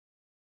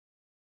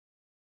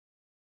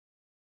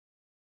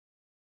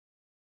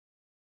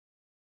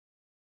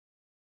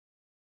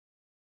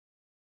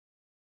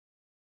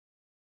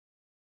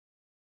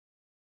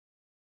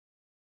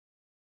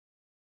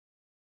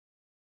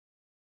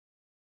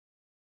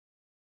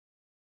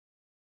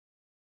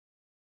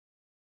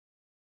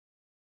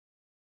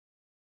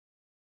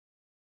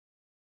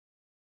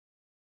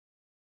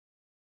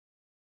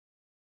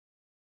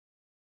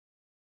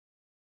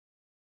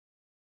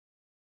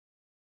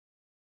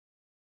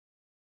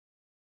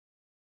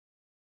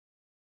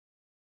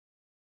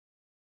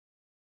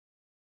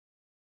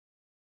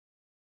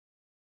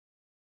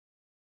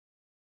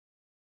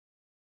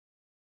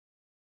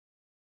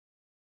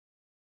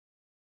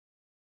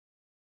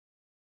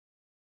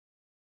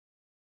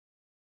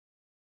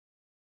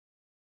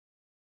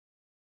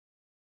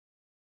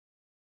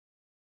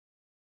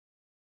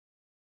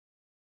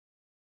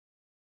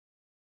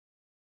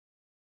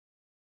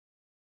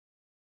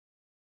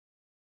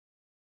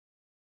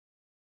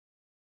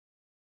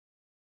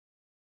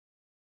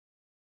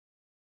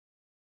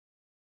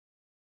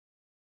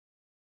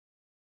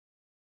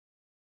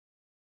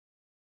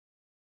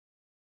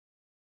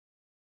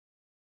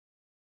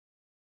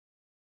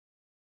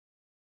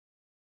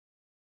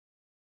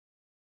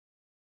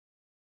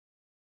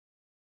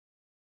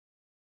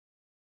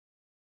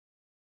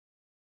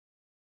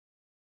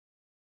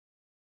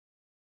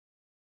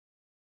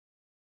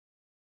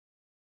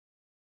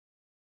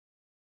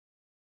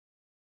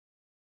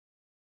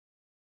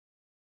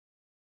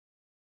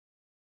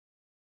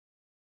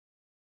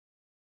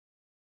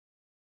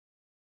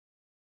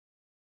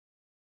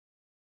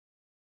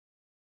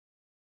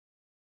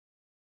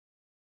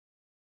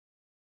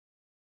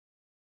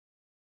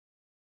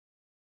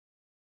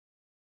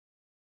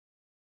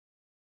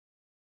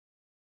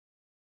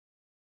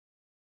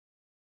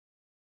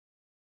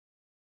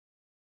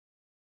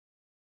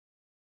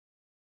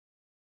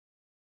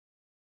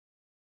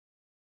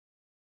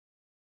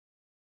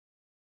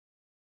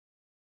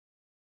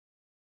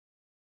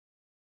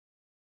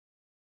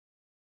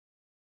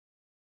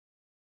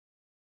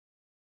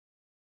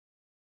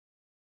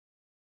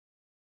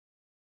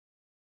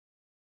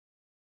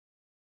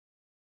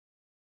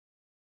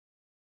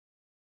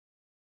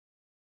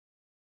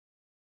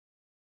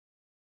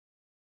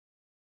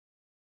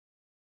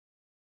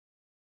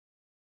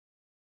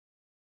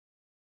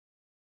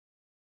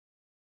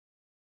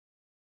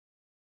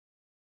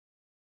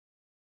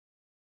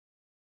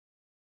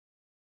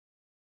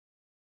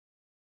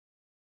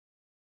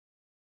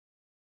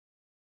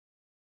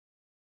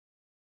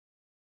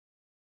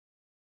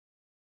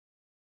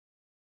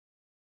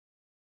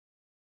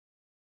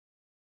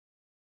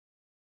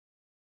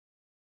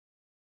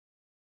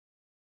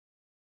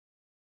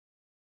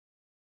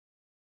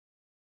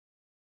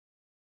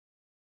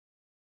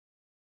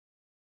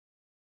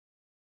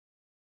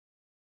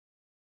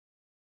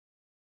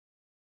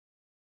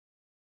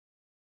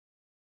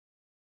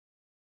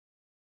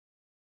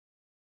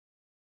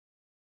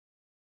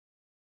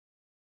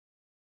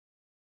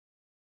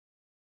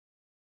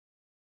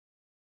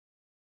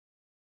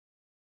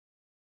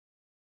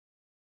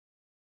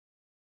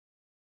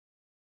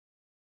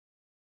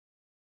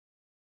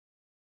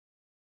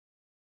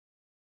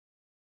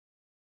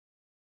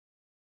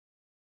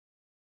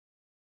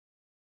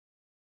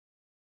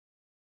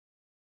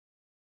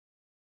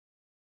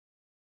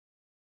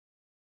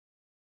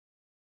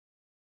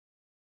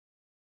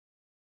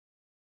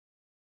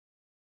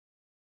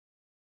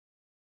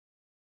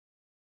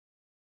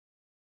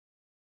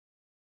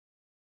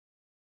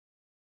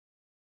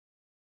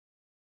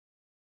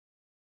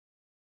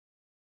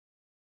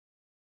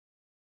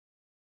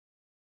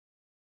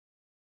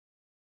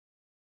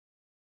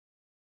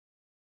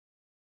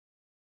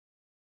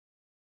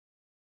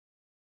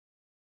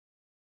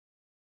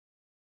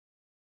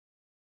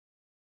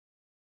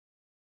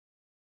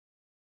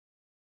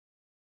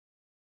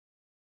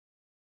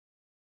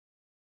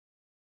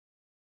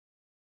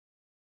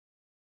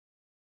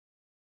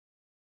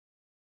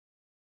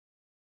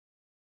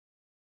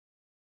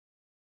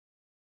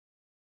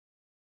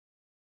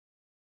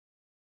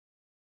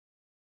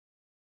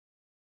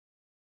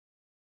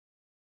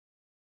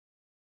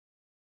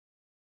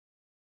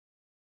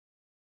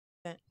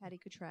Patty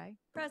Cotray.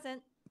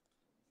 Present.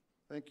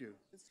 Thank you.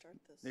 Let's start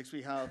this. Next,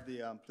 we have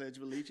the Pledge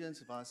of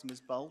Allegiance. If I ask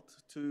Ms. Bolt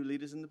to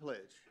lead us in the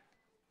pledge.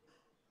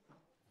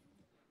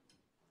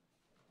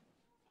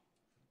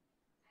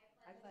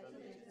 I pledge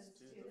allegiance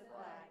to the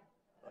flag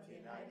of the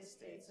United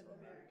States of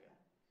America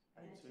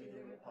and to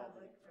the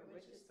republic for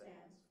which it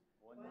stands,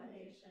 one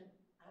nation,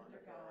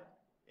 under God,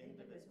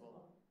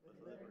 indivisible, with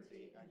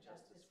liberty and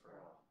justice for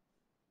all.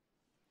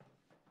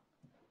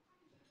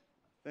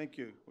 Thank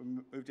you. We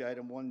move to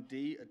item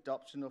 1D,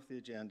 adoption of the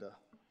agenda.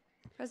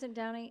 President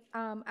Downey,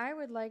 I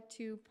would like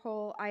to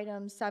pull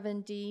item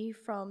 7D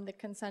from the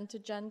consent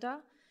agenda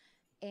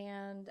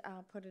and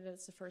put it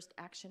as the first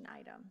action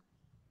item.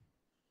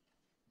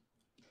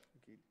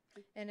 Okay.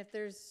 And if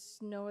there's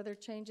no other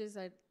changes,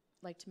 I'd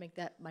like to make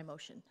that my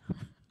motion.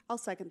 I'll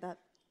second that.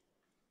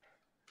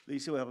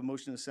 Lisa, we have a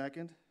motion and a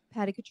second.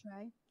 Patty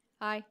Cotray.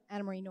 Aye.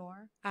 Anna Marie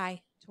Noor.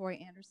 Aye.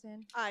 Tori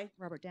Anderson. Aye.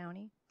 Robert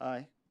Downey.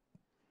 Aye.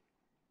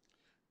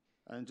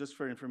 And just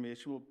for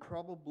information, we'll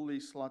probably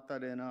slot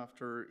that in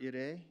after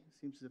 8A.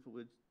 Seems as if it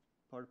would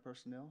part of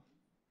personnel.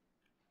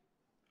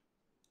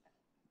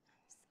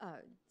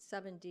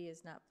 7D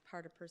is not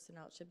part of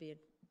personnel. It should be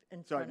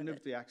in Sorry, front of move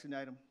it. the action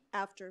item.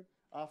 After.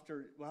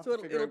 After, we'll have So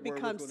to figure it'll out where we're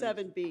become gonna-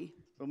 7B.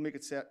 We'll make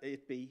it set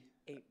 8B,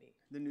 8B.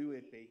 the new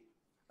 8B.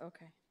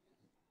 Okay.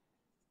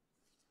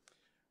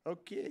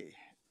 Okay.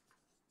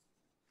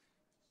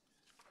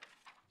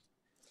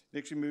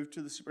 Next, we move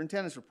to the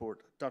superintendent's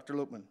report. Dr.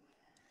 Lopman.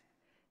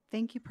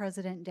 Thank you,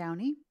 President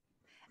Downey.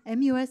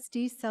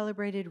 MUSD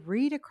celebrated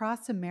Read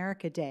Across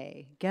America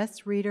Day.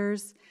 Guest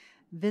readers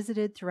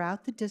visited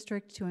throughout the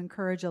district to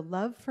encourage a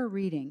love for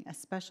reading. A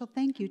special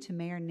thank you to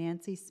Mayor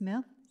Nancy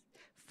Smith,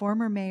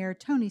 former Mayor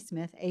Tony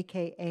Smith,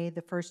 aka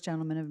the first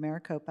gentleman of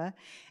Maricopa,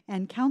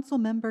 and Council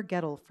Member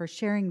Gettle for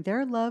sharing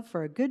their love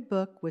for a good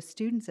book with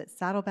students at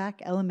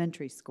Saddleback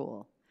Elementary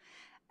School.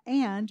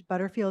 And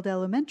Butterfield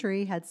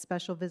Elementary had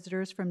special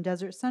visitors from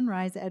Desert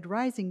Sunrise Ed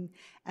Rising,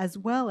 as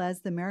well as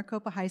the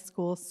Maricopa High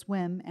School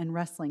swim and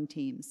wrestling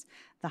teams.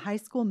 The high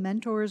school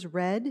mentors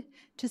read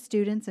to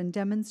students and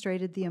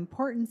demonstrated the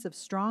importance of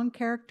strong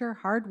character,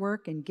 hard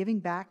work, and giving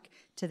back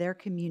to their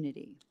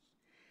community.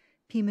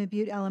 Pima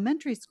Butte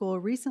Elementary School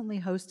recently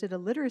hosted a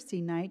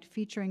literacy night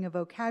featuring a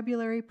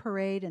vocabulary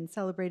parade and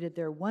celebrated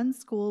their One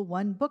School,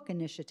 One Book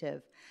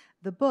initiative.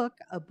 The book,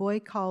 A Boy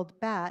Called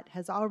Bat,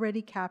 has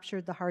already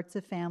captured the hearts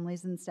of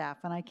families and staff,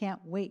 and I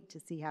can't wait to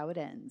see how it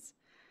ends.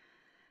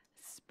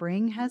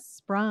 Spring has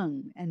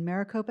sprung, and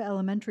Maricopa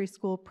Elementary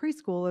School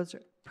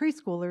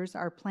preschoolers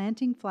are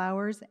planting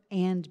flowers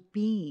and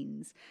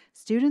beans.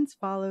 Students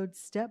followed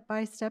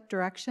step-by-step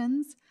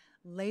directions,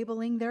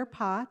 labeling their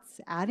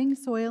pots, adding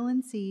soil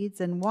and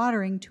seeds, and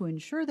watering to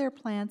ensure their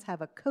plants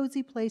have a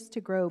cozy place to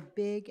grow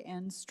big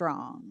and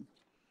strong.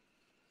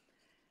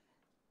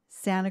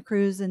 Santa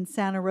Cruz and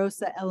Santa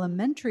Rosa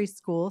Elementary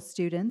School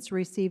students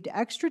received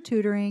extra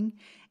tutoring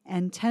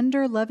and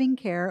tender, loving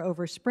care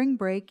over spring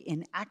break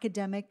in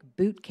academic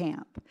boot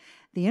camp.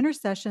 The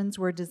intercessions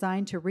were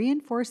designed to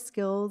reinforce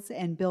skills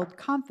and build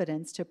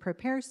confidence to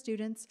prepare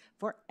students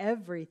for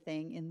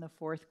everything in the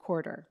fourth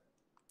quarter.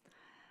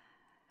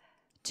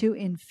 To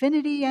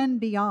infinity and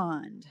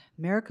beyond,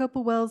 Maricopa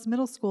Wells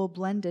Middle School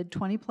blended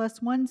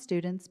 20+1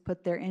 students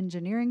put their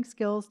engineering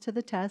skills to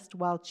the test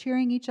while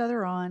cheering each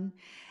other on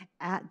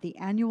at the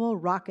annual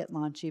rocket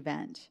launch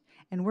event.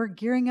 And we're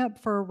gearing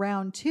up for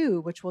round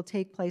 2, which will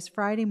take place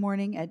Friday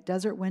morning at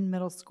Desert Wind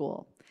Middle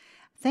School.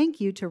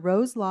 Thank you to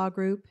Rose Law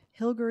Group,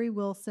 Hilgary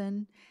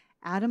Wilson,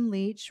 Adam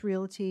Leach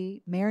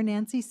Realty, Mayor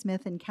Nancy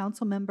Smith, and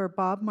Councilmember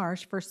Bob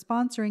Marsh for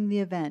sponsoring the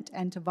event,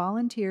 and to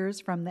volunteers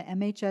from the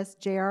MHS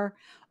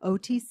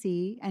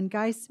JROTC and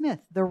Guy Smith,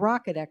 the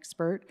rocket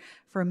expert,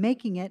 for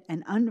making it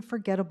an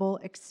unforgettable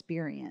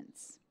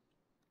experience.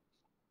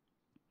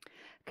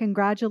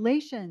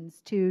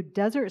 Congratulations to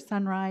Desert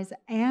Sunrise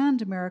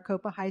and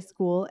Maricopa High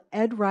School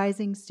Ed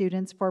Rising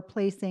students for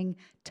placing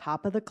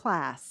top of the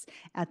class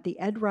at the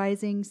Ed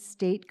Rising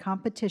State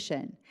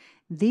Competition.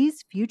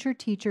 These future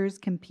teachers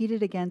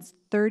competed against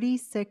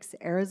 36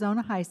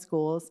 Arizona high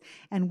schools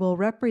and will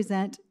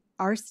represent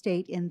our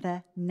state in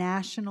the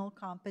national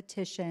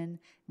competition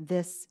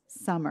this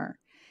summer.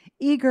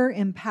 Eager,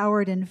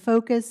 empowered, and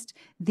focused,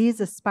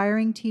 these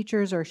aspiring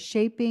teachers are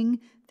shaping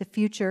the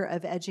future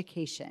of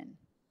education.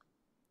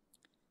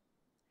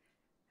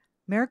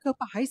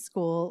 Maricopa High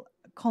School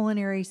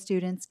culinary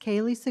students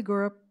Kaylee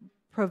Segura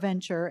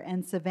Provencher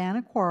and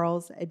Savannah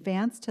Quarles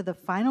advanced to the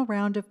final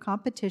round of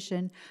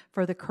competition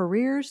for the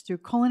Careers Through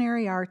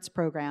Culinary Arts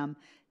program,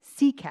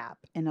 CCAP,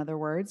 in other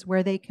words,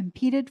 where they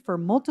competed for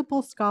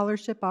multiple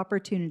scholarship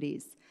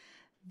opportunities.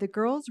 The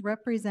girls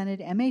represented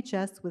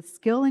MHS with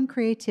skill and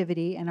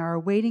creativity and are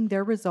awaiting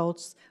their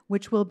results,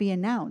 which will be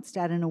announced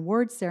at an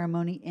award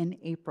ceremony in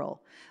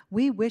April.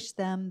 We wish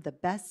them the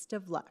best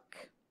of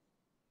luck.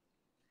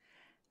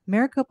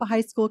 Maricopa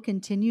High School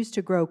continues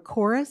to grow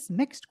chorus,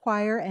 mixed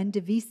choir, and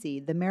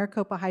Divisi, the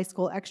Maricopa High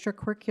School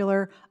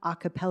extracurricular a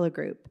cappella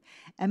group.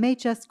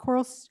 MHS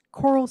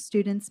choral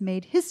students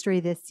made history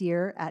this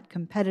year at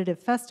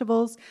competitive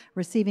festivals,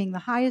 receiving the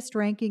highest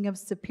ranking of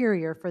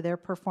superior for their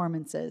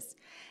performances.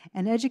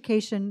 An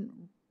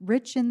education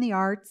rich in the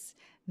arts,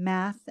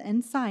 math,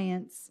 and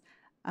science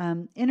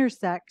an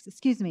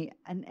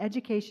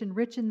education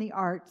rich in the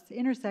arts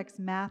intersects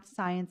math,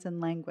 science,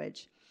 and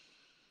language.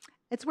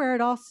 It's where it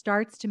all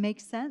starts to make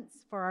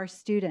sense for our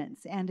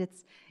students, and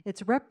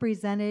it's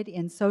represented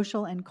in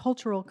social and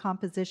cultural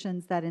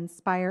compositions that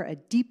inspire a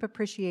deep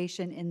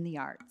appreciation in the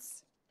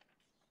arts.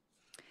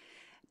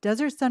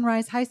 Desert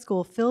Sunrise High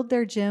School filled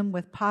their gym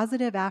with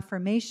positive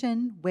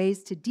affirmation,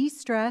 ways to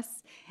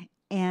de-stress,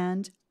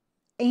 and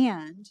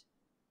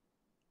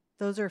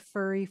those are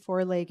furry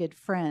four-legged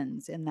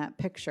friends in that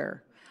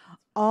picture,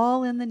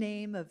 all in the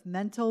name of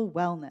mental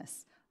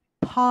wellness.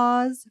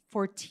 Pause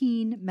for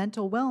Teen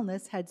Mental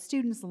Wellness had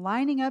students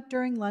lining up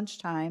during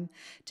lunchtime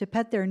to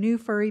pet their new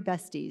furry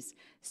besties.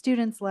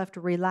 Students left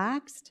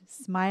relaxed,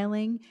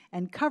 smiling,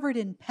 and covered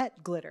in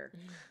pet glitter.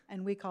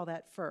 And we call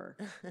that fur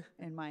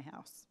in my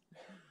house.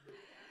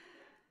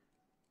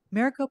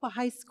 Maricopa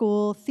High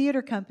School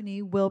Theater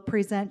Company will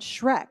present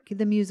Shrek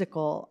the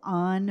Musical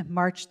on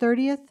March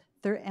 30th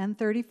and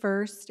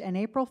 31st, and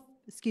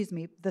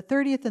the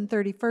 30th and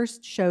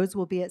 31st shows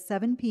will be at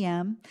 7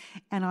 p.m.,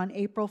 and on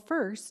April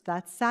 1st,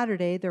 that's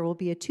Saturday, there will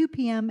be a 2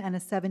 p.m. and a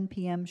 7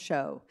 p.m.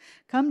 show.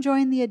 Come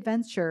join the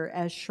adventure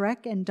as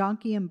Shrek and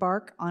Donkey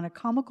embark on a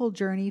comical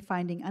journey,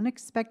 finding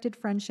unexpected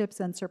friendships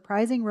and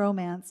surprising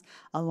romance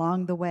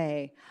along the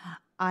way.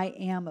 I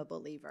am a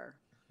believer.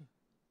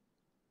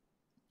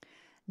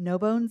 No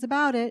bones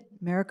about it,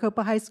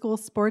 Maricopa High School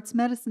sports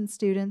medicine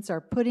students are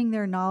putting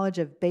their knowledge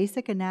of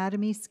basic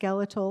anatomy,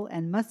 skeletal,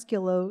 and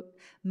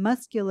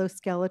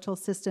musculoskeletal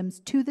systems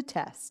to the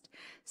test.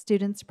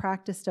 Students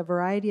practiced a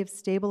variety of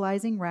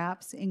stabilizing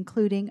wraps,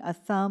 including a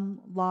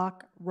thumb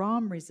lock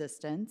ROM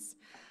resistance,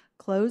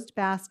 closed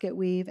basket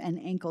weave, and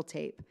ankle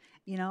tape.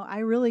 You know, I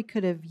really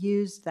could have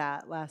used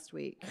that last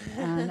week,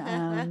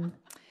 and,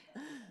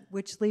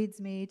 which leads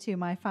me to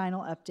my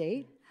final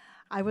update.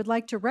 I would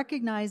like to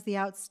recognize the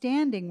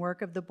outstanding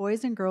work of the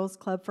Boys and Girls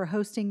Club for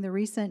hosting the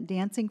recent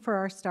Dancing for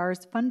Our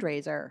Stars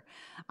fundraiser.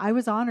 I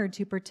was honored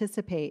to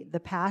participate. The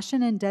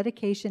passion and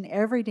dedication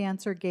every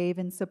dancer gave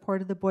in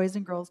support of the Boys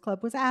and Girls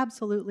Club was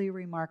absolutely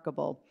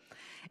remarkable.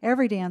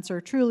 Every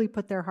dancer truly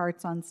put their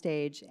hearts on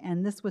stage,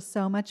 and this was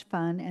so much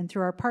fun. And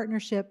through our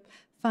partnership,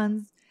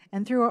 funds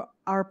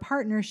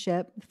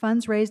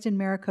raised in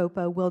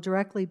Maricopa will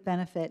directly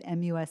benefit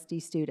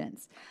MUSD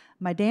students.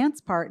 My dance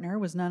partner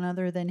was none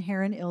other than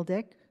Erin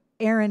Hildick,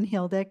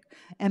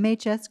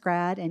 MHS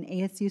grad and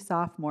ASU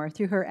sophomore.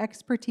 Through her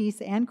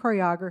expertise and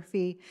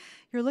choreography,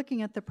 you're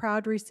looking at the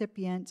proud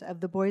recipient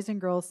of the Boys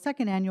and Girls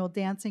Second Annual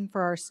Dancing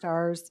for Our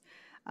Stars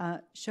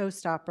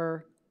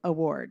Showstopper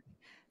Award.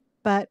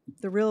 But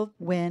the real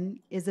win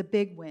is a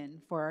big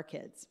win for our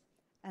kids.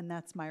 And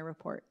that's my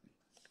report.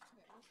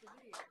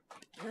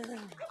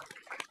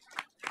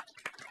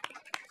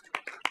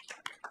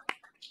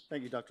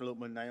 Thank you, Dr.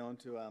 Lopman. Now on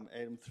to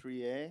item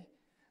 3A,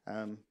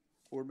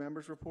 board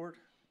members report.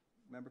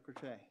 Member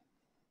Crochet.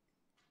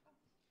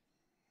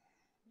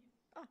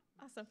 Oh,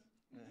 awesome.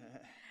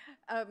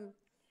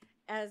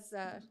 As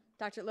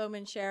Dr.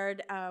 Lohman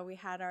shared, we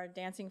had our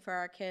Dancing for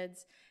Our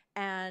Kids,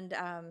 and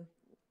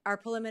our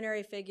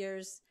preliminary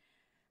figures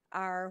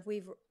are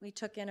we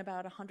took in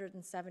about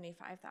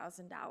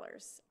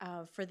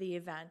 $175,000 for the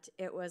event.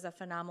 It was a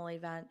phenomenal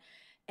event,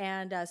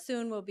 and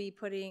soon we'll be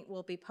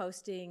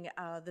posting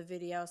the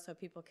video so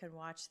people can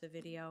watch the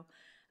video.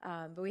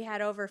 But we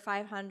had over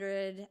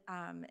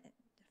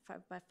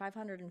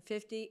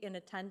 550 in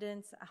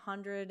attendance,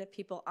 100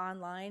 people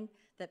online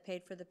that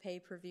paid for the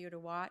pay-per-view to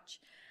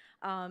watch.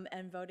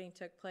 And voting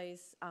took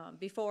place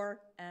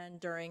before and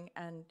during,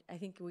 and I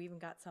think we even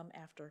got some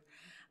after.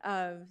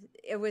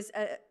 It was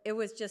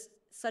just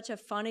such a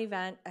fun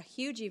event, a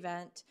huge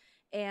event,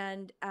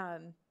 and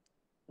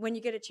when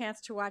you get a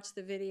chance to watch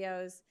the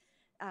videos,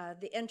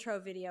 the intro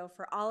video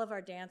for all of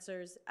our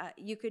dancers,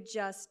 you could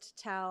just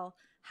tell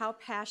how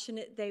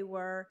passionate they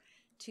were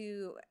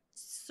to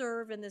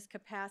serve in this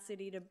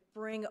capacity to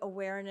bring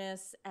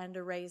awareness and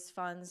to raise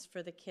funds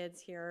for the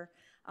kids here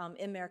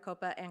in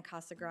Maricopa and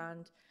Casa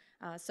Grande.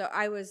 So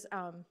I was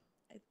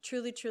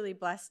truly, truly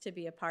blessed to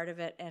be a part of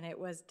it, and it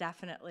was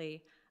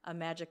definitely a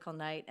magical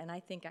night, and I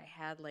think I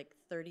had like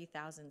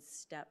 30,000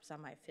 steps on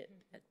my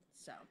Fitbit.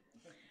 So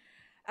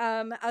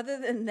other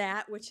than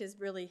that, which has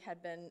really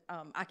had been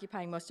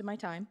occupying most of my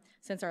time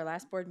since our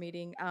last board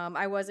meeting,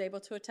 I was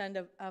able to attend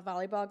a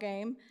volleyball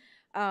game,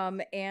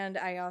 and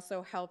I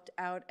also helped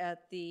out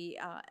at the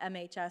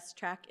MHS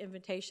Track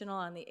Invitational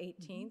on the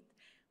 18th,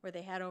 where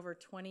they had over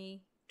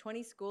 20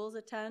 schools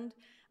attend.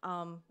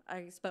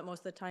 I spent most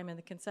of the time in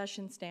the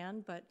concession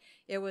stand, but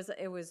it was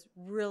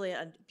really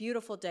a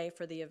beautiful day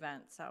for the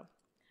event. So,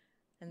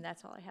 and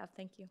that's all I have.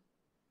 Thank you.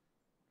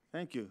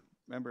 Thank you.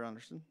 Member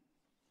Anderson.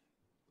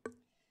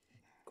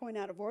 going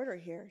out of order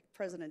here,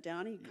 President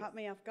Downey. You caught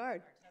me off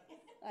guard.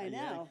 I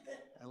know.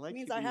 I like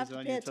Means keeping I have you to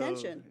on pay your toes.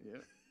 attention.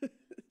 Yeah.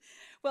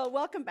 Well,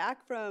 welcome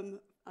back from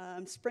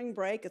spring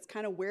break. It's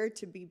kind of weird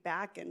to be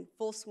back in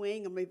full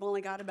swing, and we've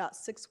only got about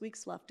 6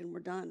 weeks left, and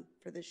we're done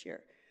for this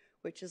year,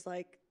 which is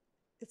like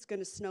it's going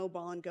to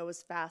snowball and go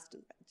as fast,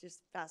 and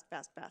just fast,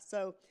 fast, fast.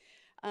 So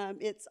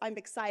I'm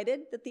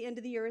excited that the end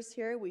of the year is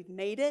here. We've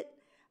made it.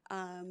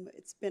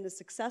 It's been a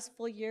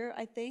successful year,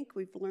 I think.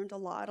 We've learned a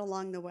lot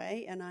along the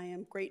way, and I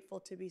am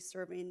grateful to be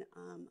serving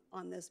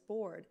on this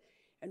board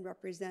and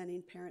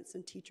representing parents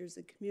and teachers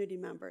and community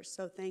members.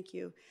 So thank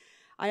you.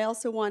 I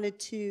also wanted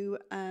to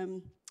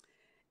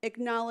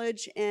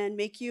acknowledge and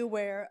make you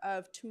aware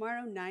of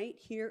tomorrow night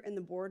here in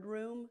the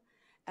boardroom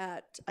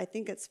at, I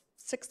think it's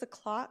 6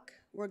 o'clock.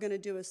 We're going to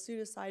do a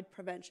suicide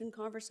prevention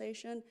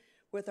conversation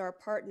with our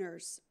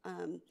partners,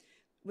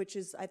 which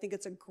is, I think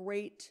it's a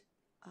great,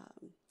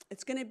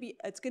 it's going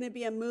to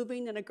be a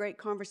moving and a great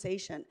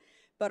conversation.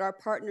 But our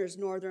partners,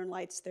 Northern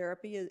Lights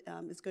Therapy,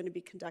 is going to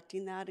be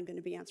conducting that and going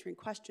to be answering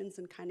questions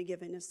and kind of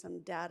giving us some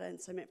data and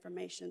some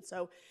information.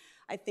 So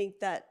I think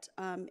that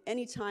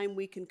anytime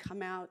we can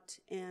come out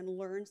and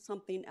learn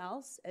something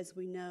else, as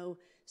we know,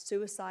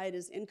 suicide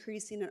is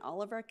increasing in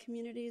all of our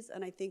communities,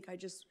 and I think I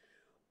just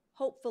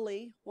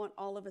hopefully want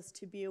all of us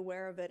to be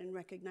aware of it and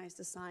recognize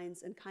the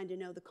signs and kind of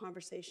know the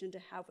conversation to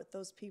have with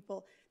those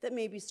people that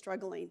may be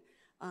struggling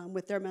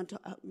with their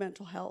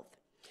mental health.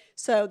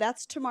 So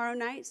that's tomorrow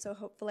night, so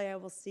hopefully I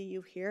will see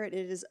you here. It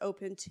is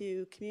open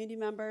to community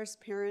members,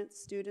 parents,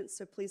 students,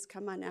 so please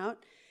come on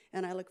out,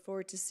 and I look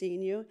forward to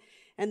seeing you.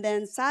 And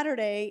then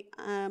Saturday,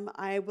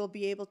 I will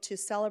be able to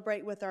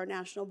celebrate with our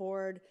National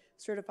Board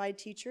certified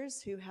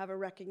teachers who have a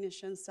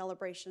recognition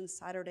celebration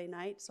Saturday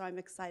night, so I'm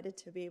excited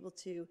to be able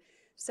to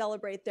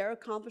celebrate their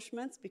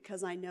accomplishments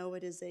because I know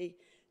it is a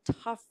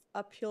tough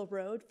uphill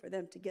road for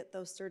them to get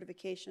those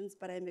certifications,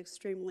 but I'm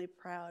extremely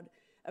proud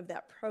of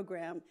that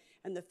program,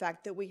 and the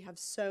fact that we have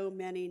so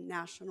many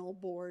national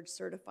board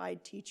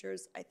certified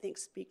teachers, I think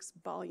speaks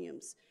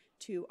volumes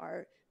to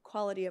our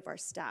quality of our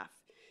staff.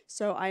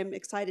 So I'm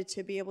excited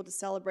to be able to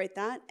celebrate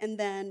that. And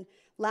then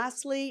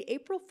lastly,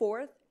 April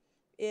 4th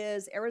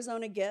is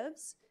Arizona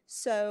Gives.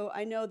 So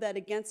I know that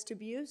Against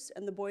Abuse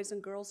and the Boys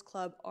and Girls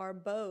Club are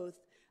both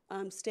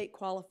state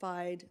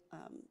qualified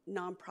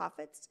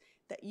nonprofits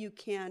that you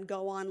can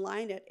go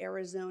online at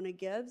Arizona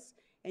Gives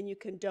and you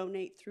can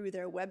donate through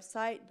their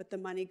website, but the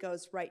money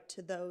goes right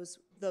to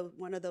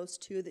one of those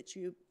two that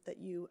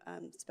you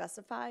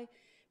specify.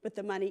 But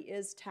the money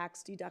is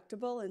tax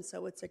deductible, and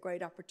so it's a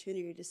great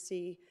opportunity to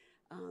see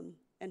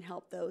and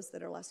help those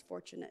that are less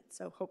fortunate.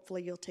 So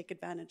hopefully you'll take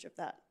advantage of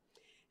that.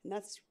 And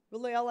that's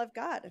really all I've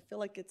got. I feel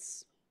like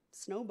it's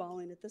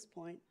snowballing at this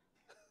point.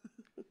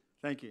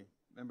 Thank you.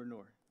 Member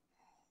Noor.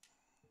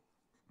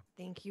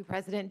 Thank you,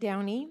 President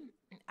Downey.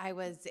 I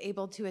was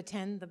able to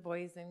attend the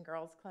Boys and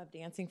Girls Club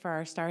Dancing for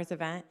Our Stars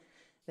event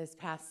this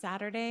past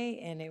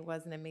Saturday, and it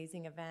was an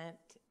amazing event,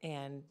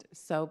 and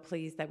so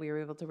pleased that we were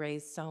able to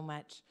raise so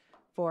much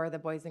for the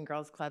Boys and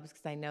Girls Clubs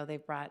because I know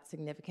they've brought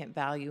significant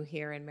value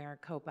here in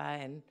Maricopa,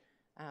 and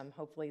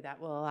hopefully that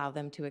will allow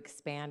them to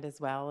expand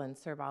as well and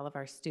serve all of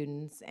our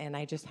students. And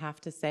I just have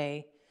to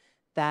say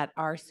that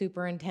our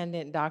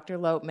superintendent, Dr.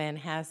 Lopeman,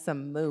 has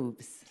some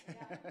moves.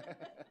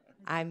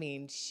 I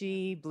mean,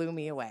 she blew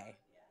me away.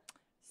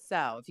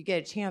 So if you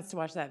get a chance to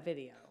watch that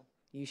video,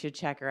 you should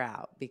check her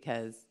out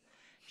because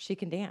she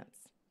can dance.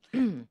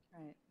 Right.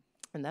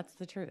 And that's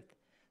the truth.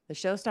 The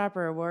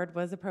Showstopper Award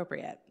was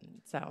appropriate.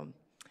 So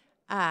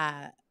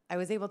I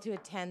was able to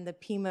attend the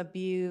Pima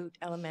Butte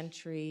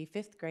Elementary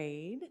 5th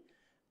grade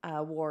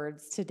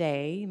awards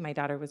today. My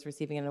daughter was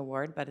receiving an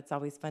award, but it's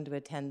always fun to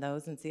attend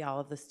those and see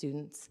all of the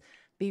students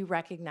be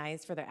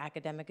recognized for their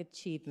academic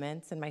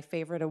achievements. And my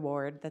favorite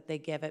award that they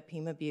give at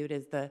Pima Butte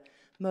is the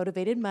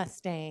Motivated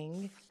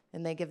Mustang,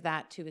 and they give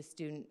that to a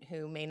student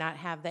who may not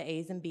have the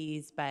A's and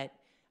B's, but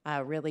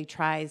really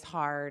tries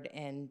hard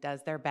and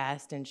does their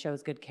best and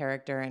shows good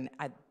character. And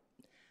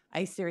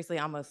I seriously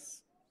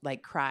almost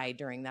like cry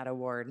during that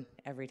award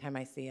every time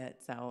I see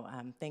it. So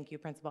thank you,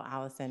 Principal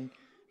Allison,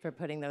 for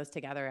putting those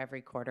together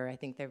every quarter. I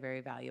think they're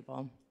very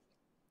valuable.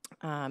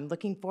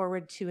 Looking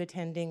forward to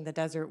attending the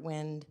Desert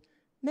Wind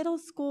Middle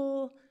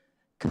School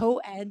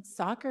co-ed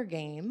soccer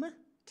game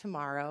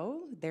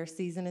tomorrow. Their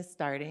season is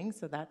starting,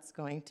 so that's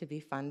going to be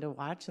fun to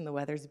watch, and the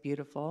weather's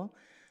beautiful.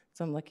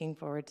 So I'm looking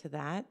forward to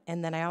that.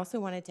 And then I also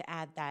wanted to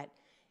add that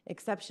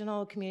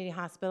Exceptional Community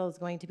Hospital is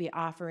going to be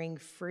offering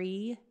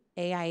free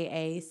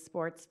AIA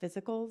sports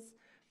physicals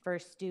for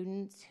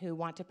students who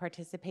want to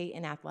participate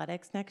in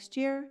athletics next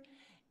year.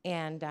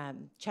 And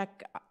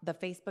check the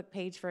Facebook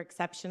page for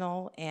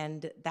Exceptional,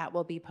 and that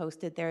will be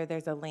posted there.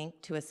 There's a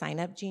link to a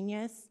sign-up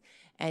Genius,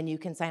 and you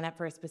can sign up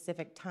for a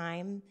specific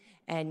time,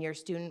 and your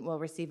student will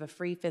receive a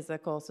free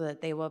physical so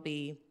that they will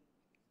be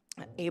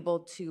able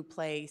to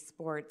play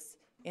sports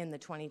in the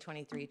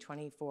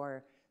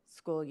 2023-24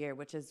 school year,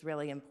 which is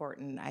really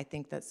important. I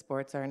think that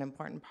sports are an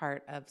important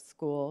part of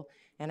school,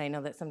 and I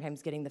know that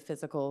sometimes getting the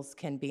physicals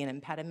can be an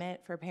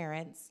impediment for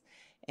parents.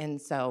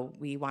 And so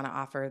we want to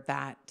offer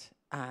that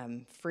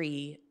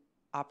free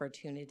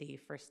opportunity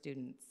for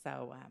students.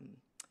 So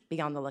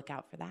be on the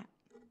lookout for that.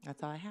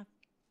 That's all I have.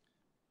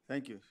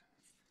 Thank you.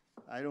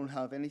 I don't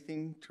have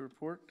anything to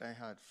report. I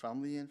had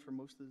family in for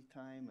most of the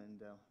time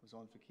and was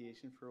on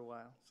vacation for a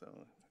while,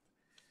 so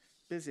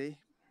busy.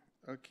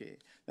 Okay,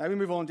 now we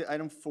move on to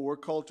item 4,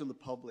 call to the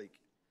public.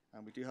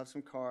 And we do have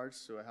some cards,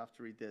 so I have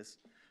to read this.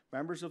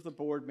 Members of the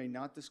board may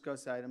not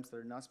discuss items that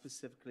are not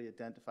specifically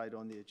identified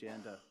on the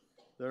agenda.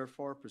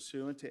 Therefore,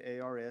 pursuant to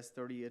ARS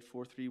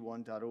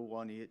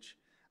 38431.01H,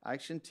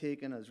 action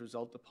taken as a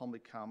result of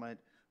public comment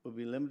will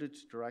be limited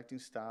to directing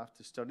staff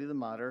to study the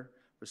matter,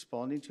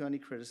 responding to any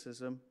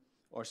criticism,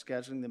 or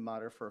scheduling the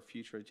matter for a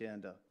future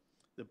agenda.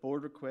 The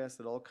board requests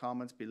that all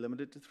comments be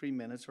limited to 3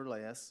 minutes or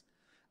less,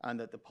 and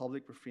that the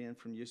public refrain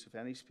from use of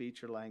any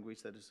speech or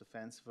language that is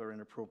offensive or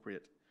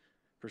inappropriate,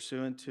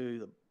 pursuant to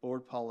the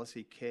board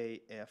policy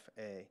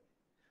KFA.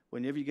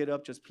 Whenever you get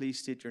up, just please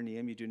state your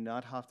name. You do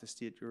not have to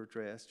state your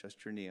address,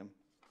 just your name.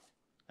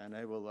 And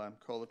I will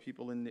call the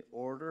people in the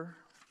order.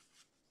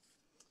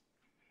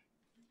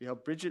 We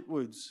have Bridget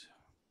Woods.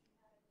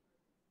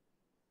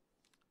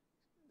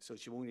 So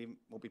she won't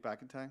be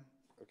back in time?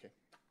 Okay.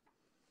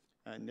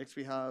 And next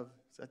we have,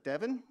 is that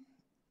Devin?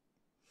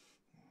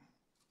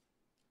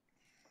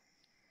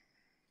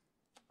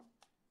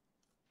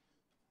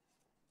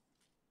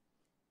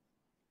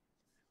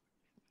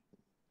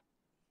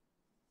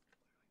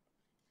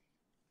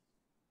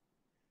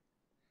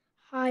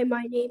 Hi,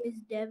 my name is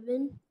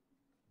Devin.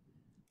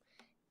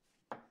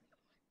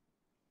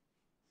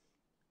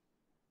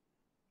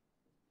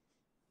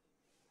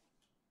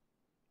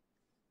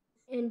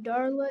 And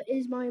Darla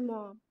is my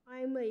mom.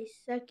 I'm a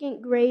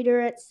second grader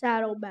at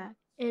Saddleback,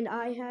 and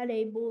I had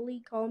a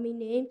bully call me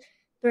names,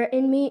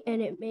 threaten me,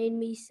 and it made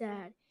me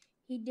sad.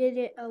 He did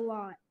it a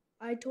lot.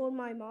 I told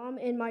my mom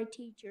and my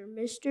teacher,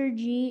 Mr.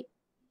 G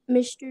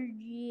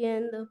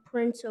and the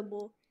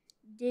principal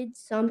did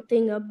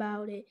something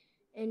about it,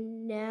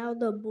 and now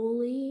the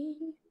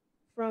bullying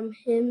from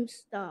him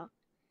stopped.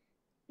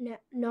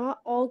 Not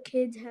all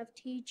kids have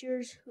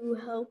teachers who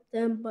help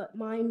them, but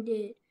mine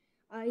did.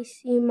 I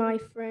see my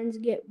friends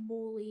get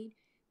bullied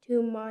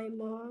to my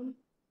mom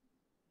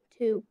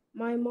too.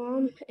 My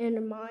mom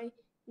and my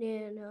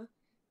nana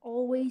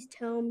always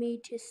tell me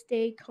to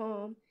stay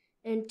calm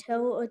and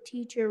tell a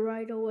teacher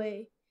right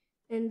away.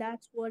 And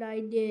that's what I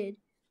did.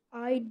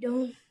 I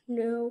don't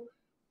know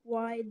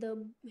why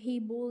he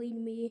bullied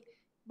me,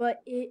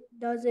 but it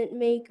doesn't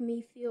make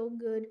me feel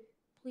good.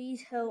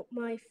 Please help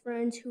my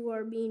friends who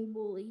are being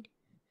bullied.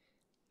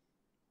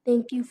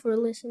 Thank you for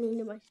listening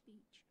to my speech.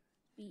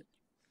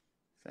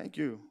 Thank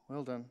you.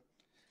 Well done.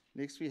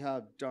 Next we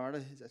have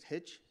Darla. Is that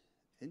Hitch?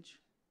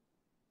 Hinch?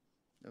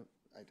 No,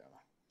 I don't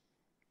know.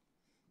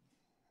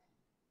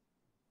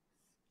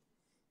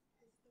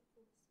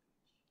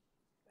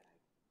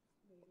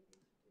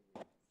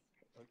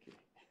 Okay.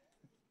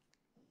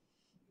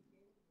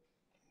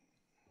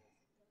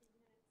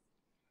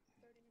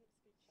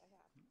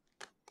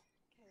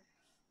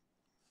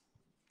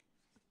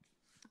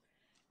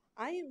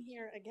 I am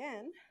here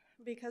again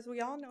because we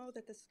all know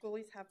that the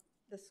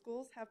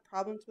schools have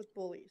problems with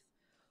bullies.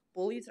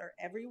 Bullies are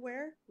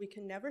everywhere. We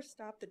can never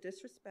stop the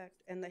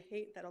disrespect and the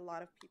hate that a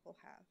lot of people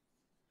have.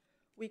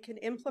 We can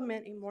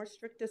implement a more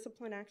strict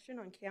discipline action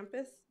on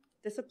campus.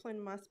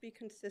 Discipline must be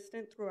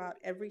consistent throughout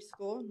every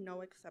school, no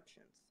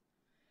exceptions.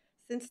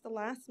 Since the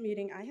last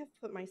meeting, I have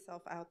put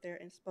myself out there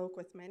and spoke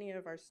with many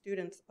of our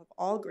students of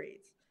all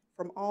grades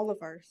from all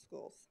of our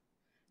schools.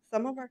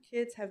 Some of our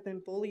kids have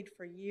been bullied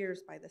for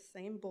years by the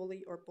same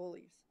bully or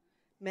bullies.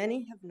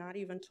 Many have not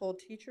even told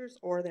teachers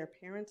or their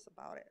parents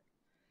about it.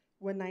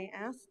 When I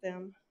asked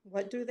them,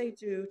 what do they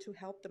do to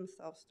help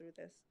themselves through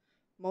this?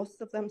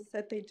 Most of them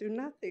said they do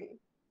nothing.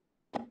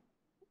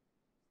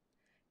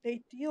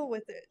 They deal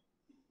with it.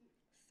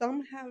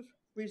 Some have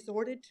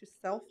resorted to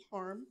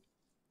self-harm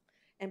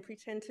and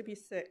pretend to be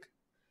sick.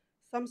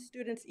 Some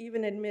students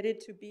even admitted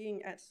to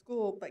being at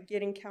school but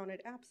getting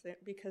counted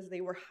absent because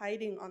they were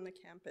hiding on the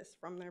campus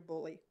from their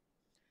bully.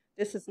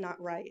 This is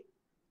not right.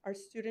 Our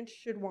students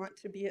should want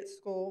to be at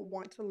school,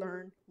 want to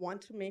learn,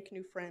 want to make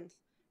new friends,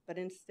 but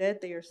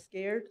instead they are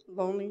scared,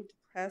 lonely,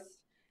 depressed,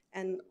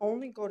 and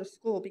only go to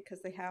school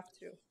because they have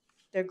to.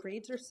 Their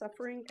grades are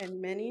suffering,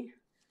 and many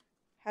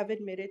have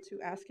admitted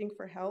to asking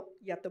for help,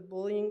 yet the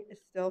bullying is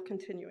still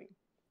continuing.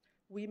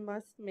 We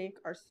must make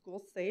our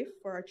schools safe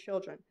for our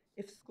children.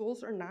 If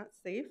schools are not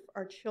safe,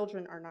 our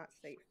children are not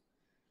safe.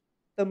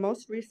 The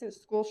most recent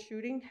school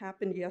shooting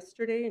happened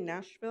yesterday in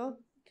Nashville,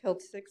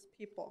 killed 6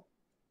 people.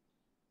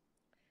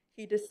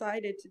 He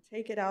decided to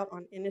take it out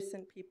on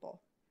innocent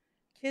people.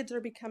 Kids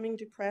are becoming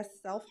depressed,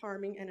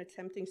 self-harming, and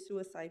attempting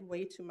suicide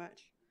way too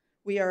much.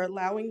 We are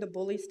allowing the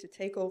bullies to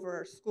take over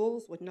our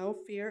schools with no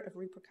fear of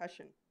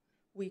repercussion.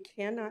 We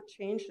cannot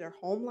change their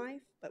home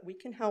life, but we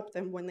can help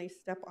them when they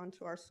step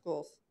onto our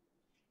schools.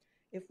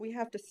 If we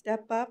have to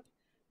step up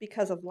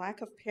because of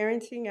lack of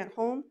parenting at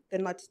home,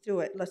 then let's do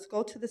it. Let's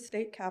go to the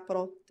state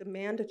capitol,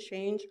 demand a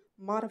change,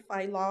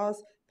 modify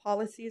laws,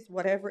 policies,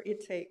 whatever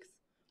it takes.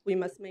 We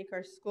must make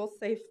our schools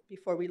safe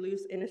before we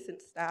lose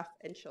innocent staff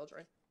and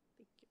children.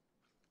 Thank you.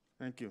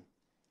 Thank you.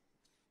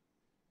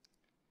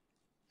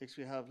 Next,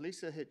 we have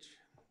Lisa Hitch.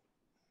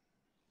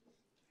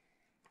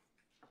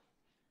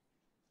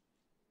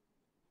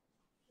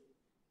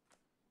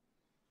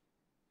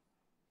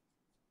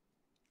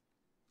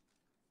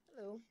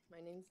 Hello, my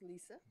name's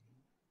Lisa,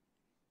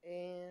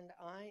 and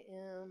I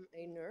am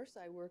a nurse.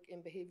 I work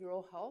in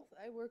behavioral health.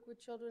 I work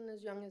with children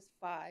as young as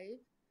 5,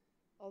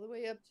 all the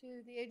way up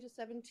to the age of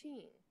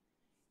 17.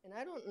 And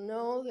I don't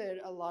know that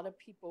a lot of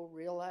people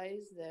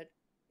realize that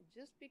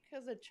just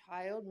because a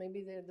child,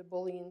 maybe the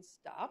bullying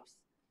stops,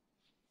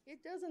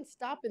 it doesn't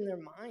stop in their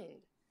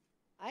mind.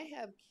 I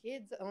have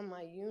kids on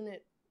my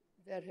unit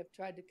that have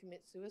tried to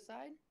commit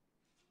suicide.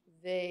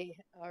 They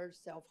are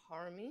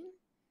self-harming.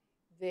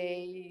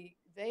 They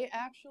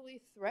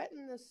actually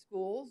threaten the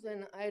schools,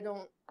 and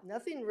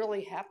nothing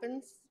really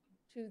happens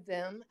to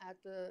them at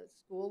the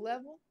school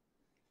level.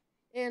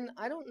 And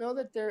I don't know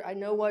that I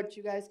know what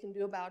you guys can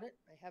do about it.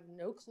 I have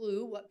no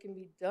clue what can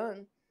be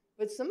done,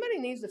 but somebody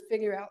needs to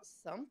figure out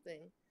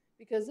something,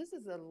 because this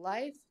is a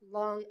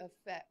lifelong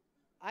effect.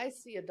 I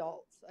see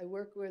adults. I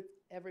work with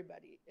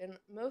everybody, and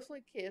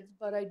mostly kids,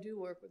 but I do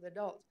work with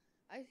adults.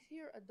 I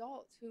hear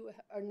adults who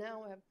are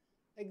now have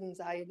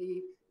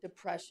anxiety,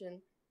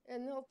 depression,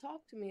 and they'll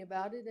talk to me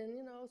about it.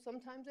 And,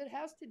 sometimes it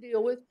has to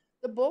deal with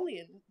the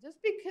bullying. Just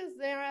because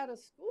they're out of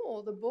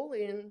school, the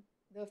bullying,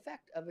 the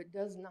effect of it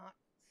does not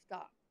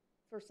stop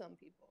for some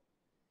people.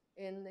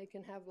 And they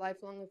can have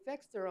lifelong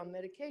effects. They're on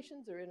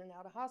medications, they're in and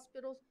out of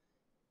hospitals.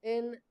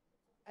 And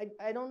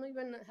I don't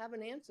even have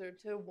an answer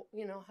to,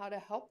 how to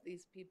help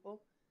these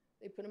people.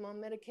 They put them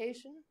on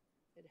medication,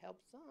 it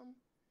helps some.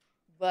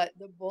 But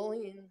the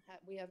bullying,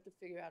 we have to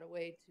figure out a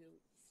way to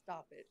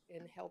stop it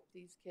and help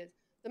these kids.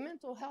 The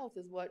mental health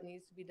is what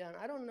needs to be done.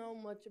 I don't know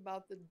much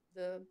about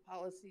the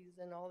policies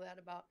and all that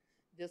about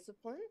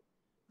discipline,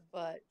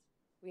 but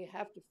we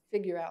have to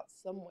figure out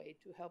some way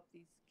to help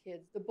these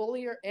kids. The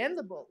bullier and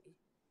the bully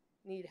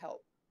need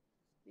help,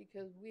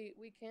 because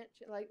we can't,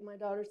 like my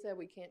daughter said,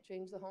 we can't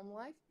change the home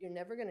life. You're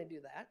never going to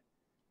do that.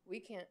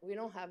 We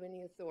don't have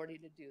any authority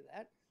to do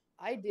that.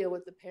 I deal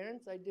with the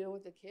parents, I deal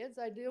with the kids,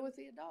 I deal with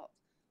the adults.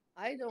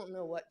 I don't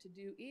know what to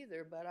do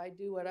either, but I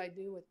do what I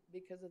do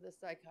because of the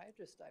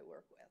psychiatrist I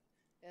work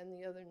with and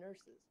the other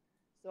nurses.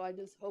 So I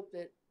just hope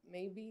that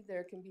maybe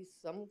there can be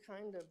some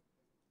kind of,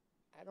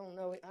 I don't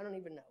know, I don't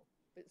even know,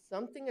 but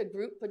a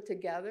group put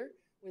together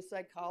with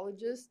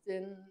psychologists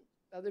and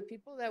other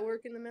people that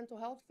work in the mental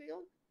health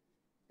field.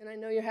 And I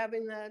know you're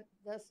having that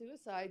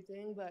suicide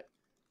thing, but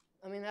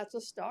I mean, that's a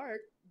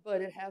start,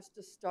 but it has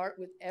to start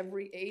with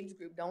every age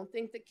group. Don't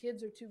think that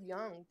kids are too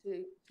young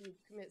to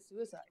commit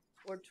suicide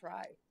or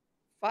try.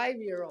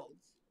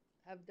 5-year-olds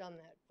have done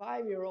that.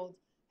 5-year-olds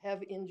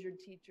have injured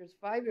teachers.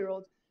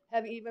 5-year-olds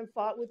have even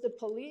fought with the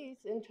police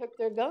and took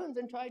their guns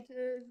and tried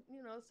to,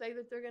 say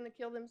that they're going to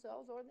kill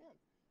themselves or them.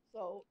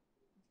 So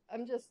I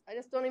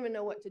just don't even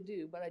know what to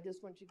do, but I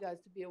just want you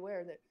guys to be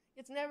aware that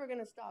it's never going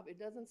to stop. It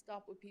doesn't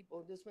stop with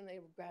people just when they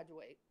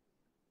graduate.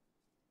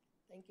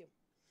 Thank you.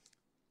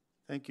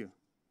 Thank you.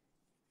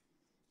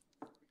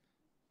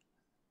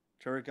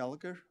 Tara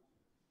Gallagher.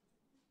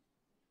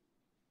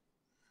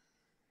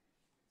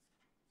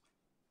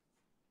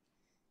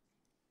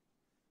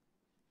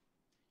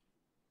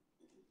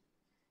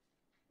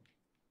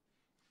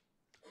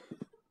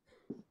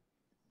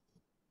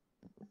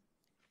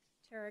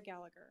 Tara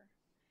Gallagher.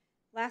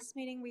 Last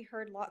meeting, we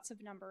heard lots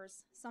of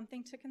numbers.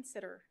 Something to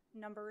consider.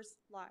 Numbers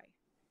lie.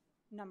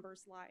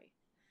 Numbers lie.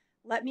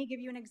 Let me give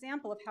you an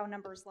example of how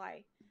numbers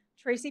lie.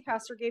 Tracy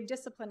Pastor gave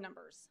discipline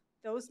numbers.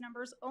 Those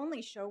numbers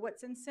only show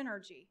what's in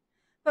Synergy.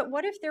 But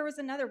what if there was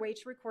another way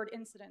to record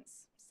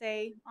incidents,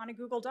 say on a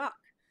Google Doc?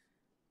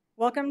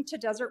 Welcome to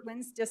Desert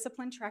Wind's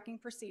discipline tracking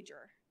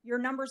procedure. Your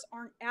numbers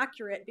aren't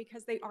accurate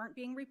because they aren't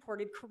being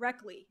reported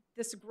correctly.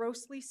 This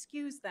grossly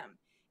skews them.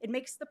 It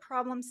makes the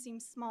problem seem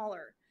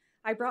smaller.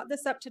 I brought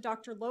this up to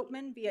Dr.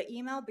 Lopman via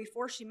email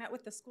before she met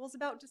with the schools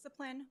about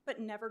discipline,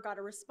 but never got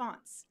a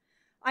response.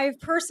 I have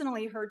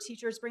personally heard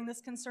teachers bring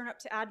this concern up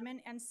to admin,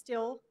 and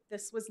still,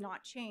 this was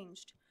not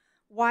changed.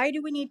 Why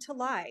do we need to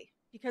lie?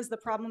 Because the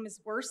problem is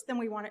worse than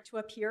we want it to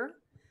appear?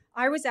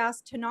 I was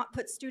asked to not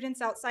put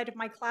students outside of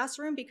my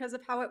classroom because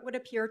of how it would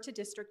appear to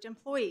district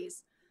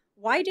employees.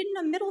 Why didn't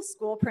a middle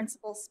school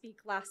principal speak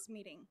last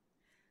meeting?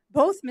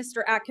 Both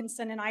Mr.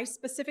 Atkinson and I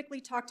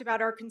specifically talked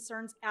about our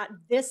concerns at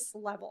this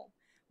level.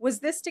 Was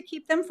this to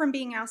keep them from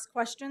being asked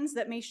questions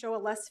that may show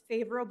a less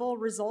favorable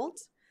result?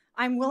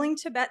 I'm willing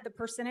to bet the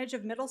percentage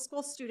of middle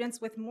school students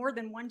with more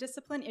than one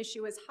discipline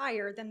issue is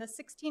higher than the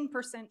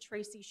 16%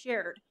 Tracy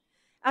shared.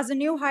 As a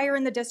new hire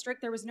in the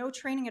district, there was no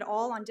training at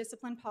all on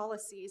discipline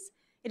policies.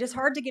 It is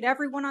hard to get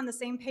everyone on the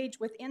same page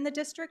within the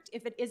district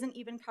if it isn't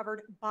even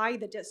covered by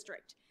the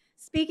district.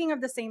 Speaking of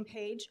the same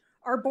page,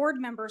 our board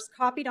members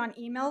copied on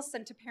emails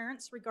sent to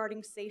parents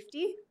regarding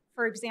safety,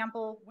 for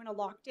example, when a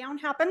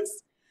lockdown happens.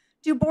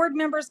 Do board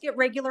members get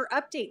regular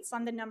updates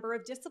on the number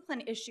of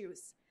discipline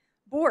issues?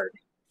 Board,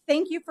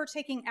 thank you for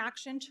taking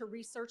action to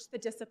research the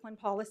discipline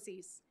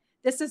policies.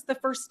 This is the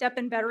first step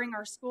in bettering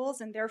our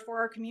schools and therefore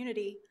our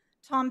community.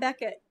 Tom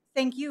Beckett,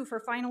 thank you for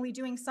finally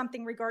doing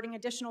something regarding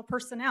additional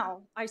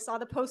personnel. I saw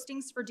the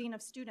postings for Dean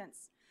of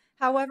Students.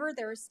 However,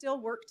 there is still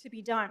work to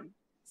be done.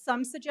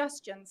 Some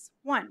suggestions.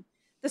 1,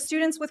 the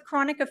students with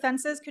chronic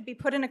offenses could be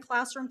put in a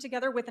classroom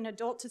together with an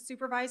adult to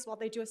supervise while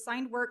they do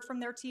assigned work from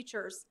their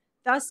teachers,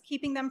 thus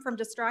keeping them from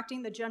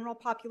distracting the general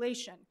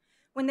population.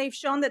 When they've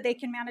shown that they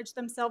can manage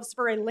themselves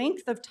for a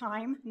length of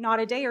time, not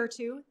a day or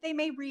two, they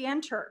may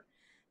re-enter.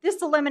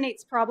 This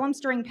eliminates problems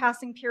during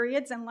passing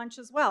periods and lunch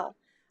as well.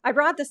 I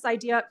brought this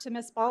idea up to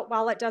Ms. Balt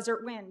while at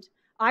Desert Wind.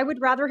 I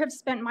would rather have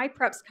spent my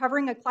preps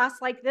covering a class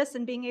like this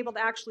and being able to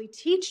actually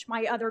teach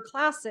my other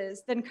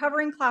classes than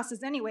covering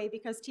classes anyway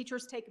because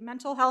teachers take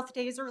mental health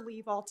days or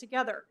leave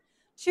altogether.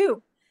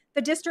 2,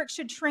 the district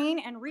should train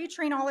and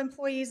retrain all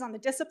employees on the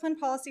discipline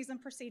policies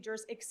and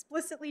procedures,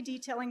 explicitly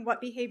detailing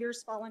what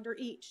behaviors fall under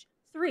each.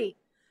 3,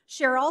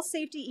 share all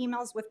safety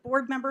emails with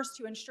board members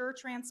to ensure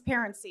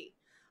transparency.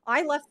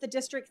 I left the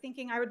district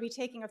thinking I would be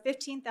taking a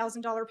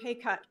 $15,000 pay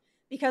cut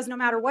because no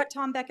matter what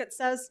Tom Beckett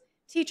says,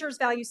 teachers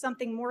value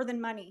something more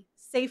than money,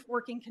 safe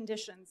working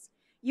conditions.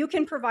 You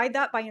can provide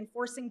that by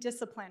enforcing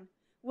discipline.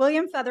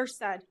 William Feather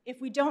said, if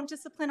we don't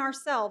discipline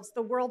ourselves,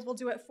 the world will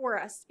do it for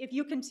us. If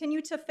you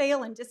continue to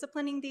fail in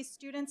disciplining these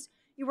students,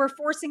 you are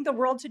forcing the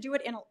world to do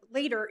it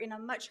later in a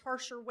much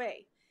harsher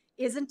way.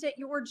 Isn't it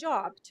your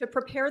job to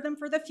prepare them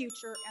for the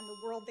future and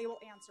the world they will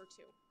answer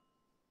to?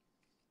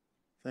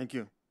 Thank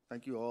you.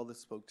 Thank you all that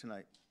spoke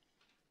tonight.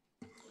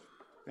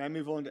 May I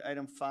move on to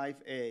item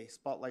 5A,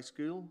 Spotlight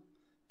School,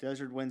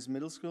 Desert Winds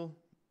Middle School.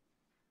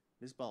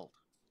 Ms. Balt.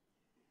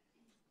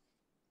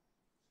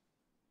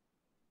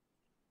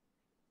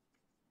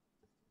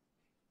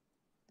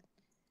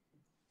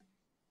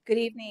 Good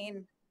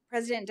evening,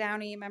 President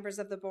Downey, members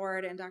of the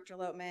board, and Dr.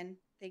 Loatman.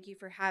 Thank you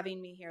for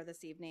having me here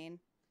this evening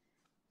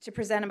to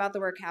present about the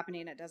work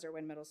happening at Desert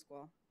Wind Middle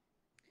School.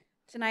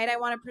 Tonight, I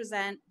want to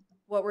present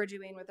what we're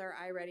doing with our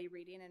iReady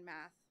reading and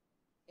math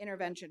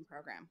intervention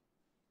program.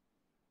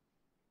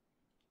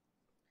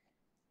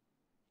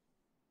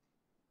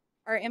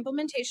 Our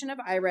implementation of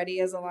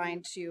iReady is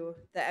aligned to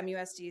the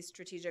MUSD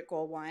Strategic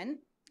Goal 1,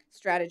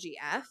 Strategy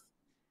F.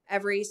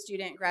 Every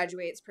student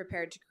graduates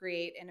prepared to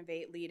create,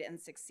 innovate, lead,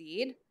 and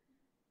succeed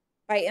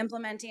by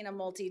implementing a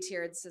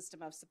multi-tiered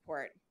system of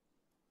support.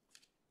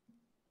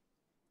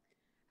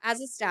 As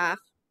a staff,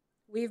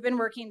 we've been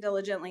working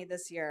diligently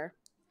this year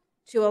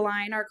to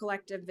align our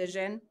collective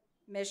vision,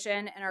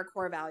 mission, and our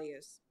core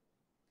values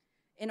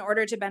in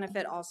order to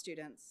benefit all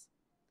students.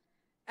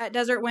 At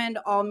Desert Wind,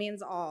 all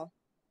means all.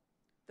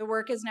 The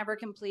work is never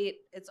complete,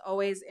 it's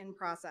always in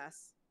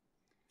process.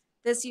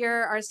 This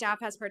year, our staff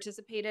has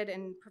participated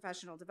in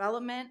professional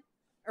development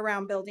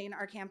around building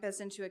our campus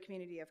into a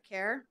community of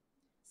care,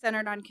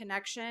 centered on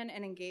connection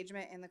and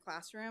engagement in the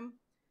classroom,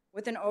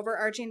 with an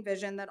overarching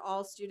vision that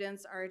all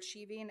students are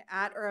achieving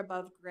at or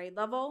above grade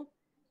level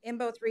in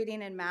both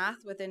reading and math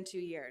within 2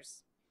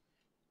 years.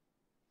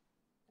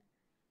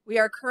 We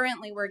are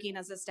currently working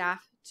as a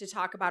staff to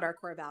talk about our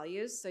core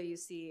values, so you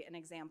see an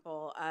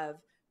example of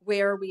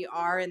where we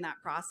are in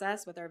that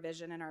process with our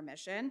vision and our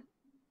mission.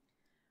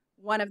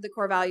 One of the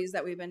core values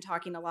that we've been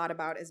talking a lot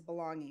about is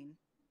belonging.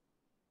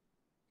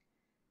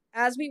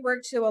 As we work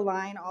to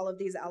align all of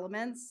these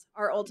elements,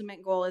 our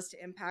ultimate goal is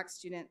to impact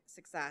student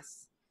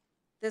success.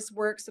 This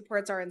work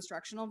supports our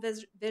instructional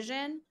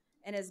vision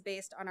and is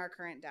based on our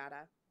current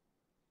data.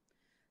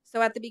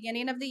 So at the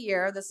beginning of the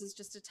year, this is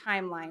just a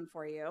timeline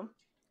for you.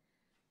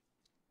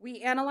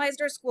 We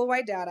analyzed our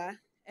school-wide data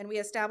and we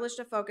established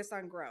a focus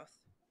on growth.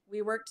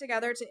 We worked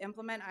together to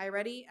implement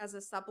iReady as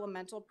a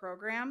supplemental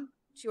program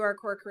to our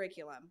core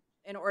curriculum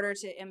in order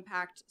to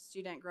impact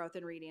student growth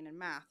in reading and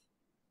math.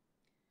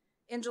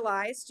 In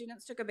July,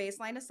 students took a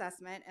baseline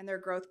assessment and their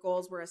growth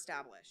goals were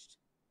established.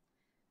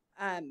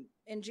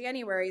 In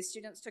January,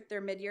 students took their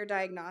mid-year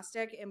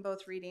diagnostic in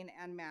both reading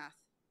and math.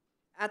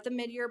 At the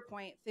mid-year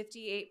point,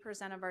 58%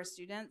 of our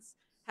students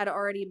had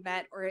already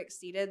met or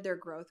exceeded their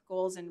growth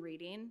goals in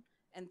reading,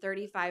 and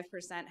 35%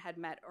 had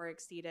met or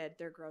exceeded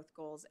their growth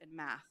goals in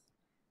math,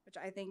 which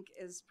I think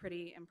is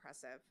pretty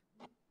impressive.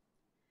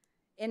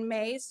 In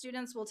May,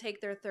 students will take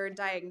their third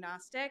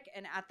diagnostic,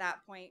 and at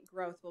that point,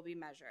 growth will be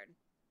measured.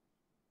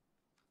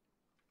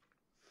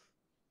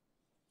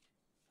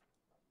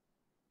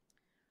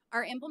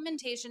 Our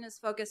implementation is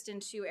focused in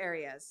 2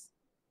 areas: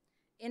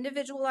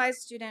 individualized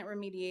student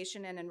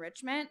remediation and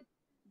enrichment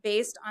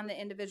based on the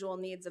individual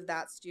needs of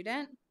that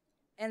student,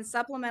 and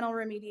supplemental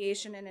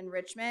remediation and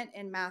enrichment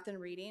in math and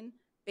reading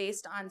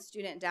based on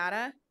student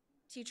data,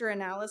 teacher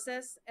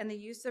analysis, and the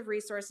use of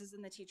resources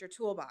in the teacher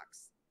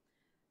toolbox.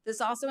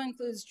 This also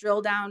includes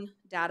drill down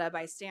data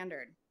by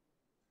standard.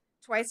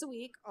 Twice a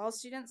week, all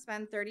students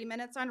spend 30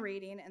 minutes on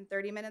reading and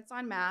 30 minutes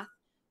on math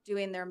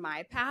doing their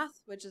My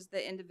Path, which is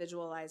the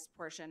individualized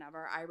portion of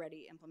our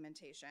iReady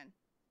implementation.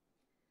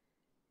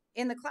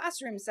 In the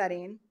classroom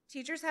setting,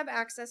 teachers have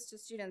access to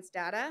students'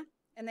 data,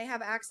 and they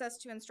have access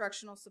to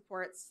instructional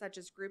supports such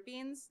as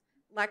groupings,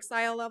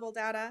 Lexile level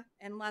data,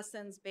 and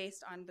lessons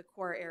based on the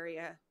core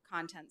area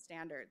content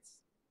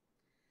standards.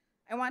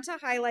 I want to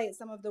highlight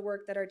some of the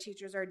work that our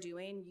teachers are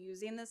doing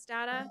using this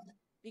data,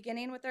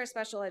 beginning with our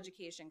special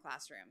education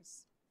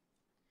classrooms.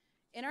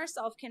 In our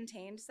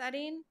self-contained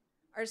setting,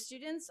 our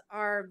students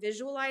are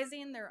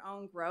visualizing their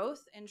own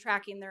growth and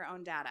tracking their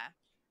own data.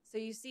 So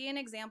you see an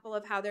example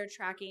of how they're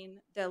tracking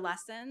the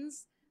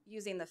lessons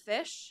using the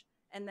fish,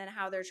 and then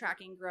how they're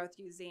tracking growth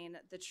using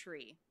the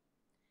tree.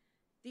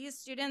 These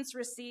students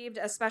received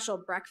a special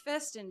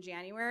breakfast in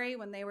January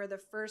when they were the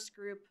first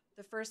group,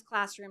 the first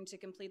classroom to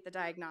complete the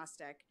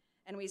diagnostic,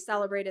 and we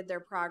celebrated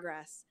their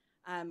progress.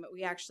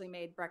 We actually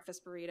made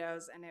breakfast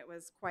burritos, and it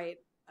was quite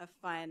a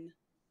fun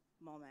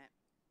moment.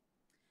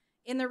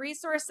 In the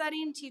resource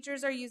setting,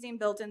 teachers are using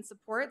built-in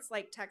supports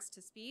like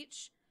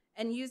text-to-speech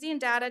and using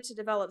data to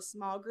develop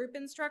small group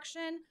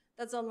instruction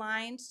that's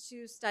aligned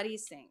to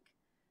StudySync.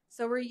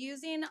 So we're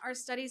using our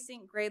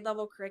StudySync grade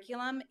level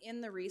curriculum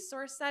in the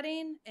resource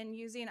setting and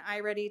using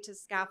iReady to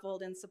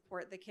scaffold and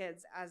support the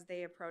kids as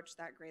they approach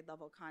that grade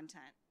level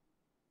content.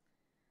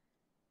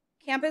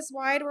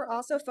 Campus-wide, we're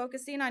also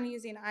focusing on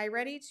using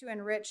iReady to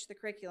enrich the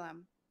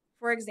curriculum.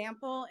 For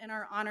example, in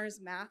our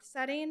honors math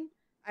setting,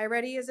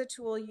 iReady is a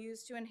tool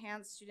used to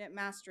enhance student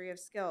mastery of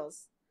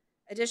skills.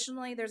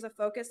 Additionally, there's a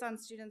focus on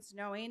students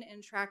knowing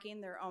and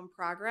tracking their own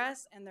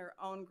progress and their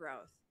own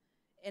growth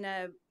in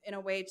a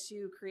way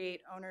to create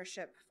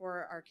ownership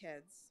for our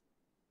kids.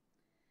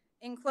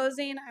 In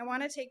closing, I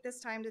want to take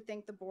this time to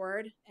thank the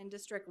board and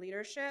district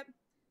leadership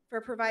for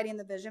providing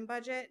the vision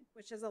budget,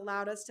 which has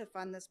allowed us to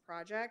fund this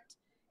project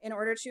in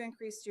order to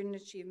increase student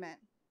achievement.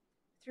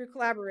 Through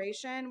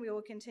collaboration, we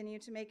will continue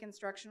to make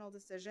instructional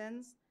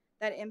decisions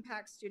that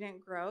impact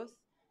student growth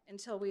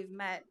until we've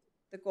met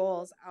the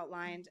goals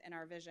outlined in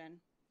our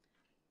vision.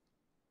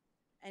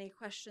 Any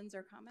questions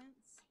or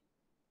comments?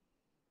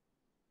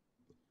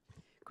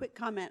 Quick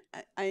comment.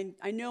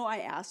 I know I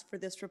asked for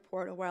this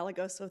report a while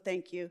ago, so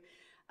thank you.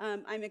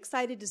 I'm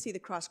excited to see the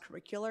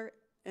cross-curricular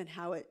and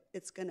how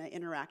it's going to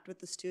interact with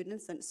the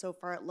students, and so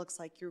far it looks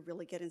like you're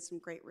really getting some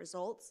great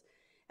results.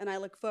 And I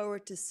look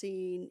forward to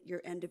seeing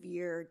your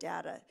end-of-year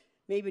data,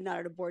 maybe not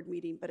at a board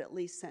meeting, but at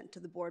least sent to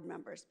the board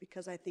members,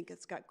 because I think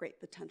it's got great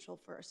potential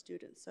for our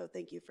students. So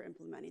thank you for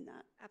implementing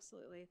that.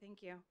 Absolutely.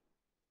 Thank you.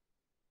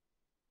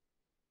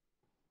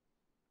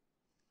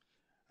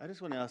 I just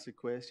want to ask a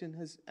question.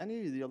 Has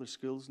any of the other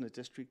schools in the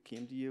district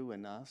came to you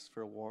and asked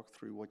for a walk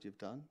through what you've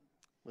done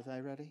with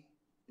iReady?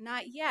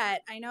 Not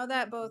yet. I know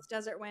that both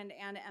Desert Wind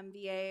and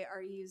MVA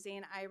are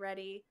using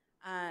iReady,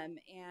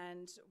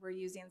 and we're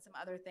using some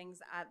other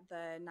things at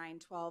the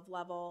 9-12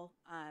 level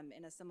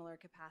in a similar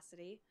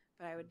capacity,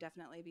 but I would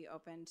definitely be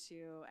open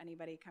to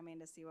anybody coming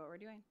to see what we're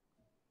doing.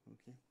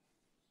 Okay.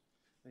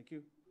 Thank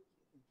you.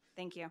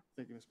 Thank you.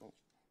 Thank you, Ms. Bolt.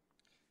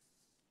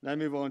 Now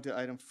move on to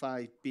item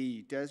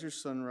 5B, Desert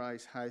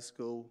Sunrise High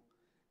School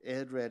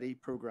Ed Ready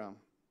Program.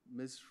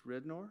 Ms.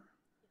 Rednor?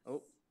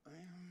 Oh,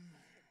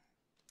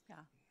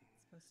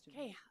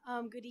 Okay,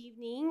 good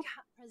evening,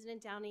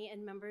 President Downey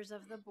and members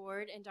of the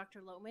board and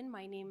Dr. Lotman.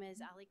 My name is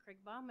Allie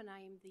Krigbaum, and I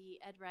am the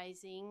Ed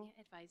Rising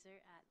Advisor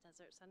at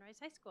Desert Sunrise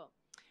High School.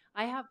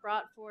 I have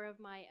brought 4 of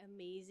my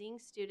amazing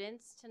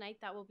students tonight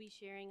that will be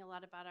sharing a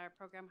lot about our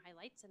program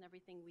highlights and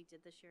everything we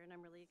did this year, and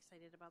I'm really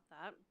excited about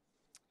that.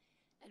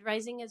 Ed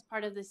Rising is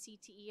part of the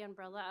CTE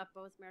umbrella at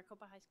both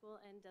Maricopa High School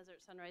and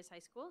Desert Sunrise High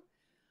School.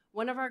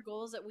 One of our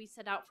goals that we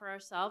set out for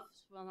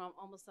ourselves, well,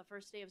 almost the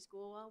first day of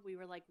school, we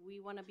were like, we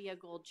want to be a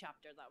gold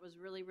chapter. That was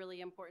really, really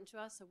important to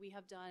us. So we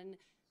have done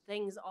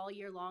things all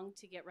year long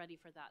to get ready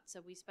for that. So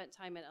we spent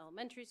time in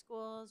elementary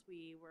schools.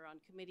 We were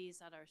on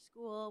committees at our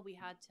school. We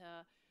had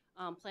to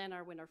plan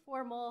our winter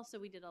formal. So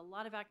we did a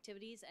lot of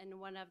activities. And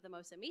one of the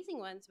most amazing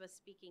ones was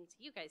speaking to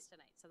you guys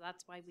tonight. So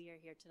that's why we are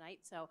here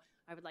tonight. So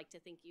I would like to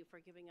thank you for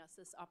giving us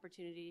this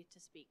opportunity to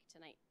speak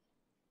tonight.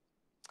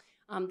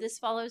 This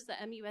follows the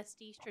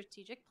MUSD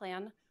strategic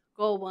plan.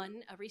 Goal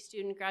 1, every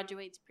student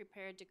graduates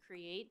prepared to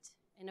create,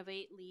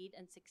 innovate, lead,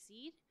 and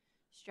succeed.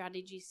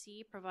 Strategy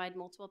C, provide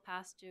multiple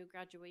paths to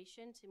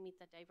graduation to meet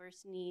the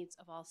diverse needs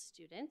of all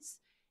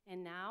students.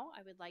 And now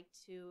I would like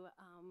to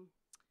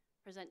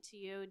present to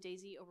you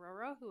Daisy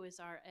Aurora, who is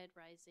our Ed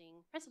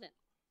Rising president.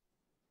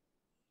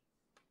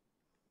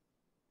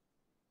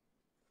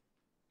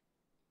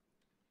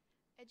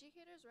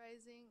 Educators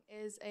Rising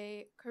is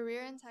a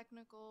career and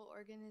technical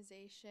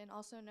organization,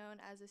 also known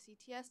as a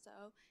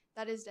CTSO,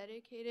 that is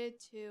dedicated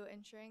to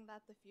ensuring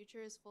that the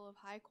future is full of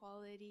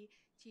high-quality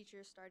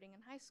teachers starting in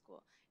high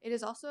school. It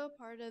is also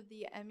a part of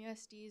the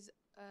MUSD's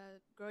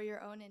Grow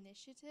Your Own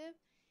initiative,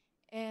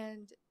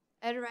 and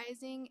Ed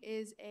Rising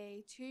is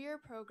a 2-year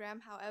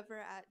program. However,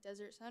 at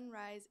Desert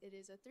Sunrise, it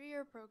is a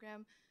 3-year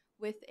program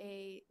with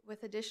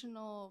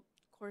additional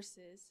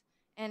courses.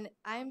 And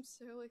I'm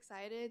so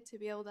excited to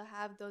be able to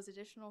have those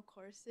additional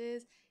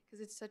courses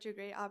because it's such a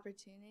great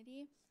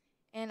opportunity.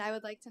 And I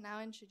would like to now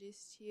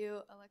introduce to you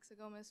Alexa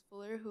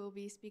Gomez-Fuller, who will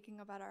be speaking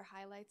about our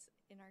highlights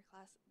in our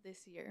class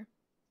this year.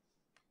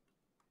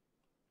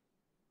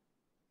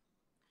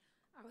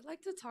 I would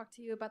like to talk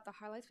to you about the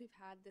highlights we've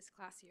had this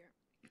class year.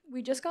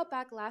 We just got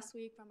back last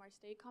week from our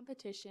state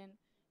competition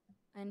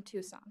in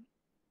Tucson.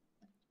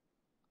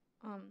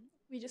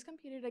 We just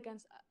competed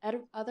against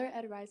other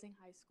Ed Rising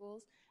high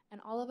schools, and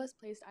all of us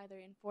placed either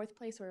in fourth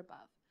place or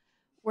above.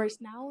 We're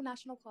now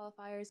national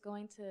qualifiers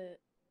going to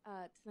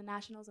the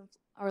Nationals in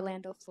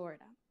Orlando,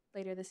 Florida,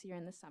 later this year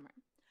in the summer.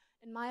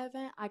 In my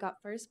event, I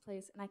got first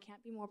place, and I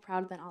can't be more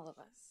proud than all of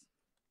us.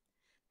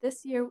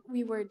 This year,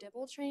 we were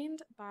double trained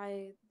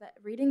by the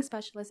reading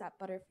specialist at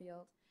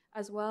Butterfield,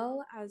 as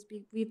well as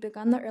we've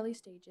begun the early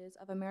stages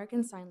of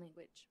American Sign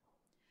Language.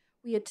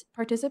 We had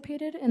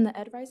participated in the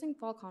Ed Rising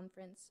Fall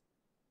Conference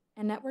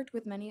and networked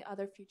with many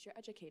other future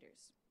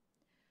educators.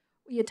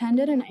 We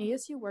attended an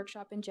ASU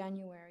workshop in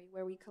January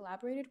where we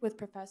collaborated with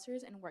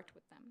professors and worked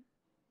with them.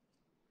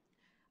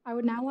 I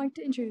would now like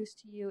to introduce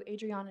to you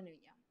Adriana Nuya.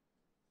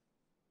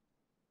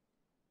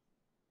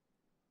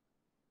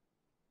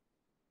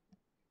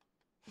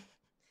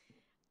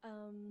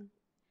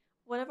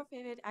 One of our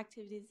favorite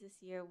activities this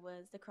year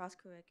was the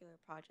cross-curricular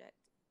project.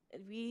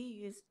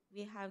 We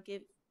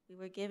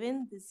were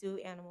given the zoo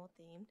animal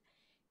themed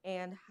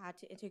and had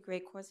to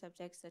integrate core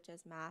subjects such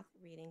as math,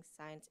 reading,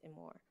 science, and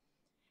more.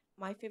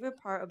 My favorite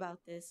part about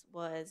this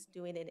was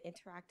doing an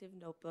interactive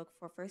notebook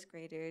for first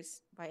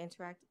graders by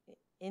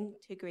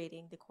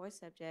integrating the core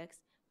subjects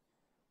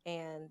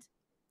and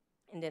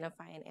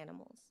identifying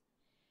animals.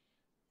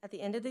 At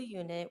the end of the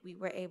unit, we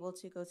were able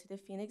to go to the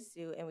Phoenix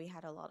Zoo and we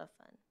had a lot of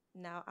fun.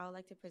 Now I would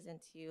like to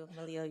present to you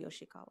Malia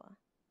Yoshikawa.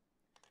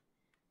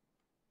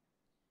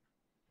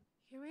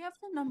 Here we have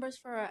the numbers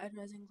for our Ed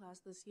Rising class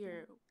this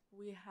year.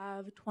 We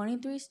have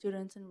 23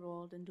 students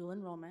enrolled in dual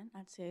enrollment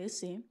at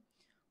CAC.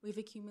 We've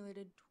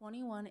accumulated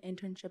 21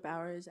 internship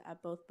hours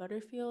at both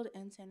Butterfield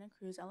and Santa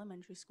Cruz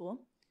Elementary School.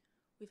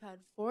 We've had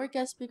 4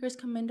 guest speakers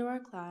come into our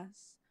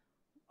class.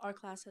 Our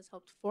class has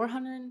helped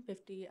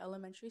 450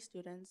 elementary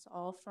students,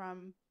 all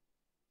from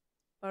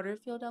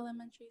Butterfield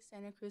Elementary,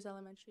 Santa Cruz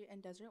Elementary,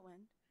 and Desert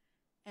Wind.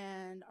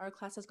 And our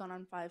class has gone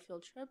on 5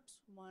 field trips,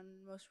 one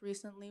most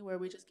recently where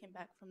we just came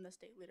back from the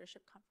State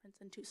Leadership Conference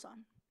in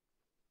Tucson.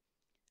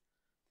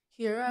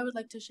 Here, I would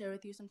like to share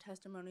with you some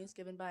testimonies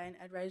given by an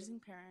Ed Rising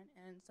parent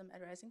and some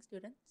Ed Rising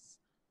students.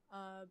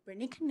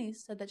 Brittany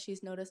Canese said that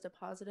she's noticed a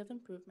positive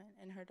improvement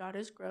in her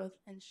daughter's growth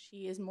and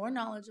she is more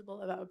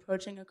knowledgeable about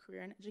approaching a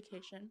career in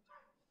education.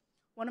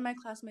 One of my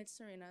classmates,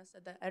 Serena,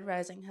 said that Ed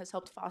Rising has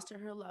helped foster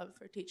her love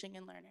for teaching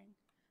and learning.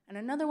 And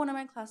another one of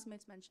my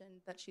classmates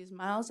mentioned that she's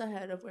miles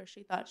ahead of where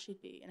she thought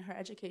she'd be in her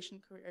education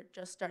career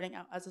just starting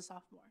out as a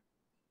sophomore.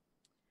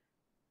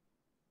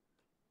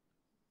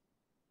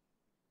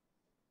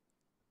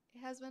 It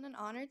has been an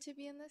honor to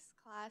be in this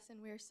class,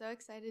 and we are so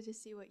excited to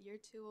see what year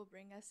 2 will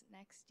bring us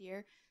next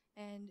year.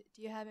 And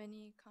do you have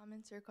any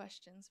comments or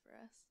questions for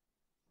us?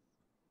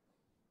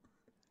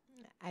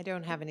 I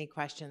don't have any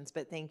questions,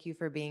 but thank you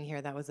for being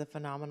here. That was a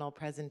phenomenal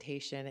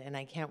presentation, and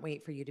I can't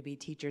wait for you to be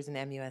teachers in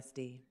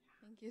MUSD.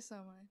 Thank you so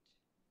much.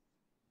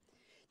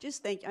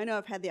 Just thank you. I know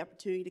I've had the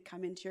opportunity to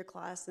come into your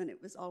class, and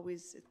it was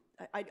always,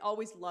 I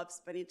always love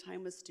spending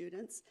time with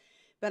students.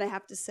 But I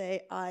have to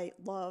say, I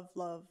love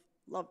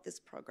this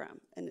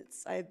program. And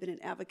I've been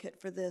an advocate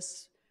for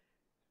this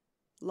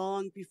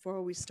long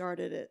before we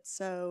started it.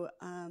 So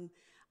I'm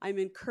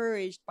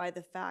encouraged by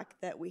the fact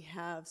that we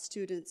have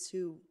students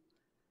who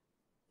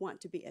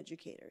want to be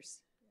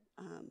educators.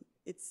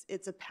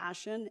 It's a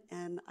passion,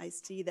 and I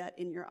see that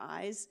in your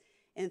eyes.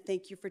 And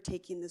thank you for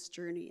taking this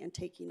journey and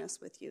taking us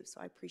with you. So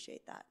I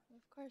appreciate that.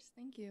 Of course,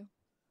 thank you.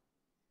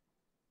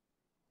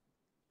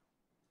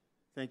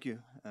 Thank you.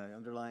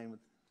 Underlying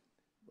with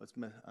what's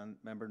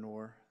Member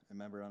Noor and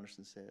Member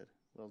Anderson said.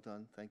 Well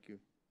done. Thank you.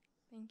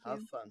 Thank you.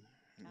 Have fun.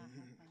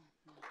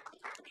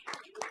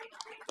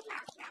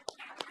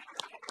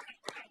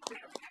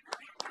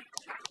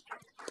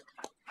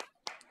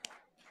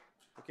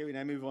 Okay, we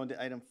now move on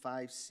to item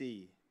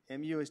 5C,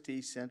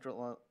 MUSD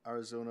Central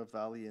Arizona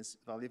Valley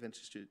of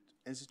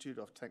Institute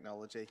of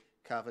Technology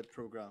CAVIT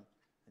program.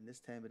 And this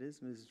time it is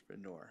Mrs.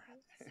 Noor.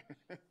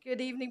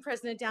 Good evening,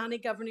 President Downey,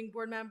 governing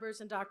board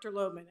members, and Dr.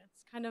 Loman.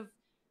 It's kind of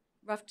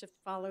rough to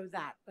follow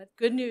that, but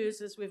good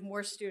news is we have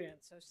more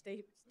students, so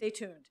stay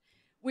tuned.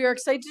 We are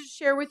excited to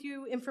share with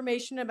you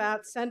information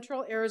about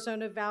Central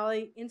Arizona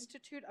Valley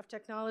Institute of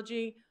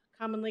Technology,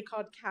 commonly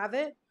called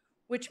CAVIT,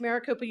 which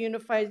Maricopa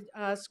Unified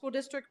School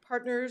District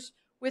partners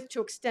with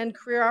to extend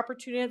career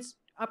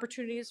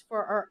opportunities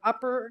for our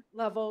upper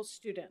level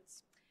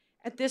students.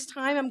 At this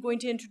time, I'm going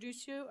to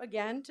introduce you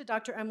again to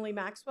Dr. Emily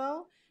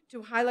Maxwell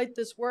to highlight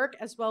this work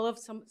as well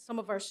as some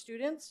of our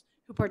students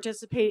who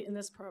participate in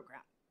this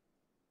program.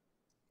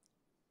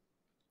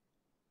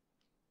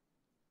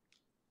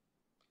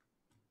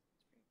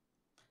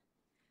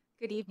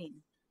 Good evening.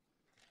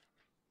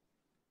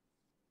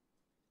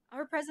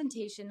 Our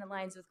presentation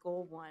aligns with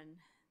Goal 1,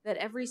 that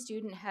every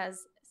student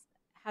has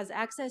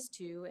access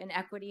to an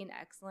equity and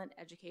excellent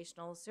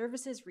educational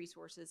services,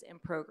 resources,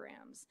 and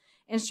programs.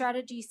 And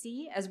Strategy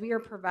C, as we are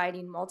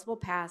providing multiple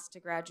paths to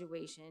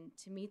graduation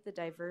to meet the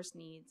diverse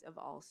needs of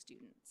all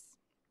students.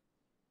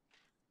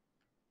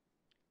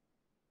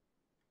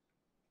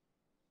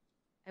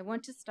 I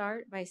want to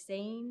start by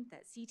saying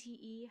that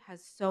CTE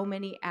has so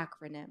many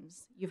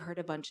acronyms. You've heard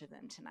a bunch of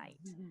them tonight.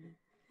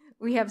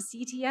 We have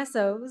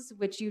CTSOs,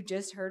 which you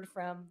just heard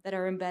from, that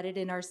are embedded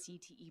in our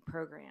CTE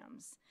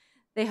programs.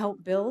 They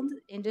help build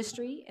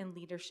industry and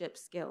leadership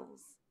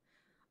skills.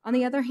 On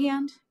the other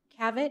hand,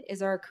 CAVIT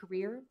is our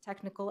Career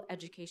Technical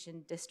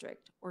Education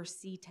District, or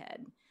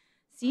CTED.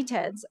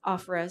 CTEDs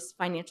offer us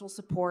financial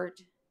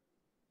support.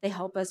 They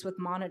help us with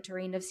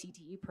monitoring of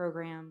CTE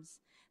programs.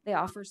 They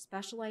offer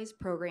specialized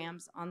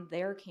programs on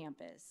their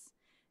campus.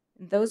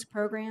 And those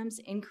programs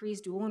increase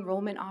dual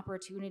enrollment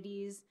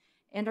opportunities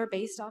and are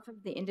based off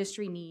of the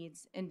industry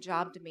needs and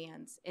job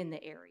demands in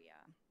the area.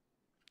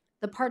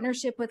 The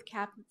partnership with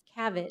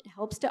CAVIT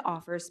helps to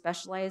offer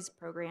specialized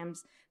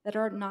programs that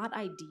are not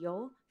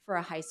ideal for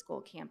a high school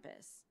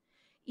campus.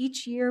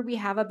 Each year, we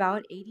have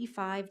about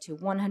 85 to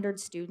 100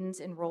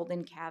 students enrolled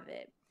in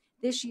CAVIT.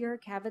 This year,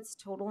 CAVIT's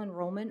total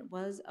enrollment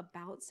was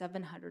about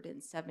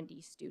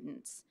 770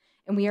 students,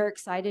 and we are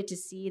excited to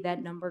see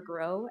that number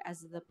grow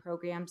as the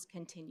programs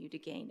continue to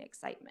gain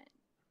excitement.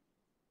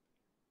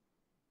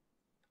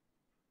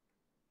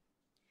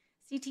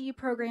 CTE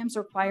programs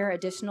require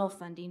additional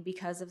funding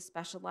because of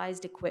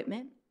specialized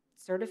equipment,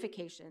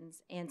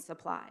 certifications, and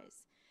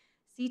supplies.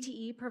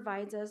 CTE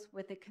provides us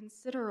with a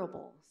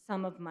considerable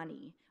sum of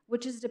money,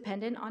 which is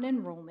dependent on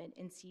enrollment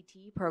in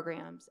CTE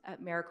programs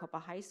at Maricopa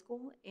High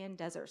School and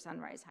Desert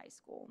Sunrise High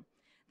School.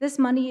 This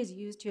money is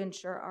used to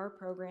ensure our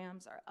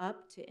programs are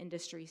up to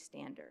industry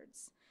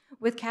standards.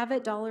 With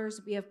CAVIT dollars,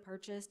 we have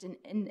purchased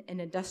an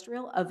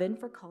industrial oven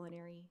for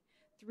culinary,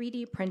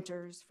 3D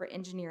printers for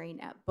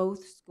engineering at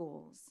both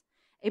schools,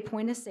 a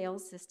point-of-sale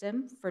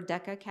system for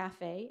Deca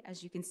Cafe,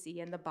 as you can see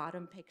in the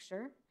bottom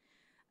picture.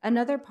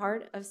 Another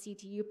part of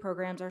CTU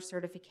programs are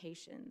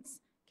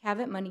certifications.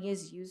 CAVIT money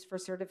is used for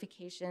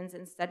certifications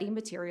and study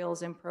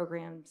materials in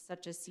programs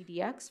such as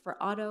CDX for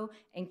auto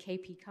and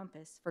KP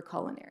Compass for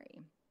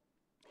culinary.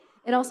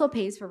 It also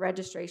pays for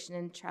registration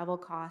and travel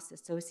costs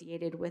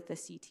associated with the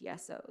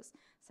CTSOs,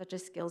 such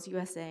as Skills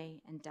USA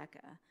and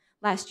DECA.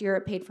 Last year,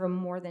 it paid for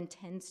more than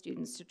 10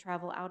 students to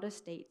travel out of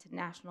state to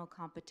national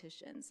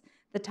competitions.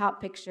 The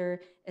top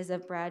picture is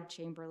of Brad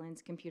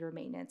Chamberlain's computer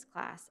maintenance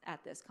class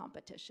at this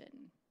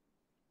competition.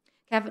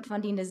 CAVIT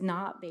funding is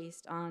not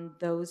based on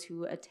those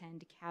who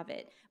attend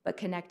CAVIT, but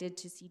connected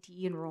to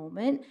CTE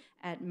enrollment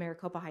at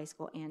Maricopa High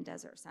School and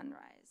Desert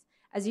Sunrise.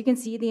 As you can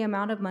see, the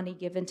amount of money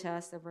given to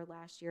us over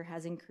last year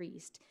has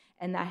increased,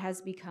 and that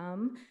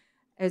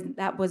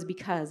was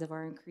because of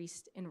our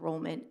increased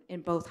enrollment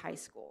in both high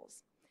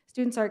schools.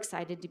 Students are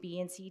excited to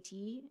be in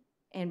CTE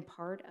and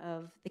part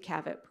of the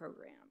CAVIT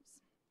programs.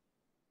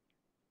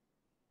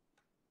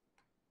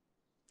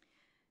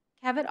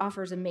 CAVIT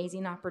offers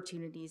amazing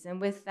opportunities,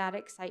 and with that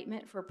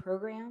excitement for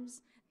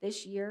programs,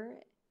 this year,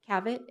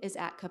 CAVIT is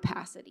at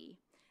capacity.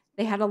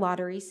 They had a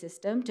lottery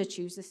system to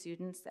choose the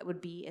students that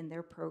would be in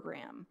their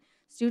program.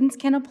 Students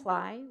can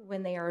apply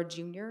when they are a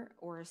junior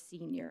or a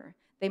senior.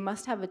 They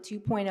must have a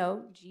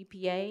 2.0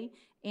 GPA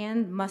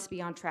and must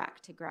be on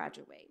track to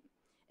graduate.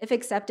 If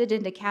accepted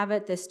into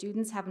CAVIT, the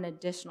students have an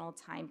additional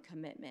time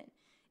commitment.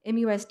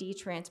 MUSD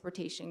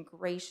Transportation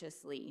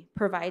graciously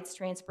provides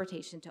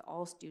transportation to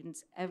all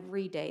students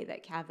every day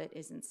that CAVIT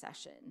is in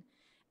session.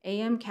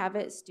 AM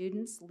CAVIT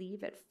students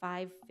leave at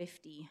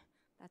 5:50.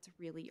 That's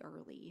really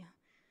early.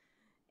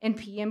 And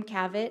PM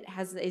CAVIT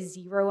has a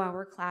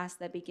 0-hour class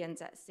that begins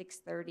at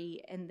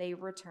 6:30, and they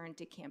return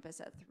to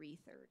campus at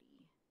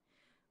 3:30.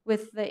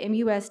 With the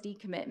MUSD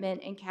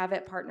commitment and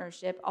CAVIT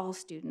partnership, all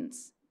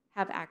students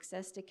have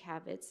access to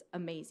CAVIT's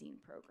amazing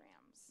programs.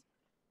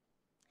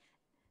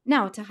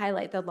 Now, to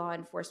highlight the law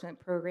enforcement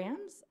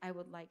programs, I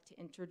would like to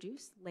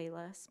introduce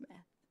Layla Smith.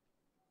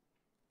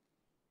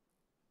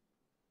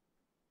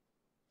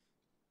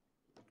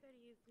 Good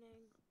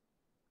evening.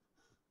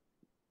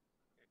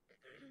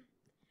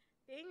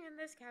 Being in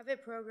this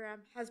CAVIT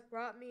program has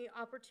brought me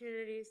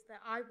opportunities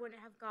that I wouldn't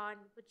have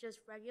gotten with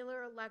just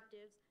regular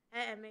electives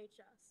at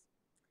MHS.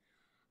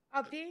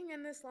 Being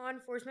in this law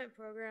enforcement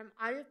program,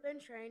 I have been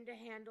trained to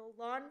handle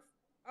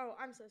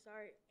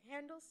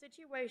handle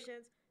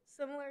situations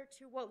similar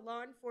to what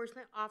law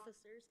enforcement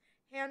officers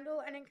handle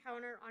and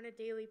encounter on a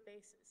daily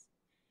basis.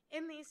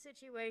 In these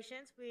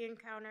situations, we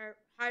encounter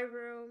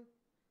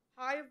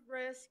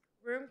high-risk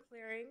room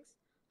clearings,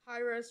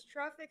 high-risk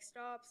traffic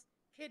stops,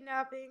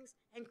 kidnappings,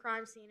 and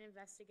crime scene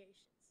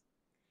investigations.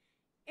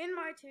 In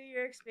my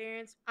 2-year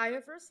experience, I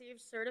have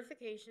received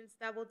certifications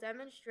that will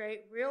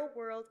demonstrate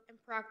real-world and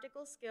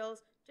practical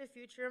skills to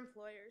future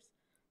employers.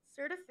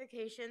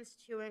 Certifications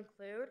to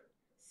include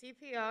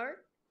CPR,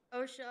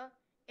 OSHA,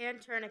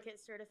 and tourniquet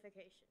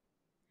certification.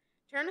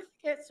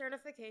 Tourniquet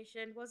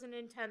certification was an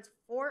intense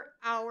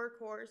 4-hour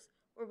course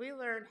where we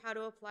learned how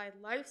to apply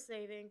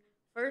life-saving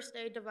first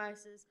aid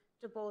devices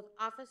to both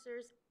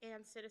officers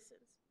and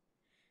citizens.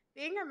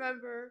 Being a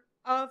member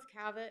of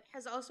CAVIT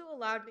has also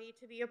allowed me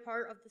to be a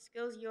part of the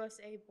Skills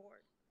USA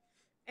board.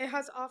 It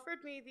has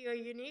offered me the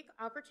unique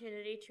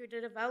opportunity to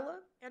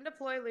develop and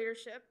deploy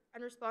leadership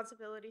and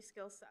responsibility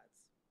skill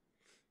sets.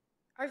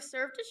 I've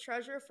served as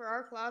treasurer for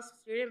our class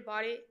student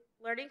body,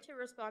 learning to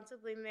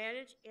responsibly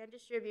manage and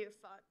distribute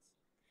funds.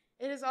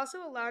 It has also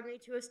allowed me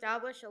to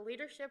establish a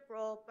leadership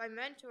role by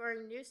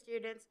mentoring new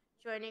students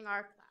joining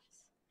our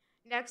class.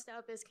 Next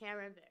up is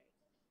Cameron Berry.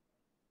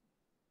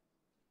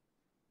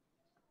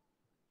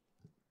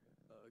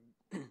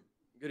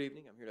 Good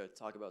evening. I'm here to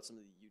talk about some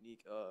of the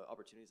unique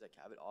opportunities that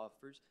Cabot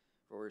offers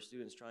for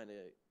students trying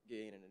to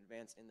gain an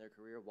advance in their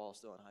career while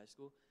still in high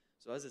school.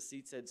 So as a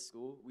CTED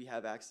school, we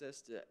have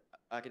access to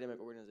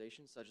academic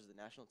organizations such as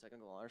the National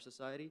Technical Honor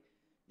Society.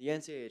 The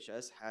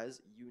NCHS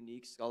has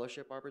unique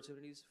scholarship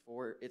opportunities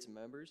for its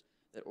members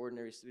that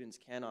ordinary students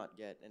cannot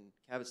get, and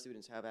Cabot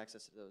students have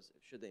access to those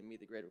should they meet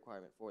the grade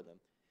requirement for them.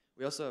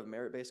 We also have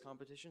merit-based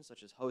competitions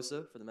such as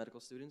HOSA for the medical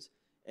students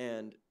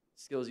and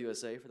Skills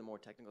USA for the more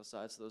technical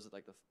side. So those are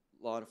like the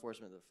law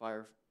enforcement, the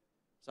fire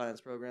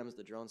science programs,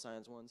 the drone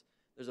science ones.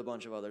 There's a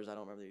bunch of others. I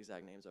don't remember the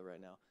exact names of right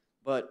now.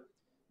 But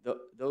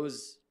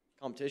those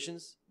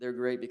competitions, they're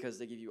great because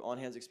they give you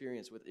on-hands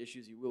experience with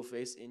issues you will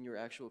face in your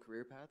actual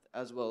career path,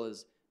 as well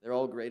as they're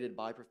all graded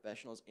by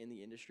professionals in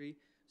the industry.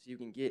 So you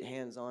can get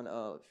hands-on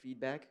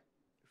feedback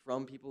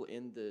from people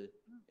in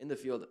the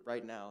field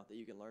right now that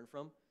you can learn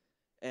from.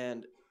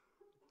 And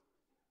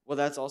what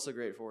that's also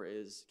great for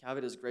is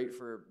Cabot is great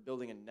for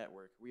building a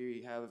network.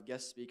 We have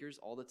guest speakers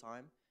all the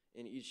time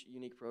in each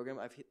unique program.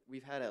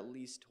 We've had at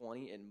least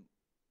 20 in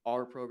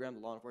our program, the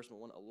law enforcement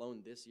one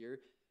alone this year,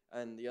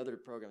 and the other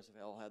programs have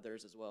all had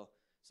theirs as well.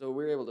 So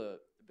we're able to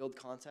build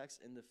contacts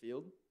in the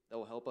field that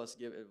will help us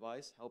give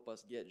advice, help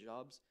us get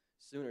jobs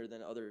sooner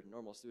than other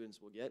normal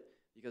students will get,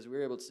 because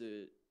we're able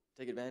to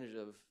take advantage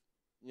of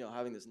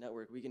having this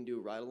network. We can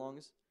do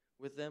ride-alongs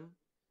with them.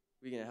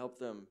 We can help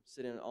them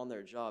sit in on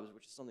their jobs,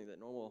 which is something that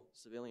normal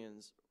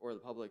civilians or the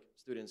public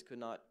students could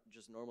not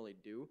just normally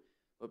do.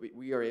 But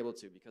we are able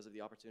to because of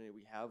the opportunity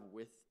we have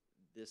with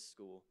this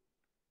school.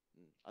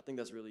 And I think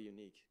that's really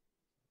unique.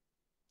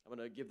 I'm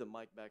going to give the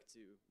mic back to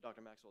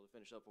Dr. Maxwell to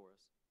finish up for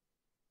us.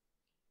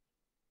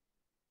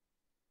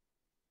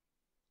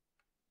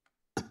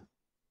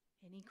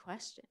 Any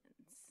questions?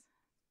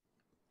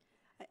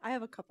 I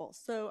have a couple.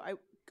 So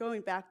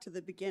going back to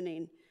the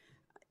beginning,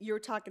 you were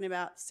talking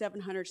about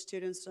 700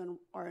 students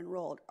are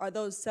enrolled. Are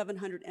those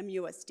 700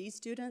 MUSD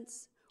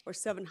students or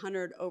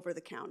 700 over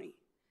the county?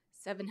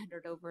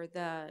 700 over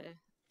the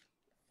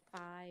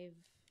five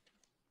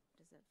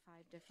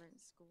different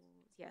schools?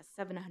 Yes,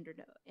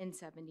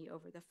 770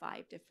 over the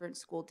 5 different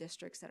school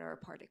districts that are a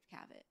part of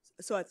Cabot.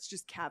 So it's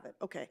just Cabot.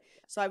 Okay.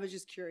 So I was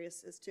just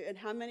curious as to, and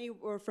how many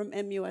were from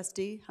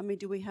MUSD? How many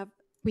do we have?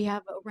 We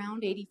have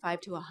around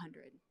 85 to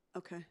 100.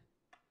 Okay.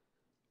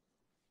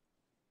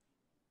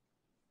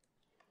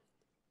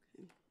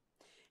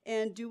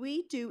 And do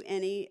we do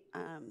any,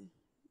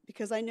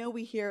 because I know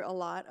we hear a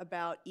lot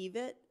about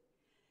EVIT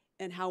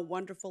and how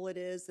wonderful it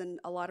is, and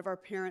a lot of our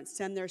parents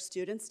send their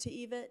students to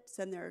EVIT,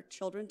 send their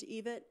children to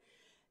EVIT.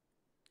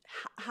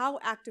 How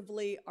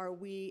actively are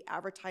we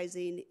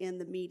advertising in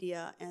the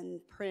media and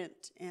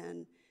print,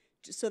 and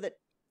just so that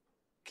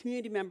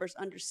community members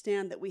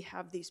understand that we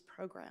have these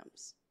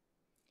programs?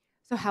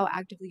 So how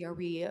actively are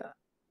we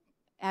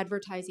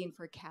advertising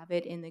for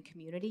Cabot in the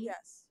community?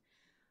 Yes.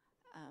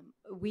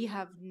 We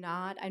have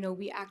not. I know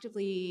we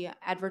actively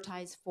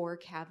advertise for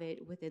Cabot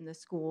within the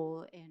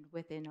school and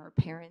within our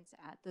parents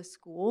at the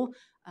school,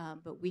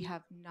 but we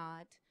have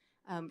not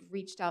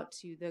reached out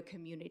to the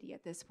community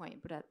at this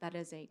point. But that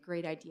is a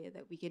great idea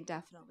that we can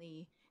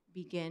definitely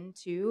begin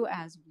to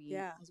as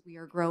we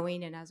are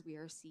growing and as we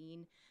are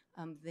seeing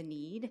the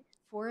need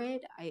for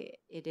it.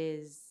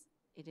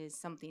 It is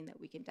something that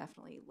we can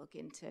definitely look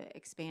into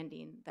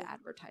expanding the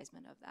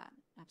advertisement of that.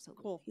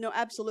 Absolutely. Cool. No,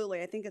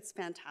 absolutely. I think it's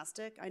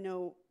fantastic. I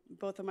know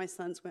both of my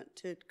sons went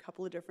to a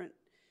couple of different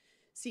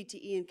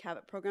CTE and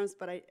Cabot programs,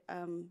 but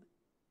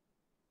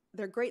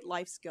they're great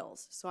life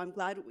skills. So I'm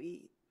glad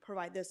we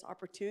provide this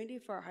opportunity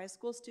for our high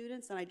school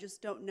students, and I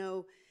just don't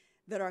know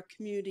that our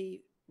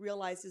community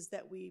realizes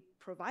that we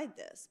provide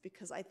this,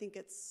 because I think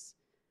it's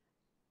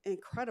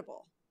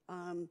incredible.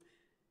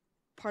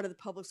 Part of the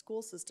public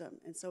school system,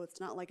 and so it's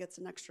not like it's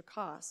an extra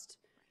cost,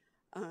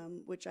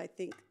 which I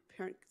think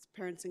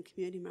parents and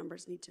community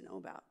members need to know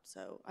about.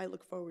 So I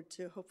look forward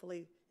to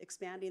hopefully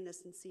expanding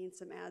this and seeing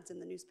some ads in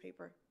the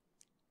newspaper.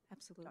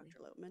 Absolutely. Dr.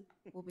 Loatman.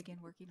 We'll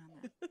begin working on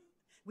that.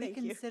 We Thank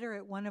you. consider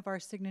it one of our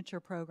signature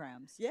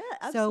programs. Yeah,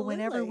 So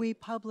whenever absolutely. we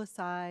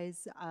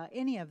publicize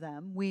any of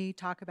them, we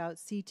talk about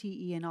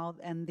CTE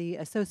and the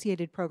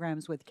associated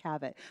programs with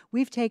Cabot.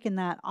 We've taken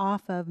that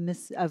off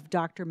of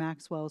Dr.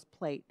 Maxwell's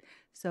plate.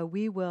 So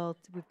we've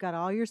got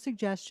all your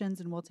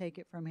suggestions, and we'll take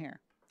it from here.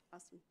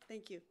 Awesome.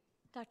 Thank you.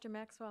 Dr.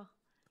 Maxwell,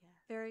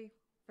 very,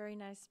 very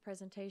nice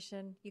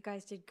presentation. You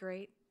guys did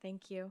great.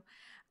 Thank you.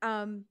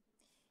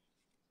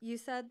 You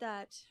said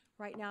that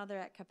right now they're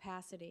at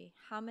capacity.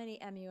 How many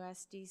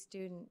MUSD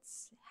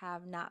students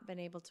have not been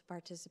able to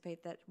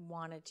participate that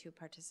wanted to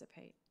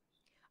participate?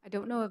 I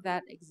don't know of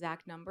that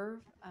exact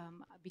number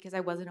because I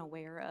wasn't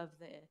aware of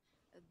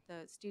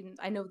the students.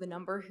 I know the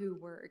number who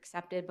were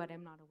accepted, but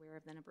I'm not aware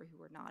of the number who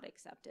were not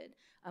accepted.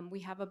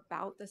 We have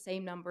about the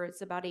same number.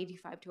 It's about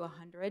 85 to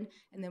 100.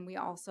 And then we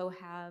also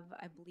have,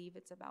 I believe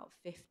it's about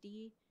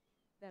 50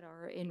 that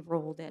are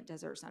enrolled at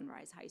Desert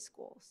Sunrise High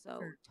School. So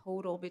Sure.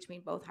 total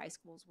between both high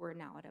schools, we're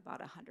now at about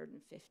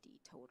 150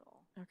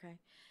 total. Okay.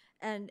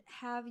 And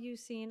have you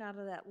seen out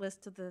of that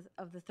list of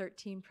the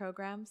 13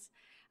 programs,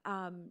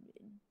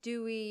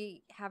 do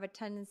we have a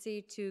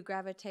tendency to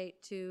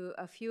gravitate to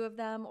a few of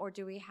them, or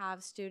do we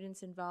have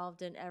students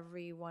involved in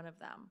every one of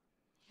them?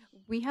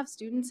 We have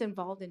students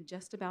involved in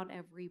just about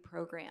every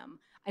program.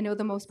 I know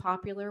the most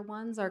popular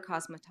ones are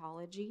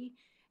cosmetology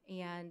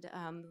and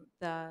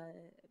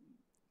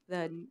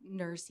the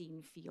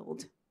nursing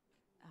field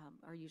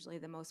are usually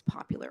the most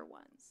popular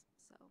ones.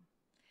 So,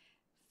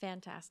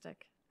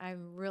 fantastic.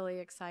 I'm really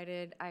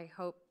excited. I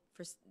hope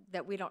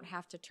that we don't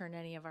have to turn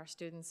any of our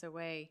students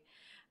away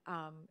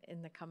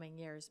in the coming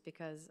years,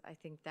 because I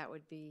think that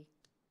would be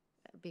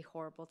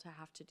horrible to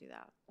have to do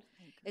that.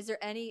 Is there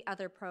any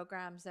other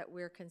programs that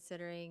we're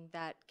considering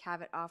that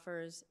Cabot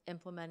offers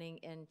implementing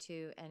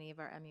into any of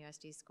our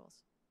MUSD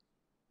schools?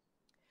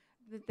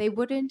 They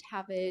wouldn't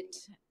have it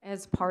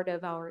as part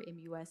of our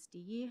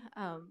MUSD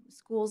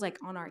schools, like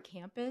on our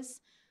campus.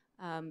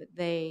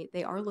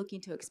 They are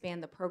looking to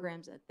expand the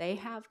programs that they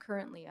have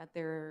currently at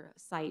their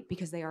site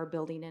because they are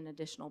building an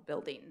additional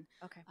building.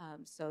 Okay.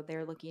 So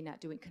they're looking at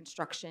doing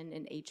construction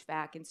and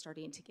HVAC and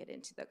starting to get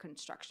into the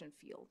construction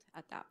field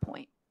at that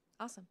point.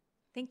 Awesome.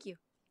 Thank you.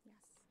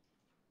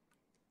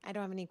 I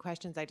don't have any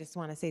questions. I just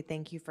want to say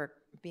thank you for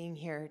being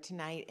here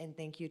tonight, and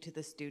thank you to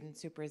the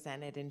students who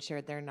presented and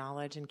shared their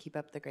knowledge, and keep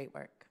up the great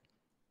work.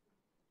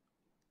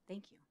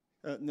 Thank you.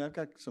 Now I've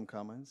got some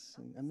comments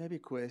and maybe a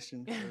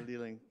question for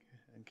Leland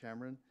and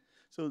Cameron.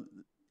 So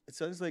it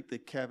sounds like the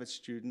Cabot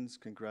students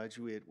can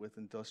graduate with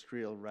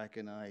industrial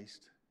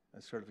recognized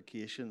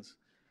certifications.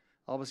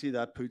 Obviously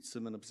that puts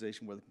them in a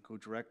position where they can go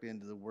directly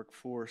into the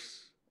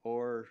workforce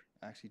or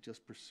actually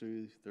just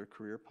pursue their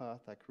career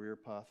path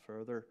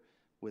further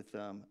with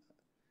a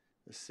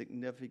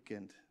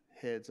significant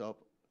heads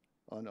up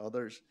on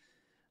others.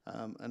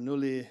 I know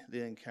Leah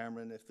and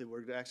Cameron, if they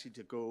were actually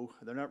to go,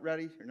 they're not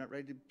ready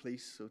to be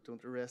police, so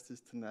don't arrest us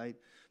tonight.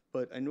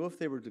 But I know if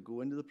they were to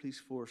go into the police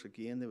force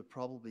again, they would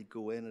probably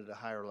go in at a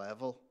higher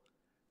level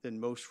than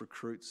most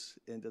recruits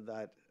into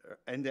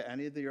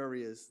any of the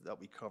areas that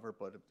we cover,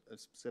 but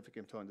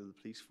specifically I'm talking to the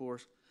police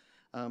force.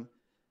 I'm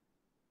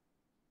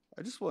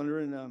just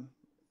wondering,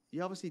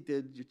 you obviously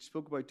you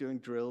spoke about doing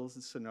drills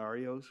and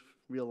scenarios,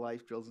 real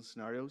life drills and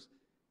scenarios.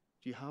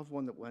 Do you have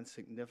one that went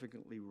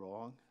significantly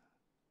wrong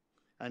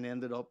and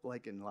ended up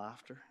like in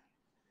laughter?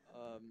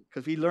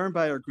 Because we learn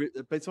by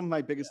some of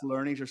my biggest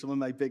learnings or some of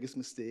my biggest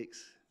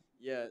mistakes.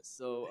 Yeah,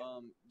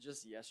 so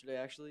just yesterday,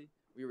 actually,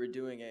 we were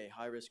doing a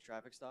high-risk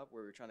traffic stop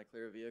where we were trying to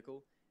clear a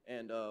vehicle,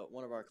 and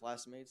one of our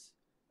classmates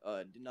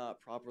did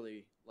not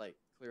properly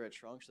clear a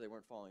trunk, so they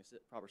weren't following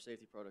proper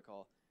safety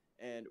protocol.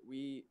 And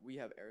we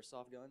have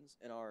airsoft guns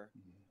in our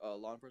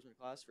law enforcement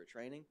class for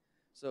training,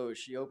 so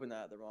she opened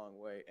that the wrong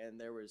way, and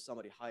there was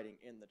somebody hiding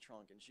in the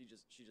trunk, and she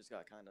just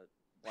got kind of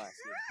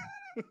blasted.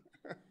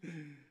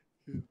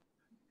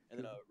 And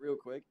then real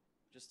quick,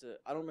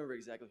 I don't remember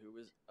exactly who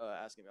was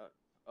asking about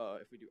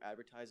if we do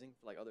advertising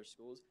for other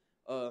schools.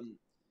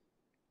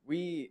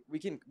 We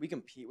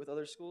compete with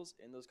other schools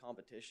in those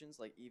competitions,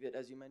 like EVIT,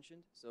 as you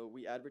mentioned. So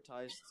we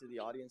advertise to the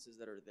audiences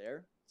that are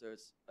there. So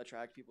it's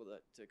attract people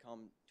to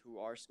come to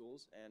our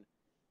schools. And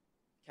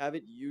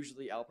Cabot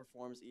usually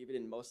outperforms EVIT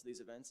in most of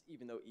these events,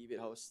 even though EVIT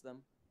hosts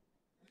them.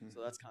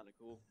 So that's kind of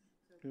cool.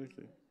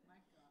 Okay.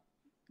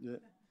 Yeah.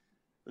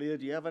 Leah,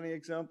 do you have any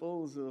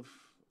examples of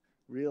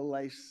real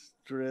life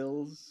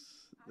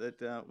drills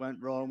that went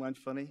wrong, went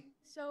funny?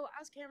 So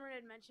as Cameron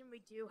had mentioned,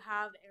 we do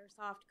have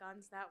airsoft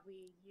guns that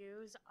we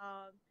use.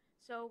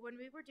 So when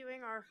we were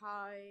doing our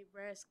high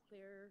risk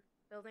clear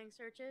building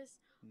searches,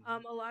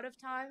 a lot of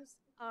times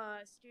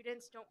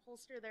students don't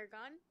holster their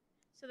gun,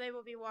 so they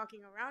will be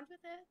walking around with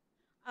it.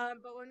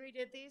 But when we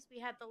did these, we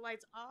had the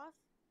lights off,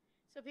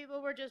 so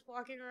people were just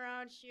walking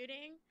around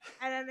shooting,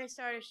 and then they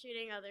started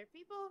shooting other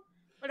people.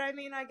 But I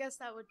mean, I guess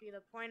that would be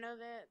the point of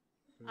it.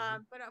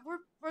 But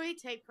we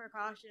take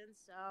precautions,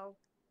 so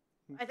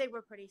I think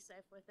we're pretty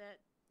safe with it.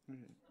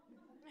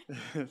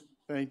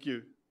 Thank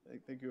you.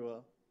 Thank you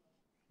all.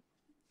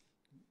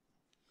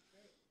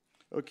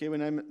 Okay,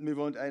 when I move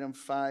on to item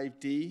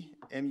 5D,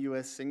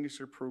 MUS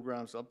Signature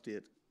Programs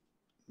Update.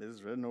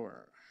 Ms.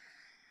 Rednor.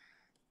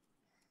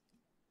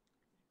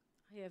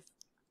 I have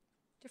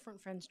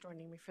different friends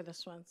joining me for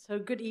this one. So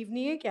good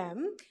evening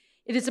again.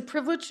 It is a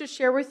privilege to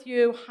share with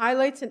you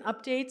highlights and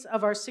updates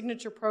of our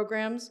signature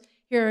programs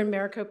here in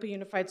Maricopa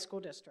Unified School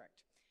District.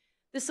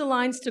 This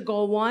aligns to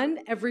Goal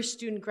 1, every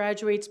student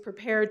graduates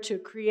prepared to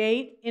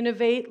create,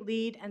 innovate,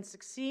 lead, and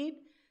succeed.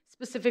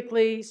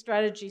 Specifically,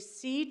 Strategy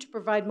C, to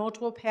provide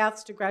multiple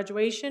paths to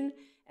graduation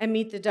and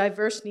meet the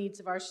diverse needs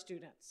of our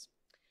students.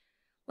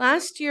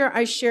 Last year,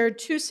 I shared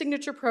 2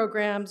 signature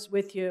programs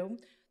with you.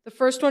 The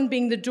first one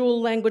being the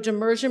Dual Language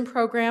Immersion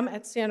Program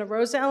at Santa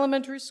Rosa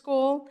Elementary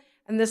School,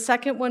 and the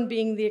second one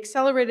being the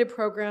Accelerated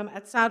Program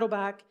at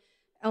Saddleback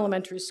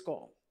Elementary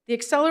School. The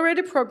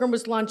Accelerated Program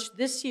was launched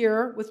this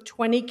year with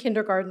 20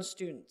 kindergarten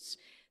students.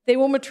 They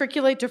will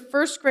matriculate to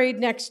first grade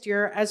next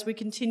year as we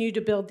continue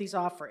to build these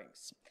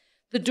offerings.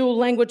 The dual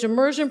language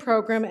immersion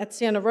program at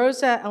Santa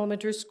Rosa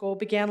Elementary School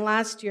began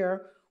last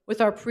year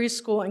with our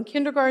preschool and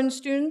kindergarten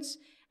students,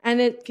 and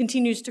it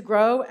continues to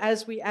grow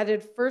as we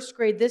added first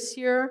grade this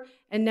year,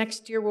 and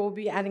next year we'll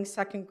be adding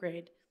second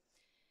grade.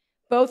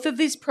 Both of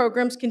these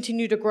programs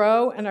continue to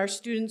grow, and our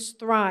students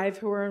thrive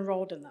who are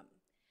enrolled in them.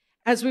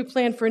 As we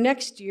plan for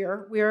next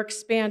year, we are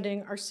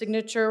expanding our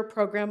signature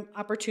program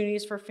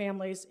opportunities for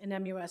families in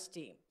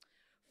MUSD.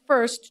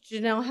 First,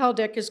 Janelle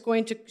Heldick is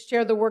going to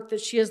share the work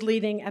that she is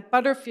leading at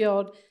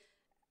Butterfield,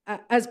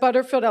 as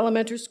Butterfield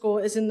Elementary School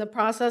is in the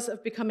process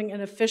of becoming an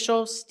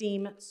official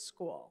STEAM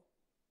school.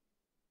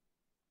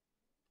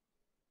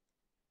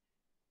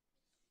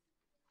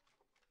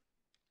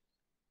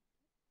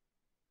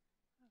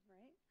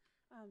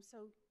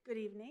 So good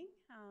evening,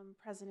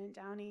 President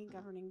Downey,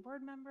 governing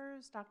board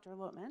members, Dr.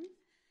 Lotman.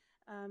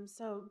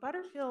 So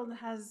Butterfield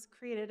has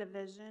created a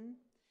vision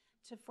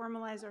to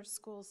formalize our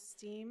school's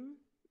STEAM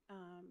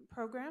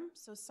program,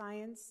 so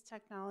science,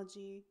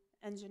 technology,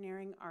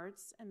 engineering,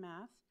 arts, and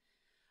math.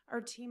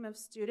 Our team of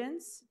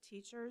students,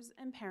 teachers,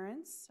 and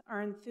parents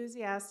are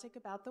enthusiastic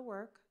about the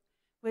work,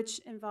 which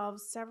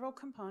involves several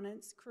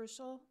components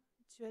crucial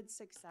to its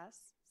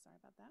success. Sorry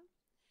about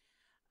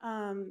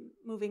that.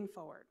 Moving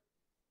forward.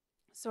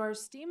 So our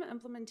STEAM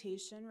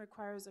implementation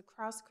requires a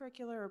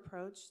cross-curricular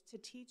approach to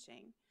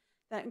teaching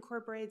that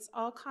incorporates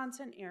all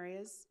content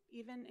areas,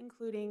 even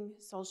including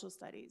social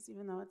studies,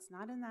 even though it's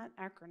not in that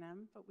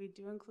acronym, but we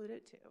do include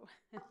it too.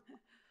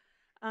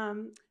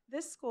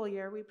 This school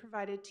year, we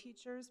provided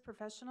teachers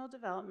professional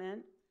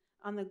development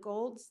on the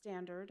gold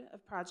standard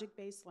of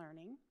project-based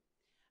learning.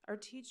 Our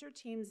teacher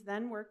teams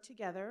then worked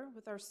together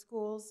with our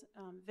school's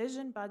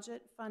vision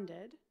budget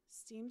funded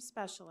STEAM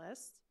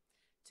specialists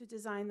to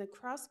design the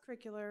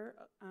cross-curricular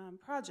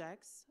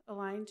projects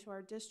aligned to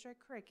our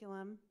district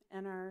curriculum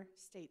and our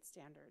state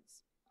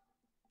standards.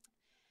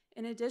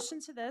 In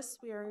addition to this,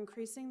 we are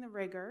increasing the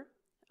rigor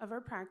of our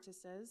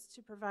practices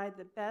to provide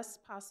the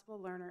best possible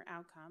learner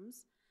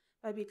outcomes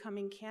by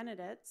becoming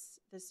candidates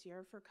this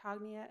year for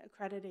Cognia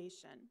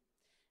accreditation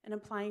and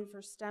applying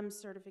for STEM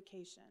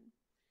certification.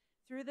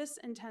 Through this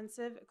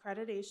intensive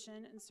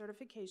accreditation and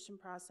certification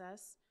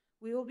process,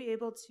 we will be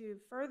able to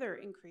further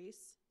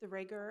increase the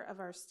rigor of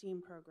our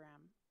STEAM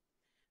program.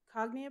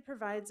 Cognia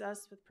provides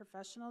us with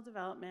professional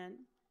development,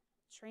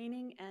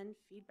 training, and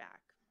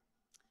feedback.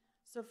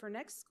 So for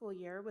next school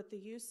year, with the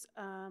use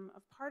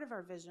of part of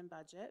our vision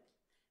budget,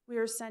 we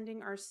are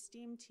sending our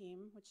STEAM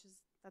team,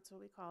 that's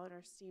what we call it,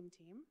 our STEAM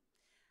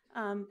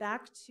team,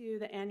 back to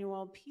the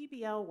annual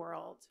PBL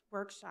World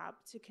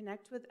workshop to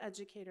connect with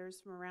educators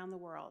from around the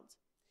world.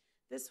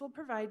 This will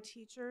provide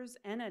teachers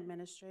and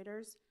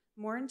administrators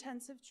more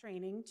intensive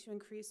training to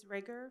increase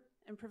rigor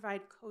and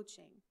provide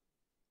coaching.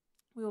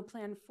 We will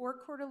plan 4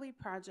 quarterly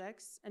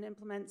projects and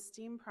implement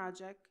STEAM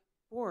project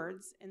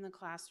boards in the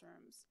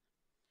classrooms.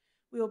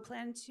 We will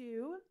plan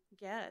to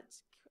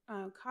get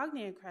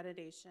Cognia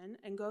accreditation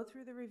and go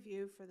through the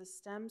review for the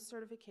STEM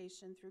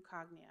certification through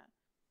Cognia.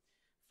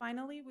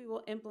 Finally, we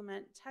will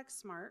implement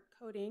TechSmart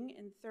coding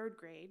in 3rd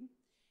grade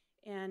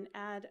and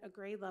add a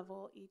grade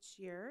level each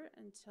year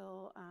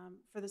until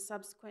for the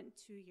subsequent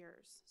 2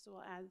 years.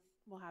 So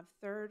we'll have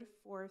 3rd,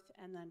 4th,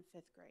 and then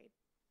 5th grade.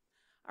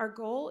 Our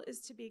goal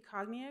is to be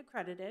Cognia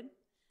accredited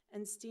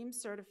and STEAM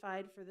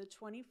certified for the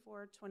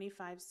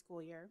 24-25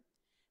 school year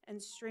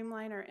and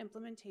streamline our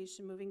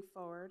implementation moving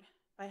forward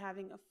by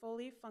having a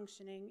fully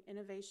functioning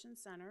innovation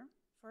center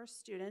for our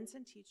students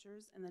and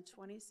teachers in the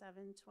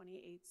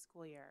 27-28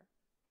 school year.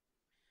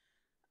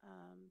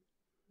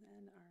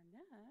 And our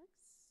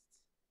next,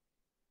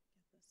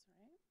 get this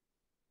right.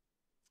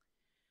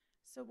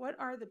 So what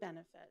are the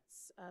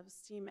benefits of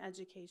STEAM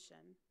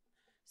education?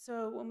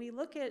 So when we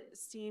look at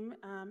STEAM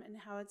and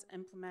how it's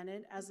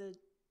implemented,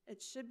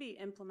 it should be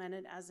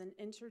implemented as an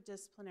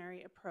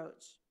interdisciplinary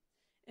approach,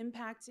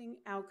 impacting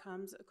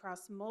outcomes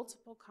across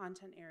multiple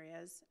content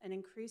areas and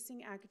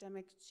increasing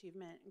academic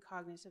achievement and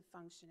cognitive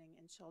functioning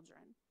in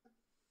children.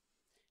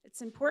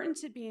 It's important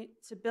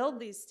to build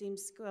these STEAM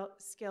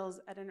skills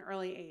at an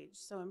early age,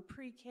 so in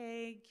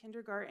pre-K,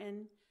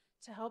 kindergarten,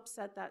 to help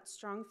set that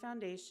strong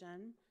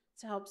foundation,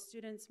 to help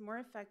students more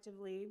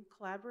effectively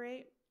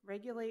collaborate,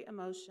 regulate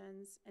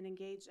emotions, and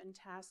engage in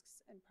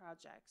tasks and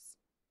projects.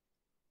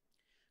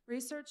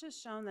 Research has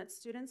shown that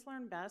students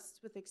learn best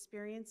with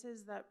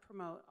experiences that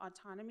promote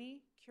autonomy,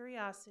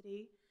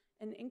 curiosity,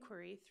 and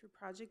inquiry through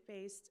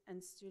project-based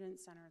and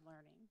student-centered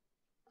learning.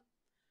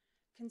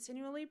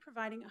 Continually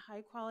providing a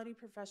high-quality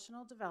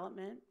professional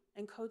development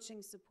and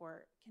coaching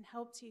support can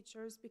help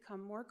teachers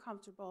become more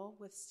comfortable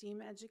with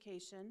STEAM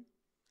education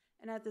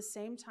and at the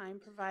same time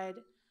provide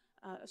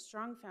a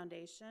strong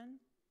foundation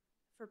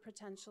for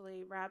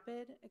potentially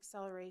rapid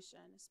acceleration,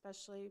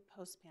 especially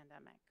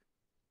post-pandemic.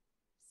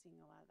 Seeing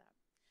a lot of that.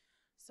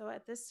 So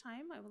at this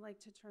time, I would like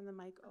to turn the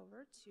mic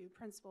over to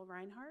Principal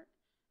Reinhardt,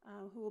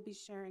 who will be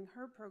sharing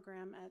her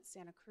program at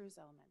Santa Cruz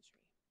Elementary.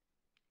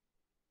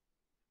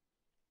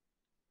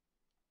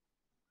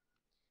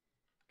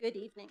 Good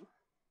evening.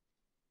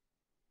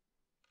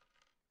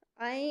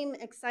 I'm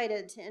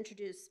excited to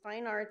introduce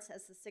Fine Arts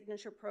as the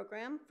signature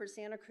program for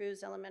Santa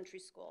Cruz Elementary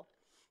School.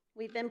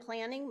 We've been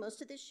planning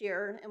most of this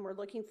year, and we're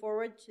looking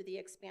forward to the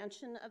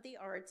expansion of the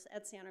arts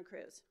at Santa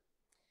Cruz.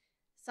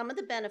 Some of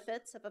the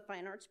benefits of a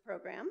fine arts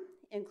program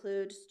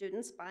include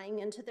students buying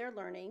into their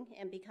learning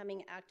and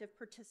becoming active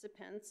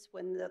participants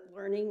when the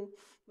learning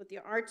with the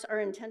arts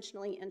are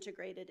intentionally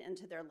integrated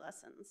into their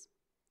lessons.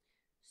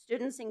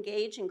 Students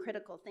engage in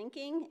critical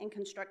thinking and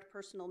construct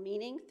personal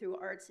meaning through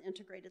arts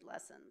integrated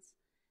lessons.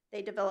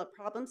 They develop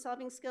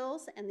problem-solving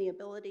skills and the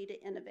ability to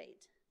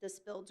innovate. This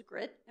builds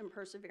grit and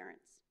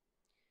perseverance.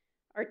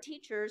 Our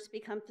teachers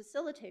become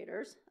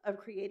facilitators of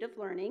creative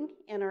learning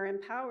and are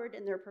empowered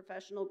in their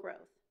professional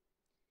growth.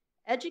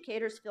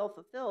 Educators feel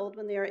fulfilled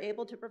when they are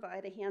able to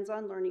provide a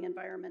hands-on learning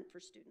environment for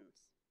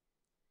students.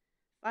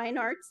 Fine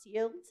arts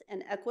yields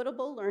an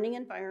equitable learning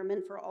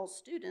environment for all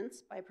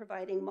students by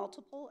providing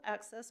multiple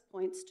access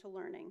points to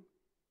learning.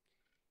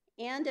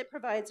 And it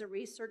provides a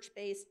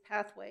research-based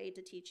pathway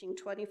to teaching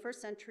 21st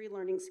century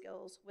learning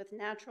skills with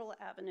natural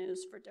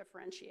avenues for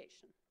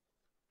differentiation.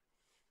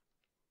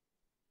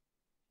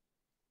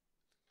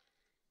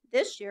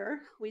 This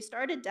year, we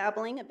started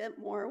dabbling a bit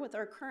more with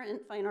our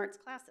current fine arts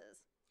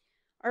classes.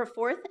 Our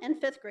 4th and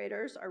 5th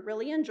graders are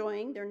really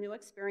enjoying their new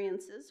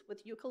experiences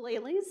with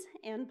ukuleles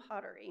and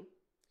pottery.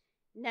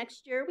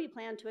 Next year, we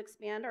plan to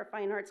expand our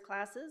fine arts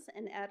classes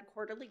and add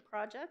quarterly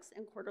projects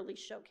and quarterly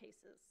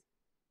showcases.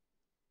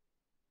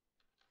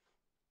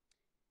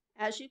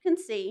 As you can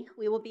see,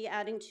 we will be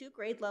adding 2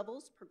 grade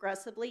levels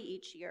progressively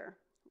each year.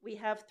 We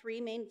have 3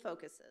 main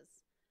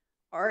focuses.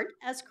 Art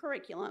as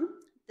curriculum.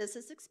 This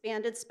is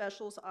expanded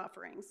specials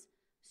offerings.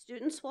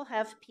 Students will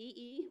have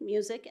PE,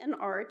 music, and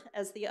art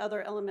as the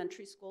other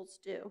elementary schools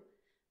do,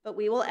 but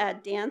we will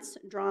add dance,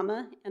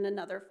 drama, and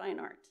another fine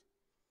art.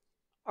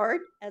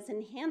 Art as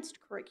enhanced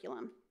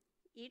curriculum.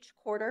 Each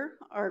quarter,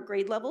 our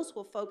grade levels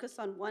will focus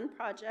on one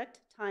project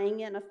tying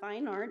in a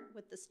fine art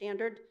with the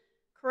standard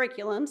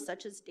curriculum,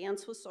 such as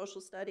dance with social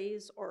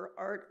studies or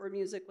art or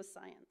music with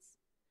science.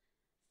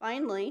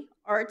 Finally,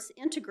 arts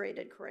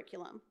integrated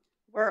curriculum,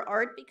 where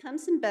art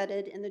becomes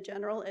embedded in the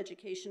general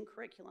education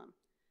curriculum.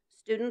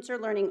 Students are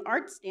learning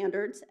art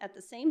standards at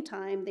the same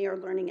time they are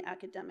learning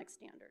academic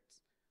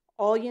standards.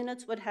 All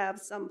units would have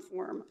some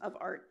form of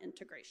art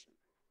integration.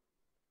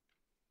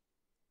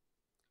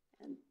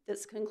 And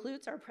this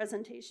concludes our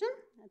presentation.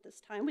 At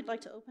this time, we'd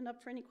like to open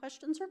up for any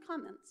questions or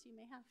comments you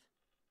may have.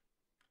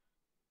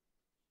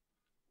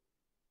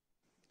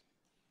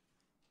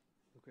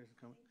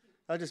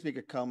 I'll just make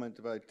a comment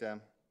about,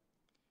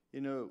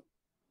 you know,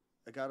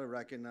 I got to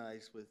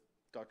recognize with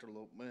Dr.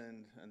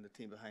 Lopman and the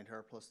team behind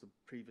her, plus the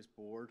previous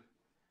board,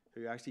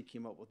 who actually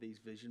came up with these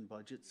vision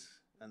budgets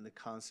and the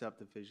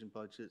concept of vision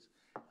budgets.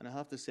 And I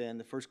have to say, in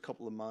the first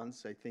couple of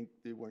months, I think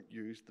they weren't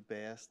used the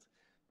best.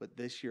 But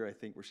this year, I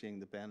think we're seeing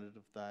the benefit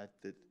of that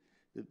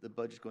the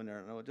budget's going there.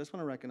 And I just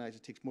want to recognize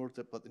it takes more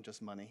to it than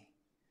just money.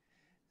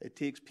 It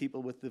takes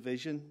people with the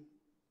vision.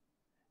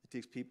 It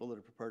takes people that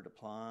are prepared to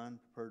plan,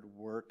 prepared to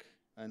work,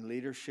 and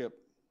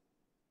leadership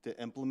to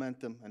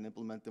implement them and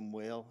implement them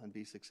well and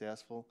be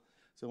successful.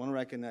 So I want to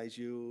recognize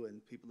you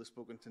and people that have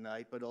spoken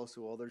tonight, but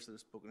also others that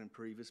have spoken in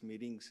previous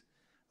meetings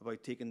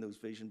about taking those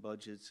vision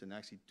budgets and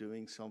actually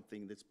doing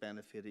something that's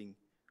benefiting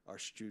our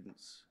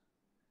students.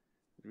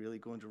 Really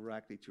going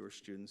directly to our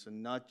students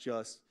and not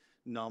just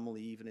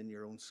nominally even in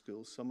your own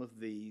school. Some of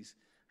these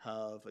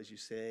have, as you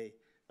say,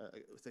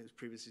 things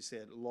previously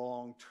said,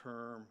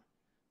 long-term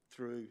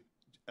through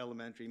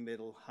elementary,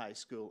 middle, high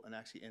school, and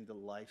actually into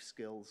life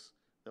skills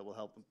that will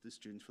help the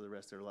students for the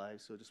rest of their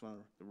lives. So I just want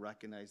to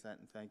recognize that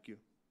and thank you.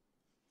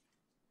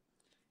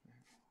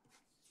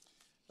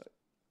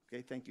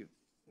 Okay, thank you.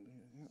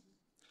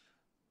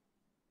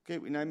 Okay,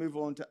 we now move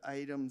on to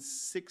item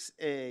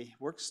 6A,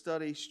 work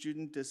study,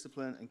 student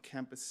discipline, and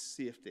campus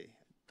safety.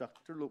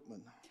 Dr.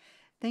 Lopman.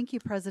 Thank you,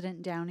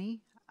 President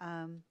Downey.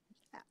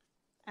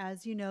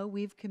 As you know,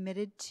 we've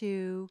committed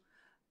to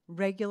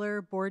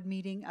regular board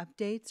meeting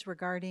updates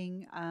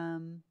regarding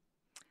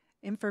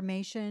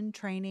information,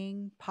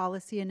 training,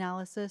 policy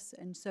analysis,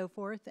 and so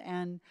forth.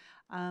 And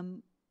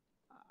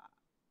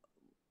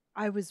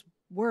I was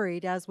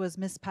worried, as was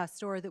Ms.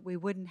 Pastor, that we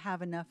wouldn't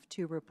have enough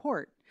to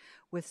report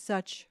with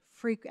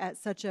at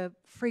such a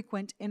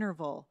frequent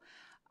interval.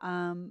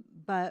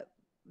 But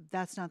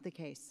that's not the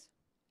case.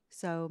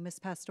 So Ms.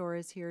 Pastor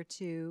is here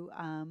to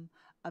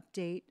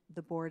update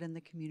the board and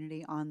the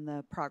community on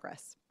the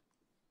progress.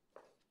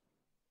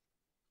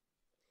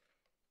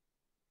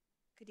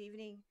 Good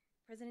evening,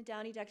 President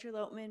Downey, Dr.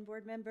 Lopman,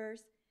 board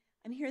members.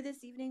 I'm here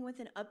this evening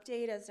with an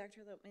update, as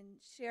Dr. Lopman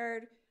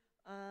shared,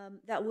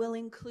 that will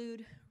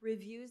include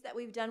reviews that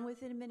we've done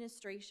with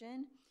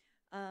administration,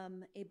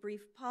 a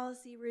brief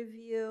policy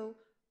review,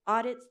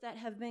 audits that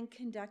have been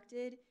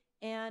conducted,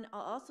 and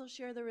I'll also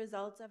share the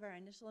results of our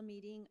initial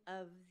meeting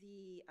of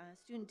the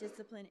Student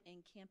Discipline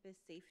and Campus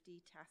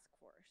Safety Task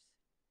Force.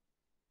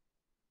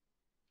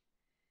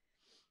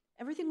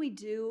 Everything we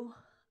do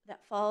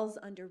that falls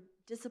under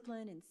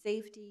discipline and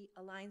safety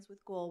aligns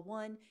with Goal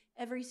 1.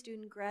 Every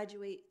student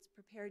graduates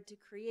prepared to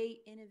create,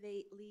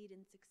 innovate, lead,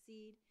 and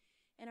succeed.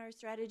 And our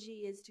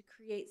strategy is to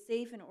create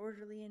safe and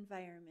orderly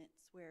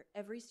environments where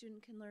every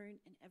student can learn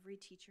and every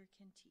teacher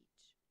can teach.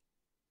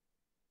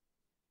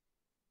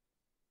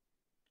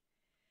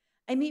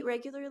 I meet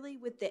regularly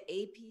with the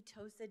AP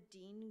TOSA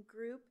Dean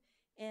group,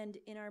 and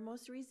in our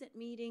most recent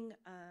meeting,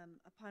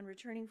 upon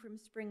returning from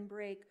spring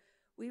break,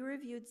 we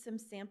reviewed some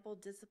sample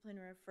discipline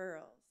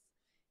referrals.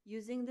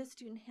 Using the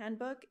student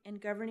handbook and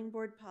governing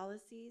board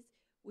policies,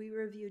 we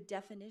reviewed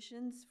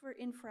definitions for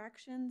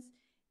infractions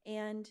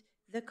and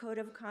the code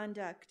of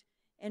conduct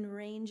and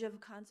range of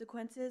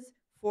consequences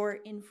for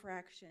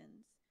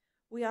infractions.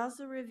 We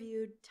also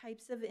reviewed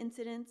types of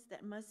incidents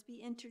that must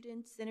be entered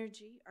in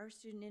Synergy, our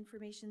student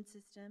information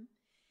system,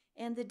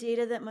 and the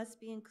data that must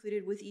be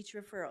included with each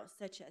referral,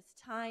 such as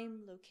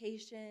time,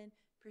 location,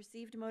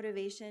 perceived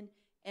motivation,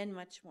 and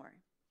much more.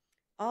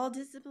 All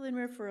discipline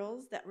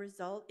referrals that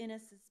result in a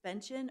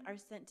suspension are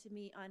sent to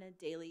me on a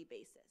daily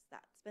basis.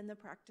 That's been the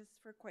practice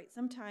for quite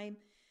some time.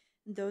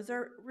 Those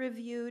are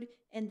reviewed,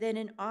 and then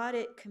an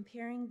audit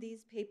comparing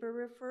these paper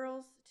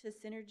referrals to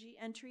Synergy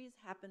entries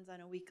happens on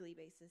a weekly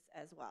basis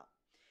as well.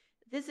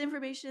 This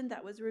information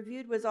that was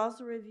reviewed was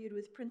also reviewed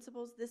with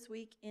principals this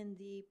week in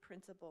the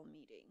principal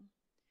meeting.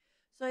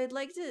 So I'd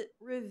like to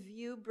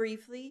review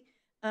briefly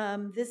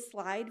this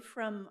slide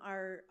from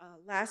our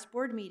last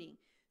board meeting.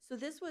 So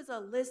this was a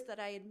list that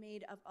I had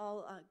made of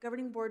all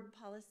governing board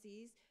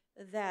policies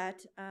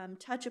that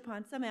touch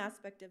upon some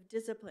aspect of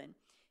discipline.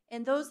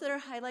 And those that are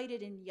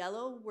highlighted in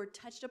yellow were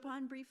touched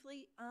upon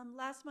briefly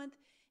last month.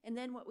 And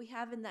then what we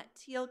have in that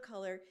teal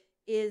color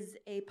is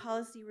a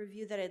policy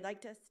review that I'd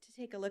like us to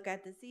take a look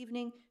at this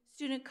evening,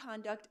 student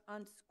conduct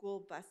on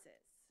school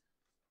buses.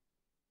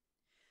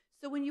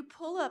 So when you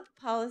pull up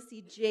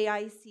policy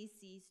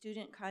JICC,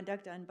 student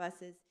conduct on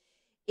buses,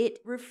 it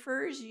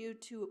refers you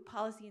to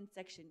policy in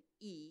section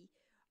E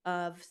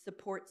of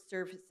support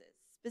services,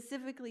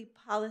 specifically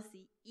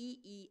policy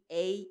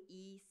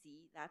EEAEC,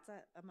 that's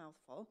a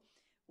mouthful,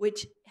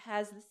 which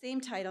has the same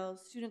title,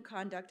 student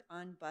conduct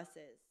on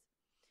buses.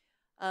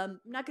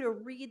 I'm not going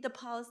to read the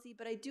policy,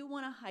 but I do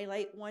want to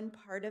highlight one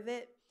part of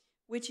it,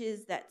 which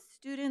is that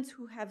students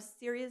who have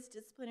serious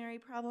disciplinary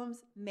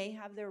problems may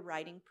have their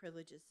riding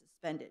privileges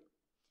suspended.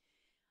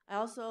 I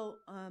also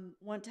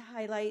want to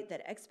highlight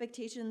that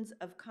expectations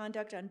of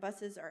conduct on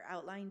buses are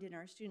outlined in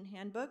our student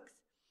handbooks.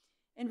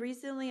 And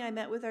recently I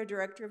met with our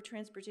Director of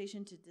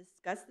Transportation to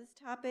discuss this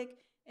topic,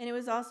 and it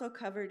was also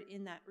covered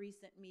in that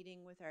recent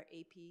meeting with our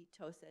AP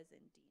TOSAs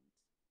and deans.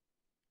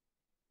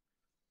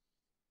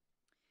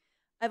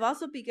 I've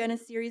also begun a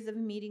series of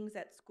meetings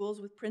at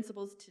schools with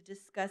principals to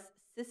discuss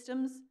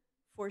systems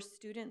for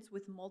students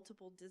with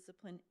multiple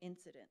discipline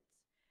incidents.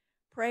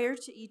 Prior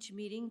to each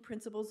meeting,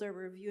 principals are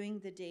reviewing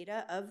the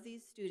data of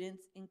these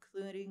students,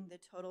 including the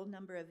total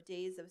number of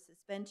days of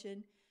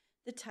suspension,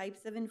 the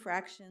types of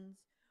infractions,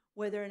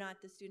 whether or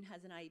not the student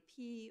has an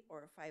IEP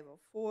or a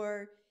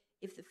 504,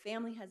 if the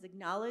family has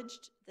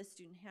acknowledged the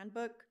student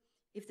handbook,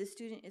 if the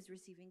student is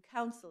receiving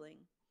counseling,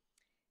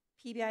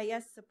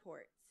 PBIS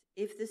supports,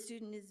 if the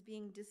student is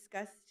being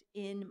discussed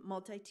in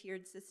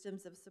multi-tiered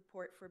systems of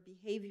support for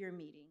behavior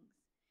meetings,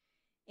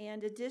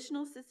 and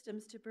additional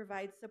systems to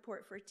provide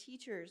support for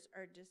teachers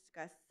are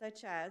discussed,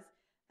 such as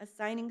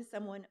assigning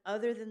someone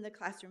other than the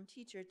classroom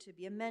teacher to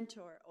be a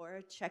mentor or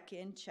a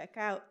check-in,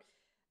 check-out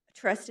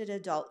trusted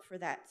adult for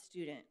that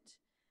student.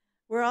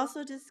 We're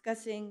also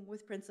discussing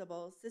with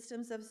principals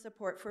systems of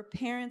support for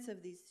parents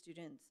of these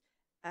students,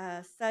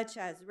 such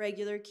as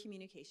regular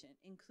communication,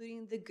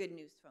 including the good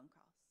news phone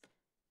calls.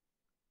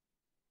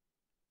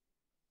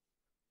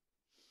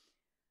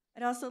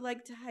 I'd also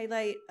like to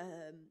highlight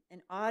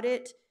an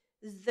audit.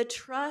 The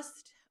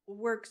trust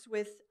works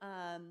with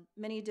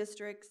many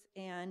districts,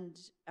 and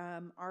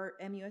our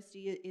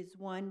MUSD is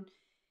one,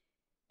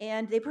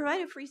 and they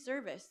provide a free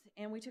service,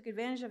 and we took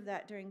advantage of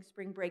that during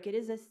spring break. It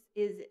is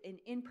an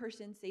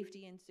in-person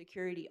safety and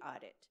security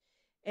audit.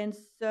 And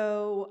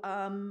so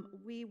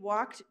we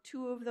walked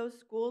 2 of those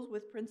schools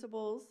with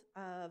principals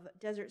of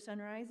Desert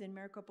Sunrise and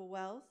Maricopa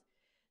Wells.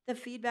 The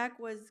feedback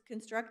was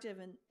constructive,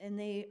 and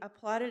they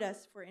applauded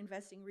us for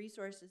investing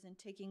resources and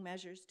taking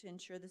measures to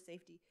ensure the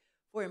safety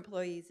for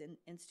employees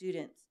and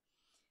students.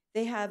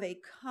 They have a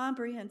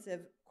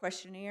comprehensive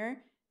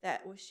questionnaire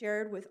that was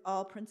shared with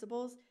all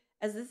principals,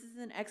 as this is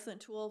an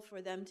excellent tool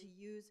for them to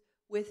use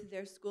with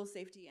their school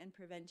safety and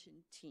prevention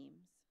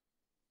teams.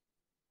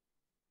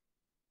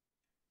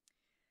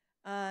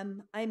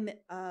 I'm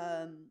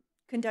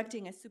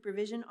conducting a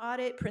supervision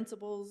audit.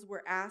 Principals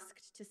were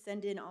asked to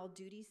send in all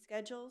duty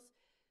schedules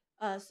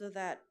so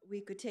that we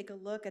could take a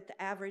look at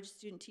the average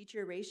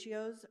student-teacher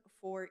ratios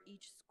for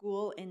each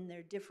school in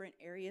their different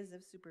areas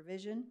of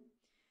supervision.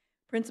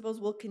 Principals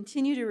will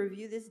continue to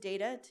review this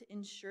data to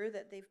ensure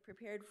that they've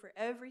prepared for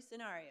every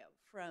scenario,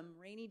 from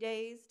rainy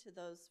days to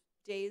those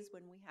days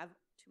when we have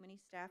too many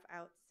staff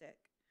out sick.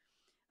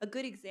 A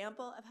good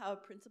example of how a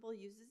principal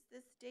uses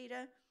this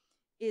data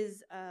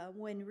is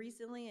when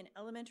recently an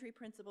elementary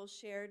principal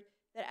shared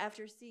that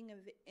after seeing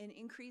an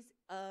increase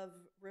of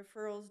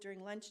referrals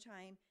during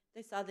lunchtime,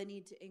 they saw the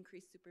need to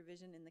increase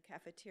supervision in the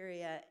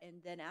cafeteria,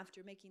 and then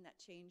after making that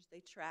change,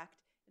 they tracked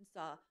and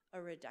saw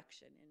a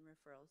reduction in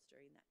referrals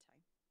during that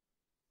time.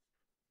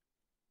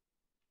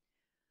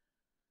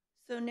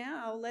 So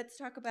now let's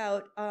talk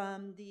about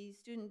the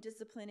Student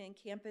Discipline and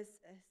Campus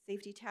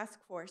Safety Task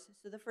Force.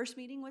 So the first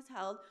meeting was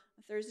held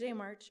on Thursday,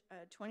 March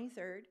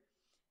 23rd.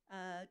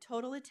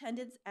 Total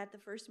attendance at the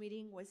first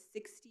meeting was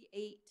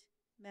 68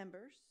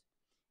 members.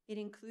 It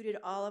included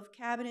all of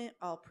cabinet,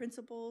 all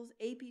principals,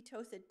 AP,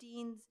 TOSA,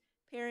 deans,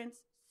 parents,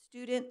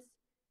 students,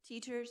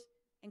 teachers,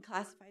 and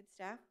classified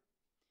staff.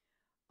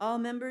 All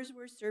members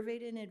were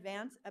surveyed in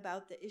advance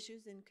about the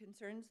issues and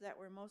concerns that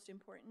were most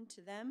important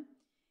to them.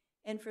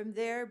 And from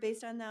there,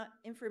 based on that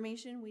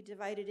information, we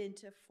divided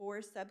into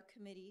 4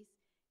 subcommittees,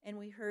 and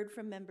we heard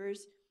from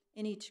members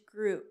in each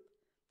group.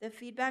 The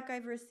feedback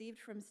I've received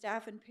from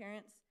staff and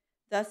parents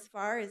thus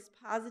far is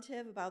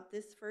positive about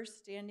this first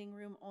standing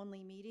room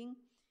only meeting.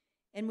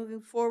 And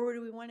moving forward,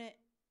 we want to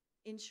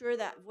ensure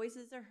that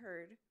voices are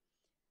heard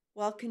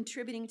while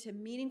contributing to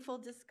meaningful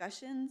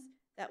discussions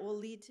that will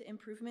lead to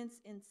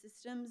improvements in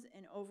systems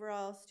and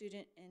overall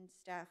student and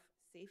staff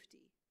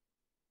safety.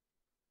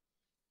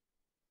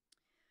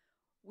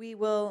 We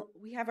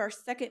have our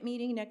second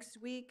meeting next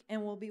week,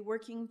 and we'll be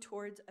working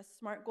towards a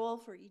SMART goal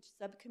for each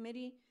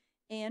subcommittee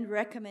and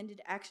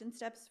recommended action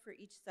steps for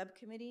each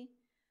subcommittee.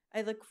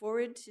 I look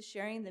forward to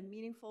sharing the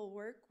meaningful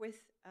work with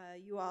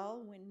you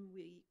all when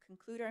we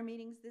conclude our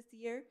meetings this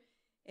year.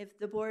 If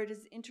the board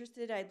is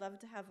interested, I'd love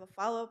to have a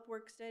follow-up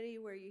work study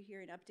where you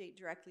hear an update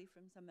directly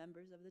from some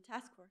members of the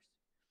task force.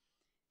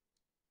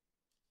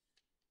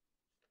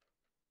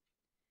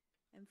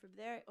 And from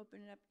there, I open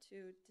it up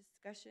to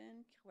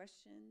discussion,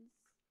 questions,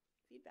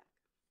 feedback.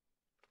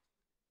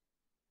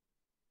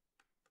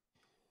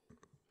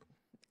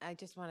 I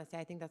just want to say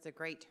I think that's a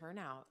great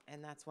turnout,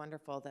 and that's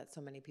wonderful that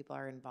so many people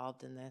are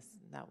involved in this.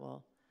 That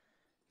will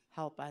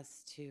help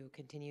us to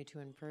continue to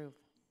improve.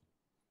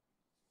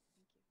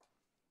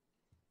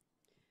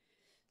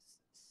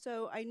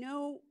 So I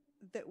know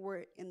that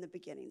we're in the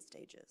beginning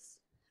stages,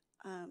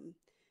 and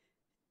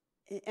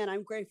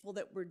I'm grateful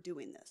that we're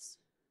doing this.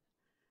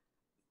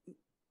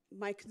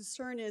 My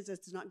concern is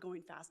it's not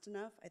going fast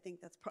enough. I think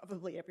that's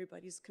probably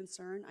everybody's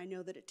concern. I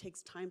know that it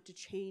takes time to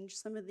change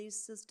some of these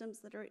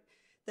systems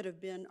that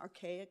have been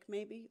archaic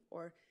maybe,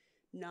 or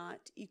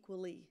not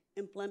equally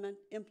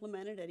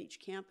implemented at each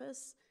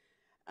campus.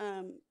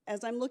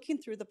 As I'm looking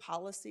through the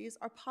policies,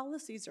 our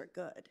policies are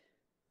good.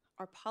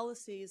 Our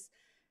policies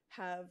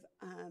have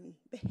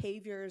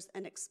behaviors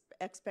and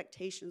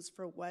expectations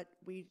for what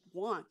we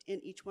want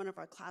in each one of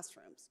our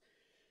classrooms.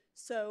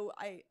 So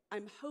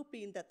I'm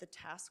hoping that the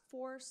task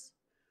force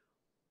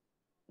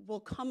will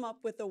come up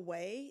with a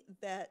way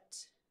that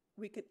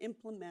we can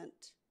implement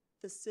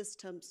the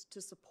systems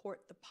to support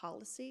the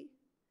policy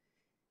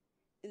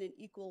in an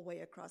equal way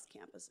across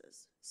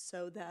campuses,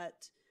 so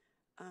that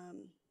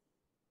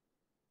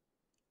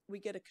we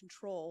get a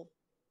control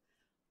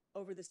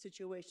over the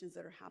situations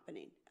that are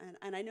happening.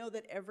 And I know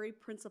that every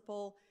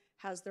principal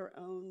has their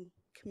own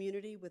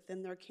community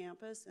within their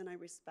campus, and I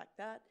respect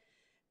that.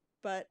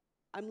 But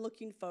I'm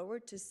looking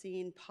forward to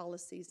seeing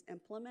policies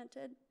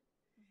implemented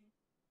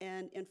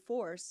and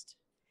enforced,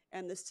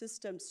 and the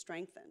system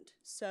strengthened.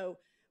 So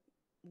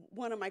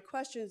one of my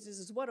questions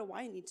is what do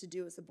I need to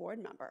do as a board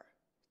member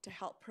to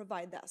help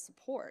provide that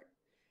support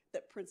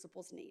that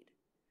principals need?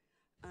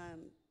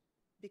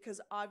 Because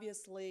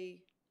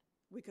obviously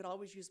we could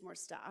always use more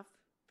staff,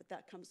 but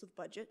that comes with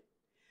budget.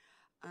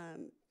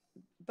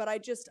 But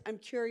I'm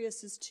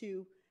curious as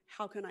to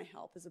how can I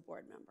help as a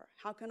board member?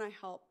 How can I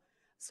help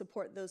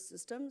support those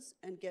systems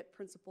and get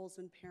principals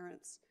and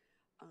parents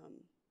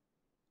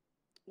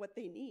what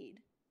they need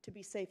to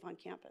be safe on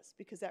campus?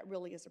 Because that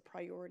really is a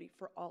priority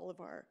for all of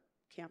our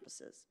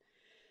campuses.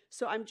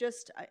 So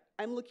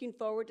I'm looking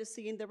forward to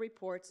seeing the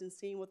reports and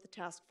seeing what the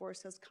task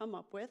force has come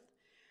up with.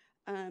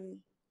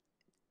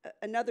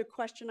 Another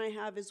question I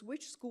have is,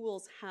 which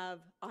schools have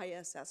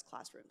ISS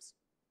classrooms?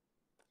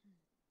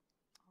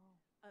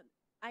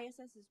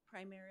 ISS is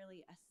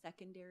primarily a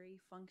secondary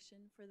function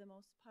for the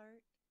most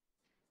part.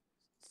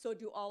 So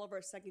do all of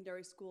our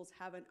secondary schools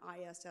have an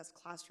ISS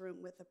classroom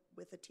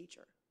with a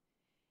teacher?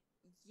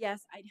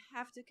 Yes, I'd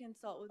have to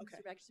consult with Okay.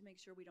 Mr. Beck to make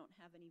sure we don't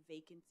have any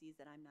vacancies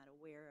that I'm not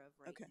aware of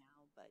right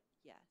now, but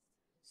yes.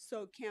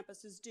 So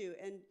campuses do,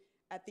 and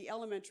at the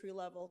elementary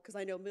level, because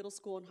I know middle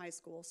school and high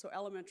school, so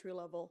elementary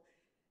level,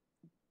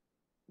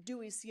 do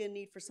we see a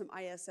need for some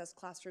ISS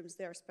classrooms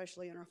there,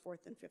 especially in our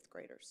 4th and 5th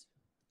graders?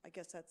 I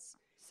guess that's...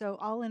 So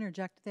I'll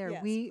interject there.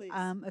 Yes, We, please.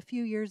 a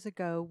few years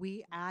ago,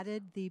 we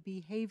added the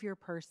behavior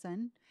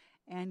person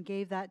and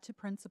gave that to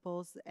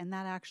principals, and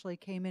that actually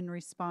came in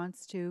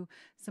response to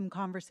some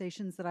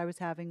conversations that I was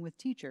having with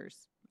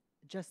teachers,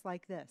 just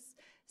like this.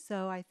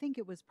 So I think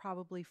it was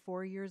probably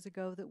 4 years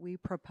ago that we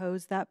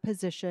proposed that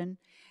position,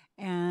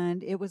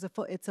 and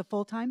it's a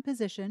full-time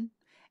position,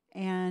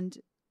 and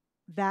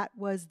that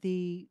was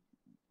the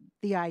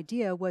the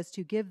idea was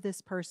to give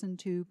this person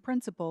to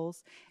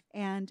principals,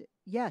 and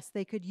yes,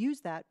 they could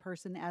use that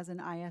person as an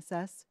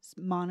ISS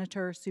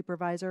monitor,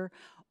 supervisor,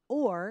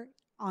 or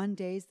on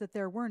days that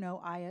there were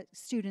no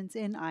students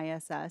in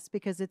ISS,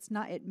 because it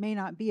may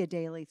not be a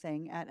daily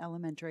thing at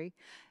elementary.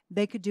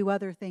 They could do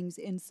other things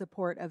in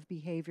support of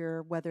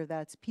behavior, whether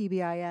that's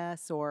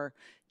PBIS or,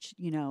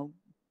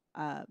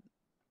 I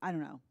don't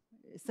know,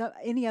 so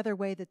any other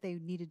way that they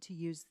needed to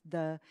use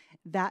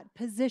that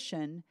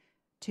position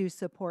to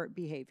support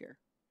behavior.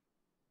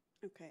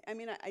 Okay, I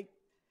mean,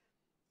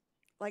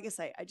 like I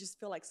say, I just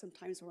feel like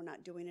sometimes we're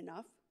not doing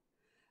enough.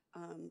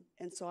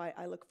 And so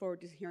I look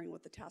forward to hearing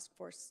what the task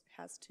force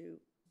has to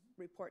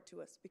report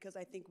to us, because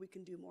I think we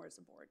can do more as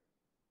a board.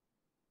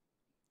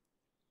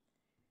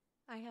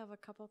 I have a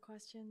couple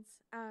questions.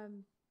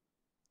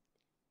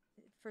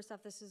 First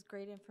off, this is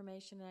great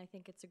information, and I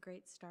think it's a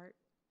great start.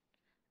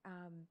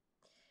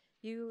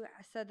 You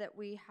said that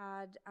we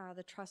had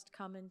the trust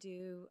come and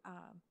do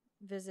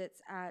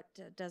visits at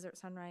Desert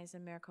Sunrise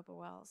and Maricopa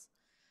Wells.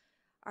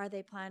 Are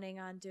they planning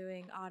on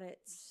doing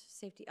audits,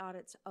 safety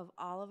audits of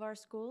all of our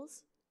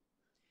schools?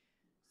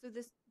 So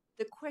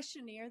the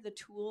questionnaire, the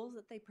tools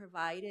that they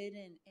provided,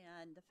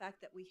 and the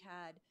fact that we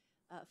had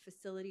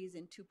facilities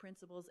and two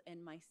principals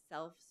and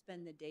myself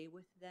spend the day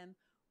with them,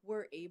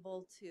 we're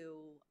able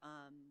to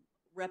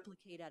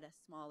replicate at a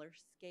smaller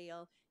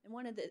scale,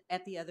 and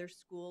at the other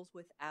schools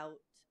without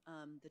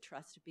the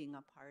trust being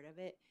a part of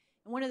it.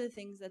 And one of the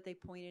things that they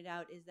pointed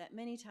out is that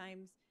many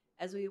times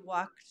as we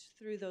walked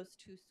through those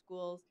two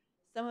schools,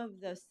 some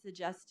of the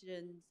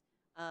suggestions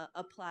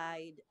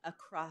applied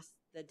across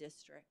the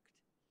district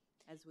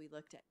as we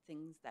looked at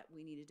things that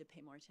we needed to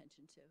pay more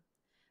attention to.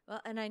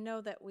 Well, and I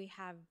know that we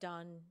have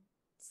done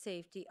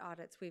safety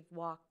audits. We've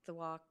walked the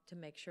walk to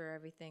make sure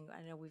everything,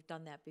 I know we've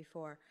done that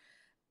before.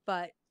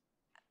 But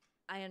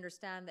I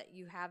understand that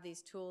you have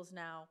these tools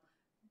now,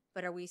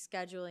 but are we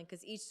scheduling,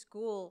 because each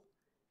school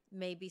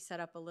may be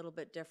set up a little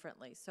bit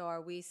differently. So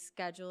are we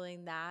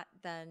scheduling that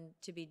then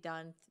to be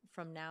done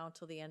from now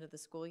until the end of the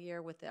school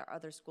year with our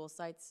other school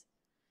sites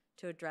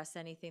to address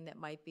anything that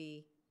might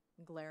be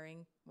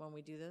glaring when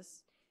we do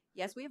this?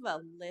 Yes, we have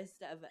a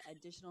list of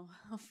additional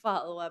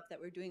follow-up that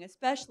we're doing,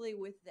 especially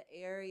with the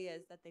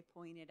areas that they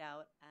pointed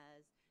out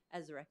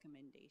as a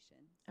recommendation.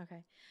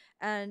 Okay.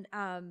 And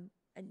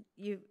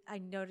I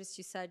noticed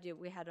you said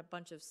we had a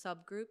bunch of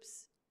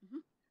subgroups.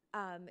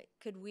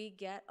 Could we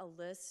get a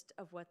list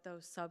of what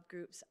those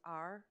subgroups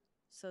are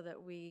so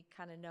that we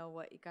kind of know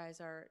what you guys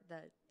are,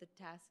 the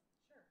task?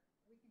 Sure,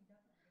 we can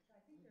definitely.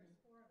 I think there's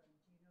 4 of them.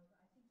 Do you know?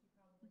 I think you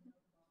probably know them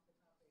off the top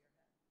of your head.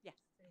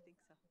 Yes, I think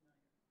so.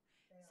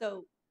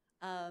 So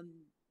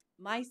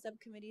my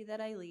subcommittee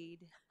that I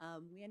lead,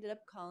 we ended up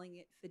calling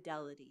it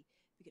Fidelity.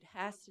 It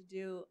has to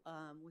do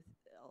with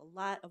a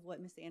lot of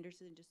what Ms.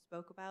 Anderson just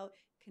spoke about,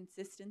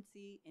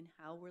 consistency in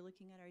how we're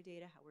looking at our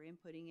data, how we're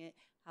inputting it,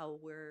 how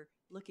we're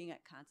looking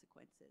at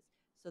consequences.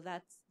 So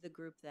that's the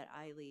group that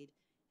I lead.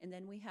 And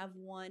then we have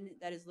one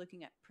that is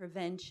looking at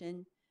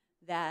prevention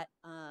that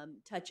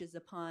touches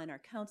upon our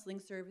counseling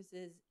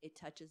services. It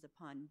touches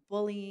upon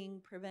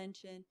bullying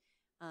prevention.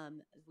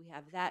 We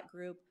have that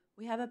group.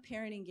 We have a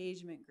parent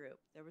engagement group.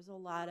 There was a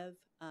lot of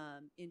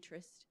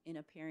interest in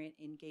a parent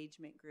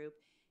engagement group.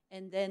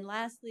 And then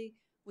lastly,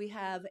 we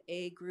have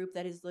a group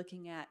that is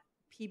looking at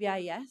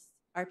PBIS,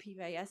 our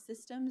PBIS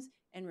systems,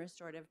 and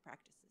restorative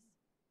practices.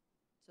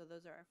 So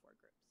those are our 4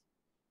 groups.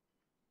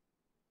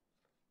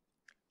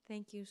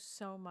 Thank you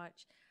so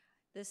much.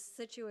 This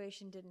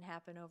situation didn't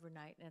happen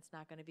overnight, and it's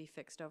not going to be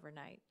fixed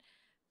overnight.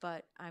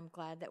 But I'm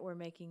glad that we're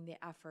making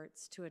the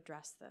efforts to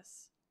address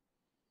this.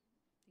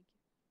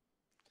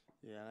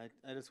 Yeah,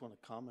 I just want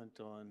to comment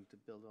to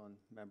build on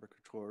Member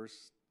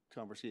Couture's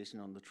conversation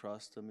on the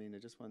trust. I mean,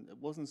 it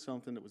wasn't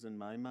something that was in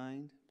my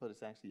mind, but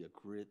it's actually a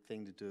great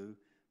thing to do.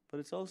 But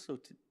it's also,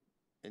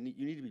 and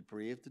you need to be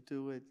brave to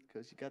do it,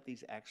 because you got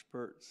these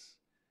experts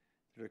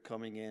that are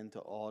coming in to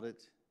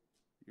audit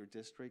your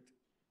district.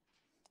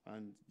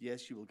 And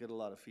yes, you will get a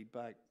lot of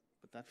feedback,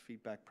 but that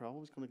feedback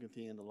probably is going to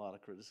contain a lot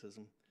of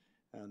criticism.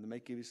 And they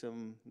might give you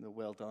some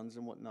well dones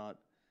and whatnot.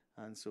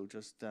 And so I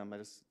just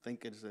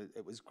think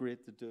it was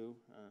great to do.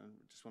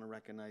 Just want to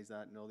recognize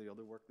that and all the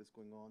other work that's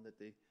going on that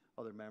the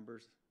other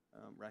members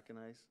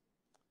recognize.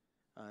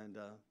 And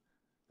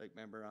like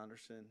Member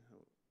Anderson,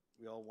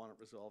 we all want it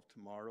resolved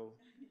tomorrow.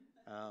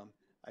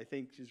 I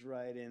think she's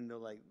right in the,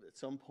 like, at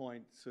some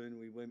point soon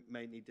we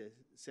might need to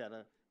set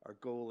our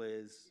goal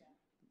is,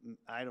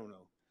 I don't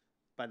know,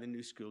 by the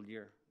new school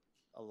year,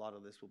 a lot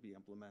of this will be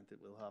implemented.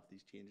 We'll have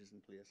these changes in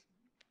place.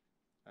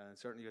 And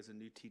certainly as the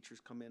new teachers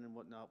come in and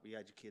whatnot, we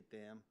educate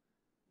them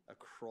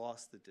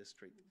across the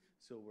district.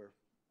 So we're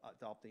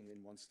adopting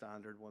in one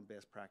standard, one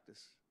best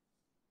practice.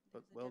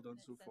 But well done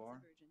so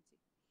far.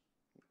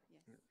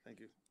 Yes.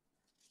 Thank you.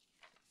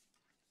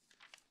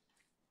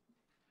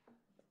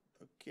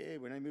 Okay,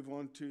 we now move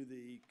on to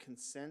the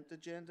consent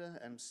agenda,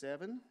 item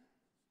 7.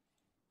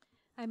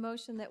 I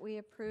motion that we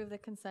approve the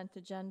consent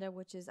agenda,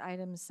 which is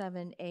items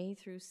 7A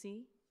through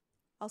C.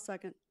 I'll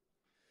second.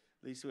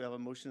 Lisa, we have a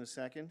motion and a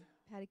second.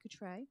 Patty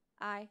Cotray.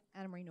 Aye.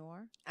 Anna Marie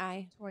Noor.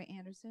 Aye. Tori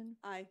Anderson.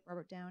 Aye.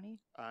 Robert Downey.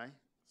 Aye,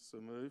 so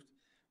moved.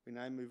 We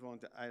now move on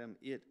to item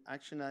 8,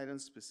 action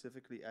items,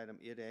 specifically item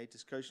 8A,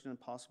 discussion and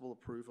possible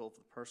approval of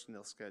the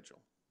personnel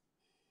schedule.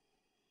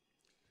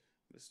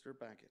 Mr.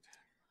 Baggett.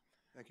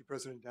 Thank you,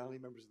 President Downey,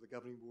 members of the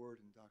governing board,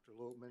 and Dr.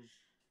 Loatman.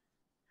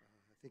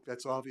 I think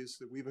that's obvious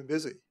that we've been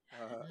busy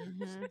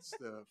since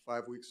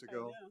 5 weeks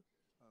ago.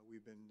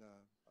 We've been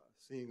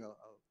seeing a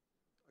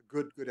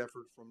good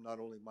effort from not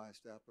only my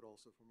staff but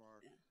also from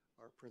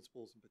our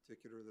principals in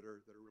particular that are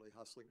really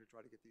hustling to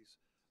try to get these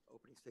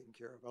openings taken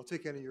care of. I'll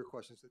take any of your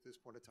questions at this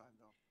point in time,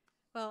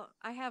 though. Well,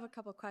 I have a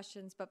couple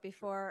questions, but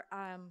before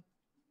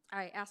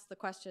I ask the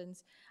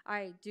questions,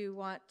 I do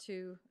want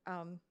to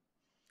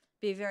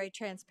be very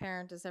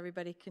transparent. As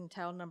everybody can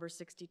tell, number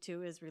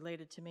 62 is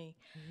related to me.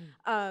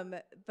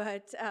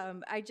 But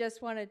I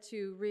just wanted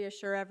to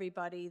reassure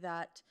everybody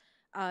that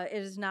it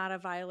is not a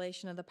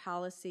violation of the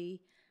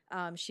policy.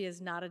 She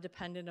is not a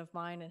dependent of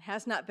mine and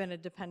has not been a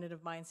dependent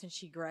of mine since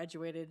she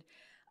graduated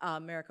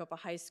Maricopa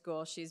High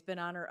School. She's been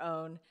on her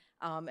own,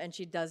 and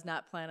she does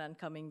not plan on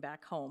coming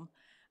back home.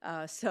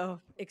 So,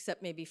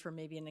 except maybe for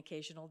an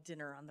occasional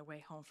dinner on the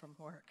way home from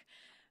work.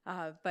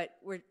 But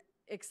we're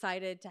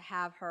excited to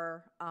have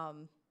her,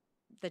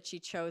 that she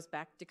chose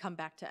to come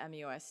back to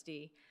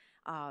MUSD.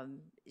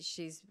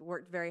 She's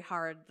worked very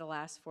hard the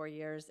last 4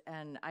 years,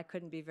 and I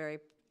couldn't be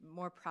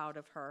more proud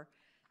of her,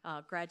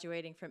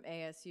 graduating from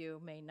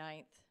ASU May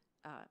 9th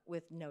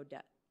with no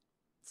debt.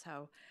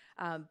 So,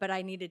 but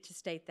I needed to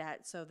state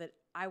that so that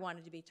I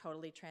wanted to be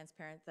totally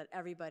transparent, that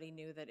everybody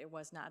knew that it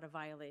was not a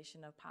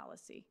violation of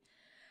policy.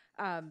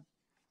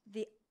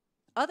 The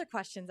other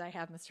questions I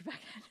have, Mr.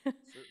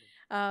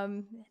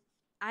 Beckett.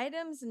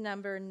 Items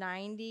number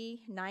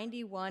 90,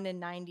 91, and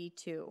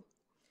 92.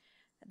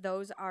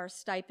 Those are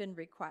stipend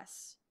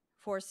requests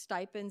for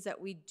stipends that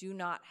we do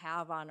not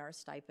have on our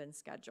stipend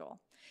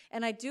schedule.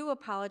 And I do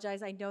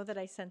apologize. I know that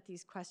I sent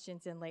these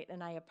questions in late,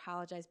 and I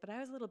apologize, but I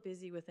was a little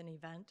busy with an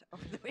event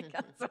over the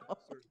weekend.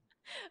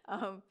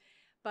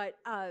 But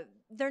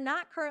they're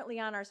not currently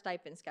on our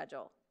stipend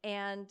schedule.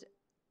 And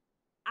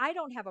I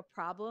don't have a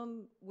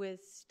problem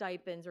with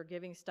stipends or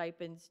giving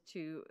stipends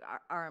to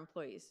our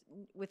employees,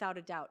 without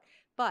a doubt.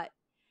 But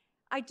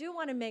I do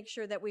want to make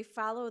sure that we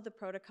follow the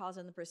protocols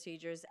and the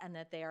procedures and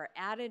that they are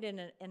added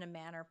in a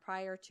manner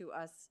prior to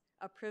us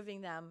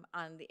approving them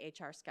on the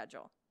HR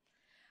schedule.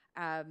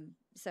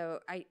 So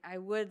I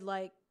would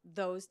like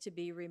those to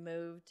be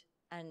removed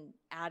and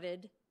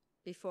added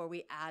before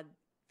we add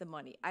the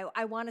money.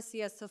 I want to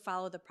see us to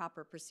follow the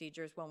proper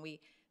procedures when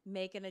we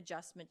make an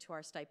adjustment to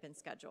our stipend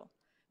schedule,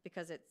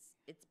 because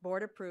it's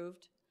board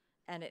approved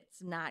and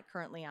it's not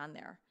currently on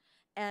there.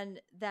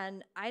 And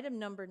then item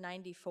number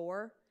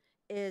 94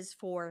 is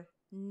for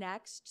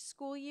next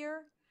school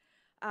year.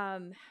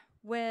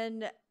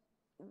 When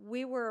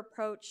we were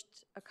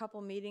approached a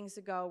couple meetings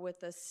ago with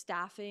the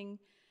staffing,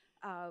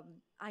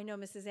 I know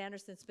Mrs.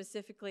 Anderson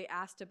specifically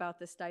asked about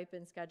the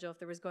stipend schedule, if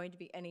there was going to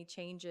be any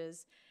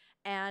changes.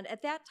 And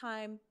at that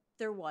time,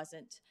 there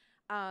wasn't.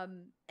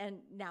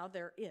 And now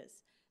there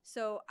is.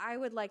 So I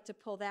would like to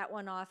pull that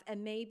one off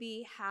and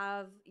maybe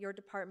have your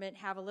department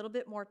have a little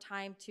bit more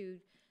time to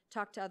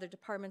talk to other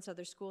departments,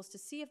 other schools, to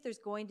see if there's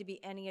going to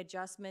be any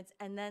adjustments,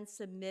 and then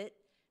submit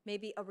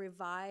maybe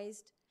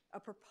a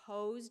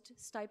proposed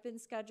stipend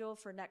schedule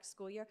for next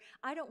school year.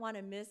 I don't want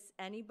to miss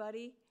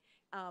anybody.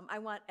 I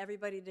want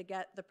everybody to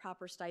get the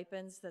proper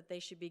stipends that they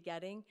should be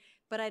getting,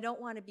 but I don't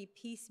want to be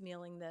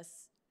piecemealing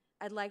this.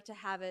 I'd like to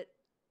have it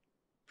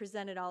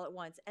presented all at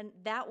once. And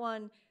that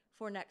one,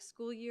 for next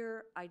school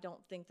year, I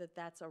don't think that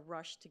that's a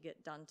rush to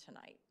get done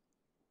tonight.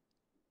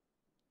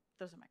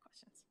 Those are my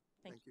questions.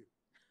 Thank you.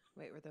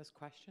 Wait, were those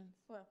questions?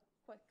 Well,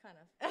 quite kind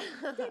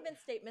of.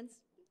 Statements.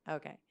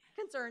 Okay.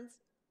 Concerns.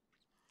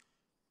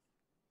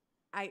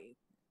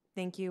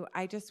 Thank you.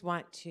 I just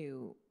want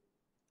to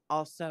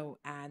also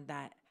add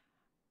that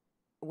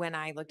when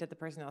I looked at the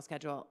personnel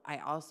schedule, I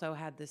also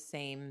had the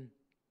same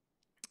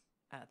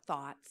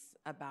thoughts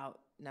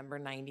about number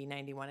 90,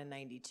 91, and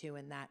 92,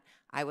 and that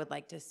I would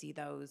like to see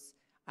those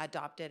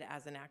adopted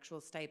as an actual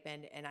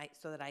stipend, and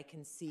so that I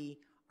can see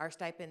our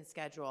stipend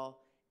schedule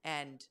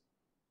and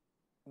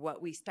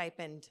what we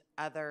stipend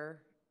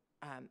other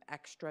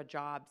extra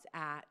jobs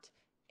at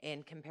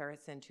in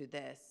comparison to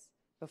this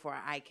before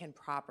I can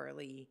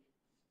properly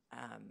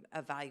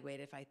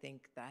evaluate if I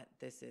think that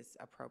this is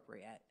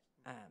appropriate.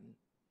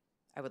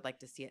 I would like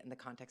to see it in the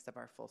context of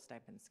our full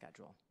stipend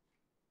schedule.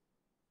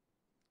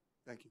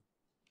 Thank you.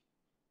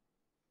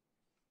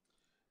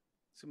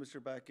 So,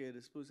 Mr. Beckett,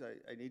 I suppose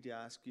I need to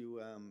ask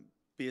you,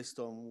 based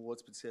on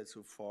what's been said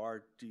so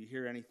far, do you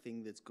hear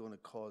anything that's going to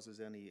cause us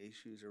any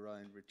issues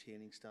around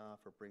retaining staff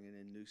or bringing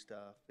in new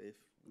staff if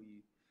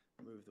we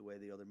move the way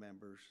the other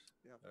members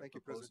Thank you,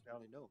 propose? President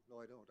Downey. No,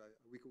 I don't.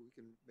 We can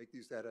make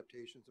these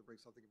adaptations and bring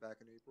something back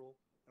in April.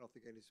 I don't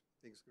think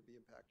anything's going to be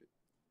impacted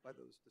by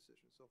those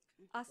decisions. So,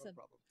 awesome.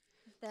 No problem.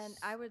 Then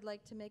I would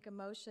like to make a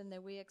motion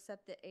that we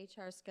accept the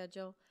HR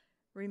schedule,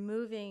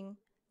 removing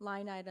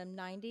line item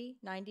 90,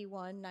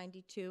 91,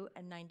 92,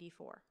 and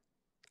 94.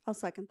 I'll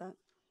second that.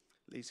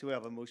 Lisa, we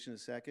have a motion and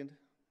a second.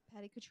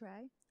 Patty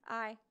Cotray.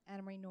 Aye.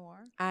 Anna Marie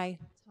Noor. Aye.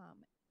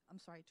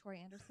 Tori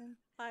Anderson.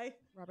 Aye.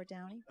 Robert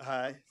Downey.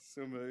 Aye,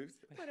 so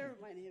moved. Whatever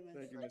my name is.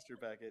 Thank you, Mr.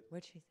 Beckett.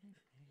 What'd she say?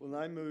 We'll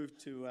now move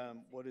to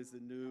what is the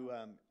new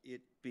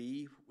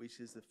 8B, which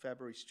is the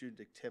February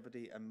student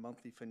activity and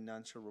monthly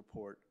financial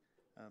report.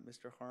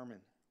 Mr. Harmon.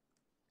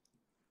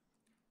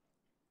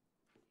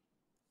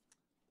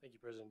 Thank you,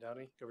 President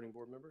Downey, governing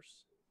board members.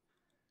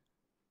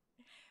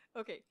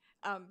 Okay,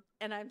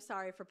 and I'm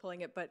sorry for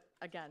pulling it, but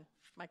again,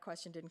 my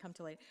question didn't come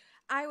till late.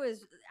 I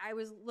was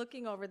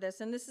looking over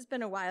this, and this has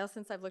been a while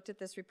since I've looked at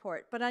this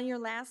report, but on your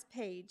last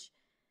page,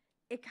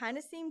 it kind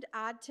of seemed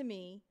odd to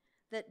me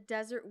that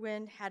Desert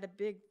Wind had a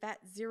big fat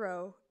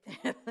zero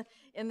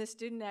in the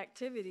student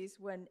activities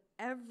when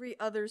every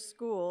other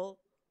school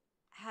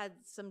had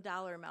some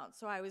dollar amount.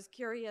 So I was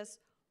curious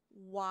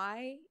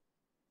why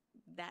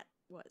that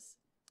was.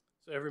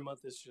 So every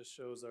month, this just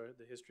shows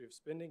the history of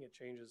spending. It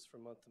changes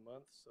from month to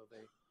month, so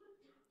they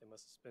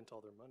must have spent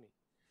all their money.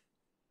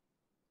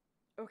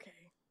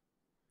 Okay.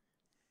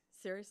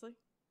 Seriously?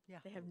 Yeah.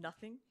 They have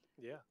nothing?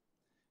 Yeah,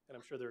 and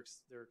I'm sure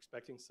they're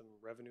expecting some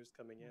revenues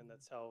coming in.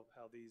 That's how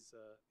these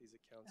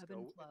accounts Ebb go.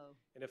 and flow.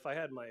 And if I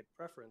had my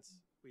preference,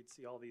 we'd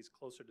see all these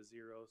closer to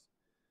zeros.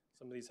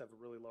 Some of these have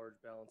really large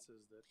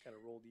balances that kind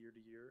of rolled year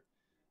to year.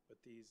 But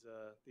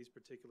these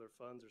particular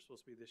funds are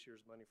supposed to be this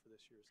year's money for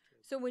this year's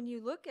kids. So when you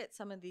look at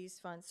some of these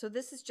funds, so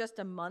this is just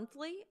a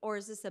monthly, or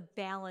is this a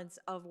balance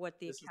of what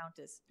the account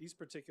is? These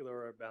particular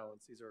are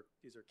balanced. These are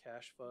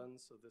cash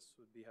funds, so this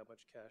would be how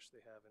much cash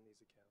they have in these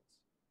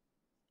accounts.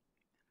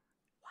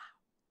 Wow.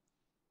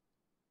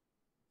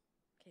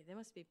 Okay, they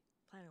must be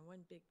planning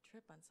one big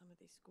trip on some of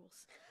these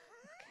schools.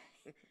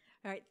 Okay.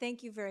 All right,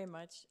 thank you very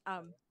much.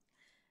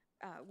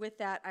 With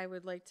that, I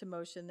would like to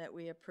motion that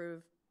we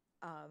approve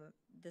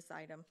this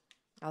item.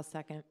 I'll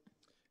second.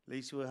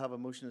 Lisa, we'll have a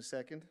motion and a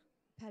second.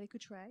 Patty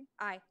Cotray.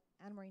 Aye.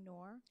 Anna Marie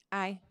Noor.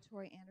 Aye.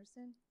 Tori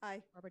Anderson.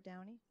 Aye. Robert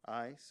Downey.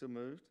 Aye, so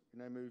moved. We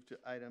now move to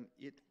item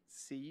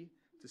 8C,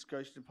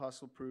 discussion and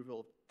possible approval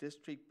of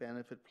district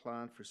benefit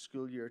plan for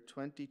school year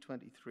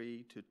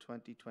 2023 to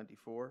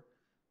 2024.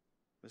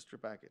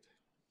 Mr. Beckett.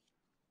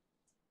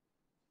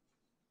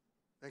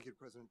 Thank you,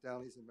 President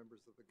Downies and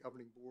members of the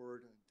governing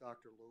board and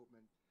Dr.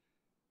 Loatman.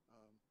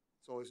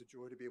 It's always a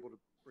joy to be able to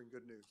bring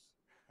good news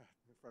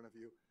in front of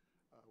you.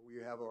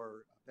 We have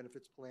our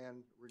benefits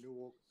plan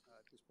renewal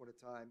at this point in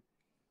time.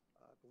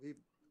 I believe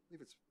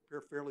it's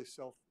fairly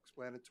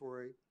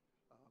self-explanatory.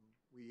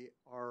 We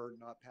are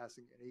not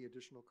passing any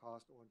additional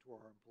cost on to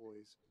our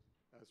employees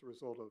as a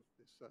result of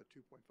this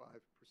 2.5%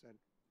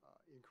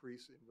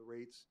 increase in the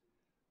rates.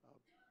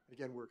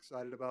 Again, we're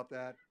excited about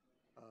that.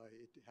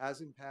 It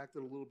has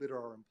impacted a little bit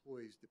our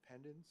employees'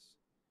 dependents,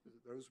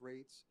 those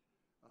rates.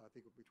 I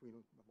think between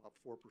about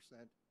 4%.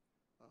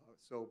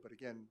 But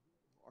again,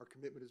 our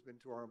commitment has been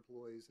to our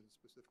employees and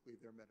specifically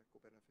their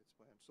medical benefits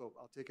plan. So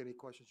I'll take any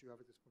questions you have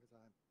at this point in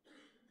time.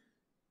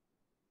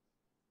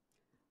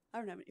 I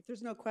don't have any. If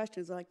there's no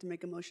questions, I'd like to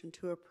make a motion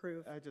to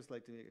approve. I'd just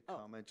like to make a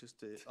comment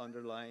just to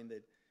underline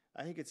that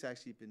I think it's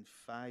actually been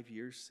 5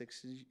 years,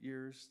 6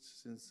 years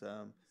since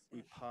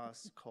we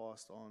passed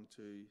cost on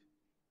to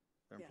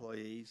our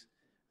employees.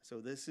 So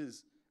this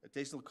is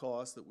additional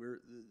cost that the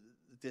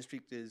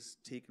district is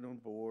taking on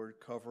board,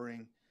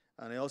 covering.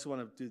 And I also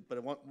want to do,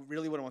 but what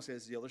I want to say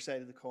is the other side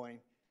of the coin.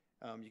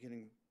 You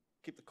can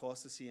keep the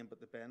cost the same, but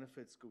the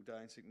benefits go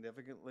down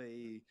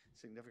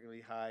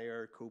significantly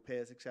higher,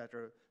 co-pays,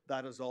 etc.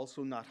 That has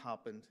also not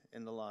happened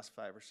in the last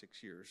 5 or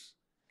 6 years.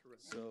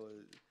 Correct. So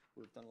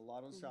we've done a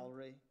lot on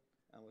salary,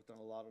 and we've done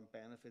a lot on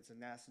benefits,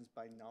 in essence,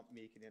 by not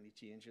making any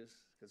changes,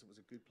 because it was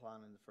a good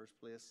plan in the first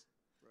place.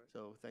 Right.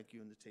 So thank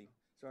you and the team.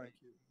 Sorry,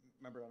 Thank you.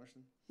 Member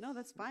Anderson? No,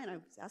 that's fine. I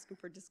was asking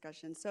for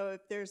discussion. So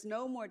if there's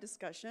no more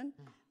discussion,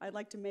 I'd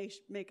like to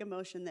make a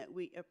motion that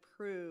we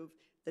approve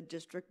the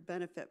district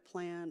benefit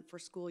plan for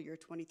school year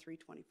 23-24.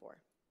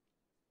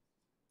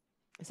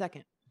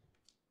 Second.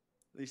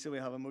 Lisa, we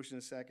have a motion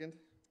and a second.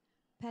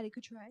 Patty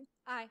Cotray.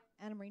 Aye.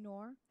 Anna Marie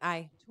Noor.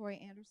 Aye. Tori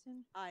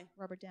Anderson. Aye.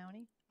 Robert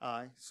Downey.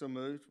 Aye, so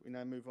moved. We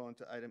now move on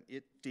to item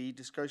 8D,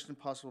 discussion and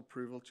possible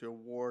approval to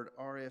award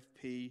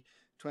RFP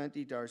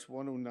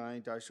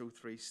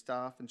 20-109-03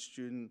 staff and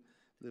student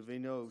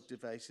Levino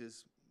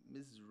devices.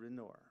 Ms.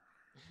 Renor.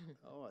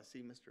 Oh, I see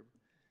Mr.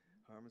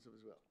 Harmons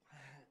as well.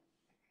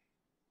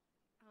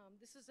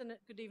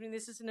 Good evening.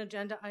 This is an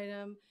agenda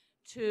item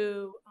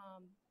to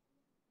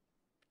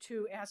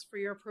ask for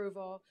your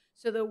approval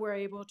so that we're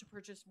able to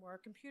purchase more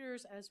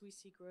computers as we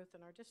see growth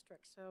in our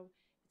district. So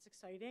it's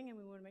exciting, and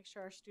we want to make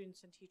sure our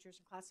students and teachers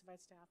and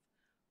classified staff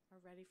are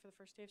ready for the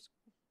first day of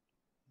school.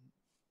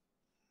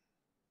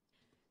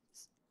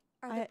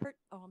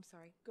 I'm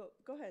sorry.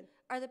 Go ahead.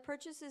 Are the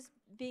purchases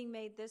being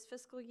made this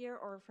fiscal year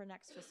or for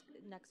next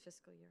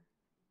fiscal year?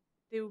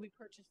 They will be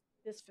purchased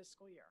this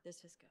fiscal year. This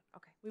fiscal,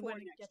 okay. We want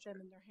to get them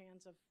in their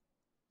hands to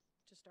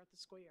start the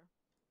school year.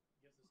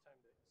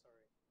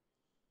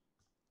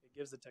 It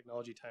gives the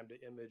technology time to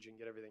image and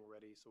get everything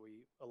ready. So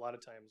a lot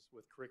of times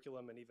with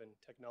curriculum and even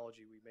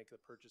technology, we make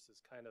the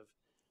purchases kind of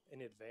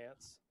in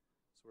advance.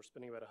 So we're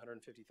spending about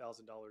 $150,000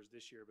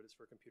 this year, but it's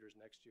for computers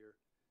next year.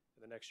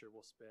 And the next year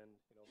we'll spend,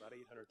 about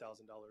 $800,000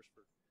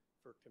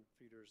 for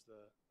computers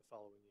the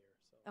following year.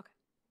 So. Okay,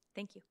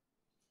 thank you.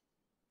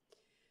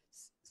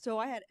 So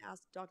I had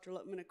asked Dr.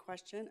 Lippman a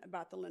question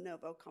about the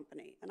Lenovo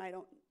company, and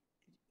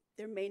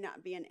there may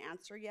not be an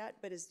answer yet,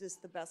 but is this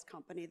the best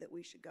company that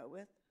we should go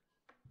with?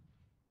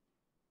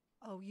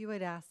 Oh, you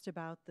had asked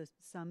about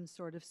some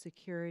sort of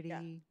security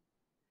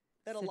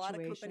That a lot of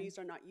situation. companies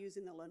are not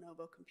using the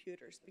Lenovo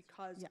computers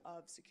because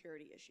of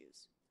security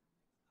issues.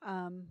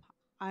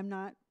 I'm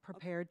not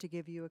prepared to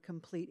give you a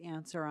complete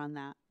answer on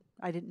that.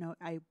 I didn't know.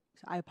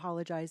 I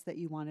apologize that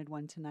you wanted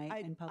one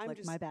tonight in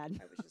public. My bad.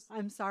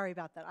 I'm sorry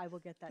about that. I will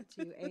get that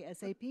to you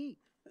ASAP.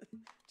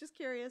 Just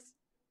curious.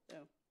 So.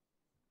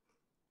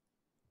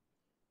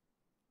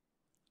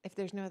 If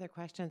there's no other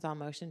questions, I'll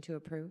motion to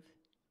approve.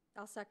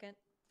 I'll second.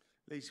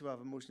 Lisa, we have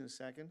a motion and a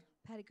second.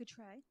 Patty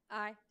Cotray.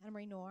 Aye. Anna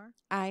Marie Noor.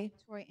 Aye.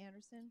 Tori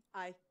Anderson.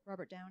 Aye.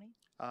 Robert Downey.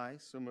 Aye,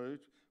 so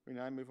moved. We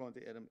now move on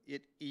to item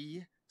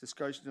 8E,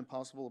 discussion and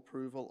possible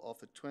approval of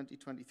the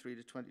 2023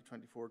 to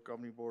 2024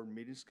 Governing Board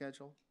meeting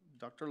schedule.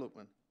 Dr.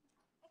 Loopman.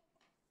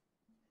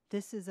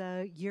 This is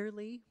a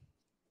yearly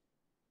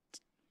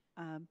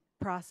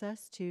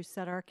process to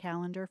set our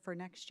calendar for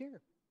next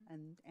year.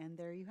 And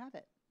there you have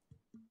it.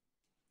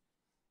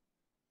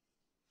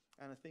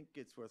 And I think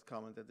it's worth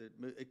commenting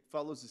that it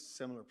follows a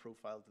similar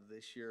profile to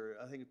this year.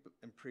 I think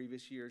in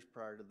previous years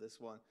prior to this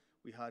one,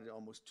 we had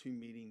almost 2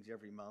 meetings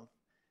every month.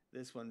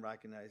 This one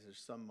recognizes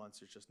some months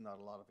there's just not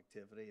a lot of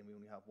activity and we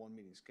only have 1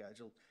 meeting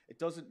scheduled. It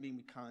doesn't mean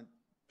we can't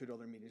put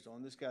other meetings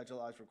on the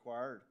schedule as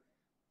required,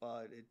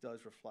 but it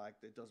does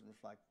reflect,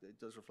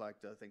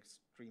 I think,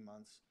 3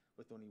 months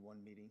with only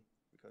 1 meeting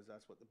because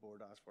that's what the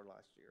board asked for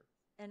last year.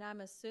 And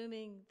I'm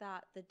assuming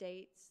that the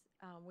dates,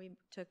 we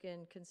took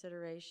in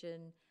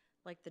consideration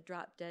like the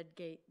drop dead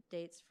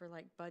dates for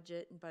like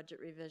budget and budget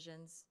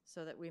revisions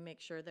so that we make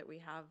sure that we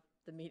have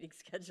the meeting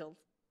scheduled.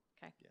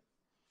 Okay.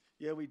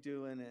 Yeah, we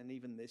do. And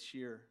even this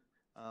year,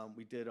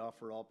 we did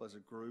offer up as a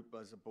group,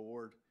 as a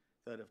board,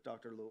 that if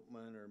Dr.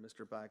 Loopman or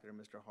Mr. Beckett or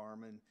Mr.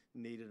 Harmon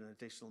needed an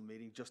additional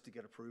meeting just to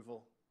get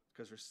approval,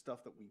 because there's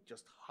stuff that we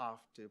just have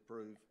to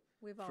approve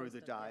through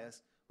the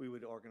dais, we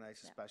would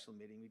organize a special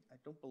meeting. I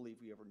don't believe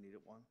we ever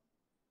needed one.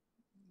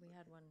 We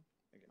had one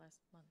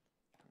last month.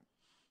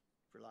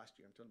 For last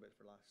year, I'm talking about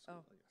for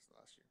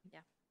last year.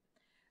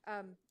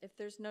 Yeah. If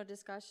there's no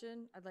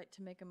discussion, I'd like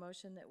to make a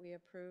motion that we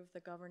approve the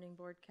governing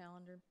board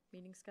calendar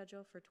meeting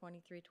schedule for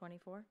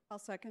 23-24. I'll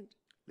second.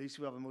 Lisa,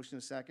 we have a motion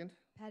and a second.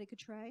 Patty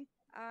Cotray.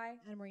 Aye.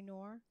 Anna Marie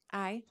Noor.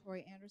 Aye.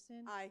 Tori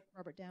Anderson. Aye.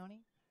 Robert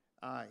Downey.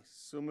 Aye,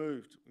 so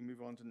moved. We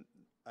move on to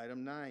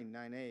item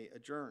 9A,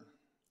 adjourn.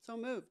 So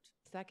moved.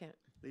 Second.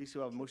 Lisa,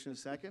 we have a motion and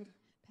a second.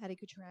 Patty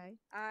Cotray.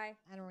 Aye.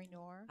 Anna Marie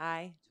Noor.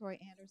 Aye. Tori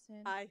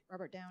Anderson. Aye.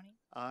 Robert Downey.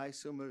 Aye,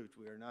 so moved.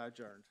 We are now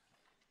adjourned.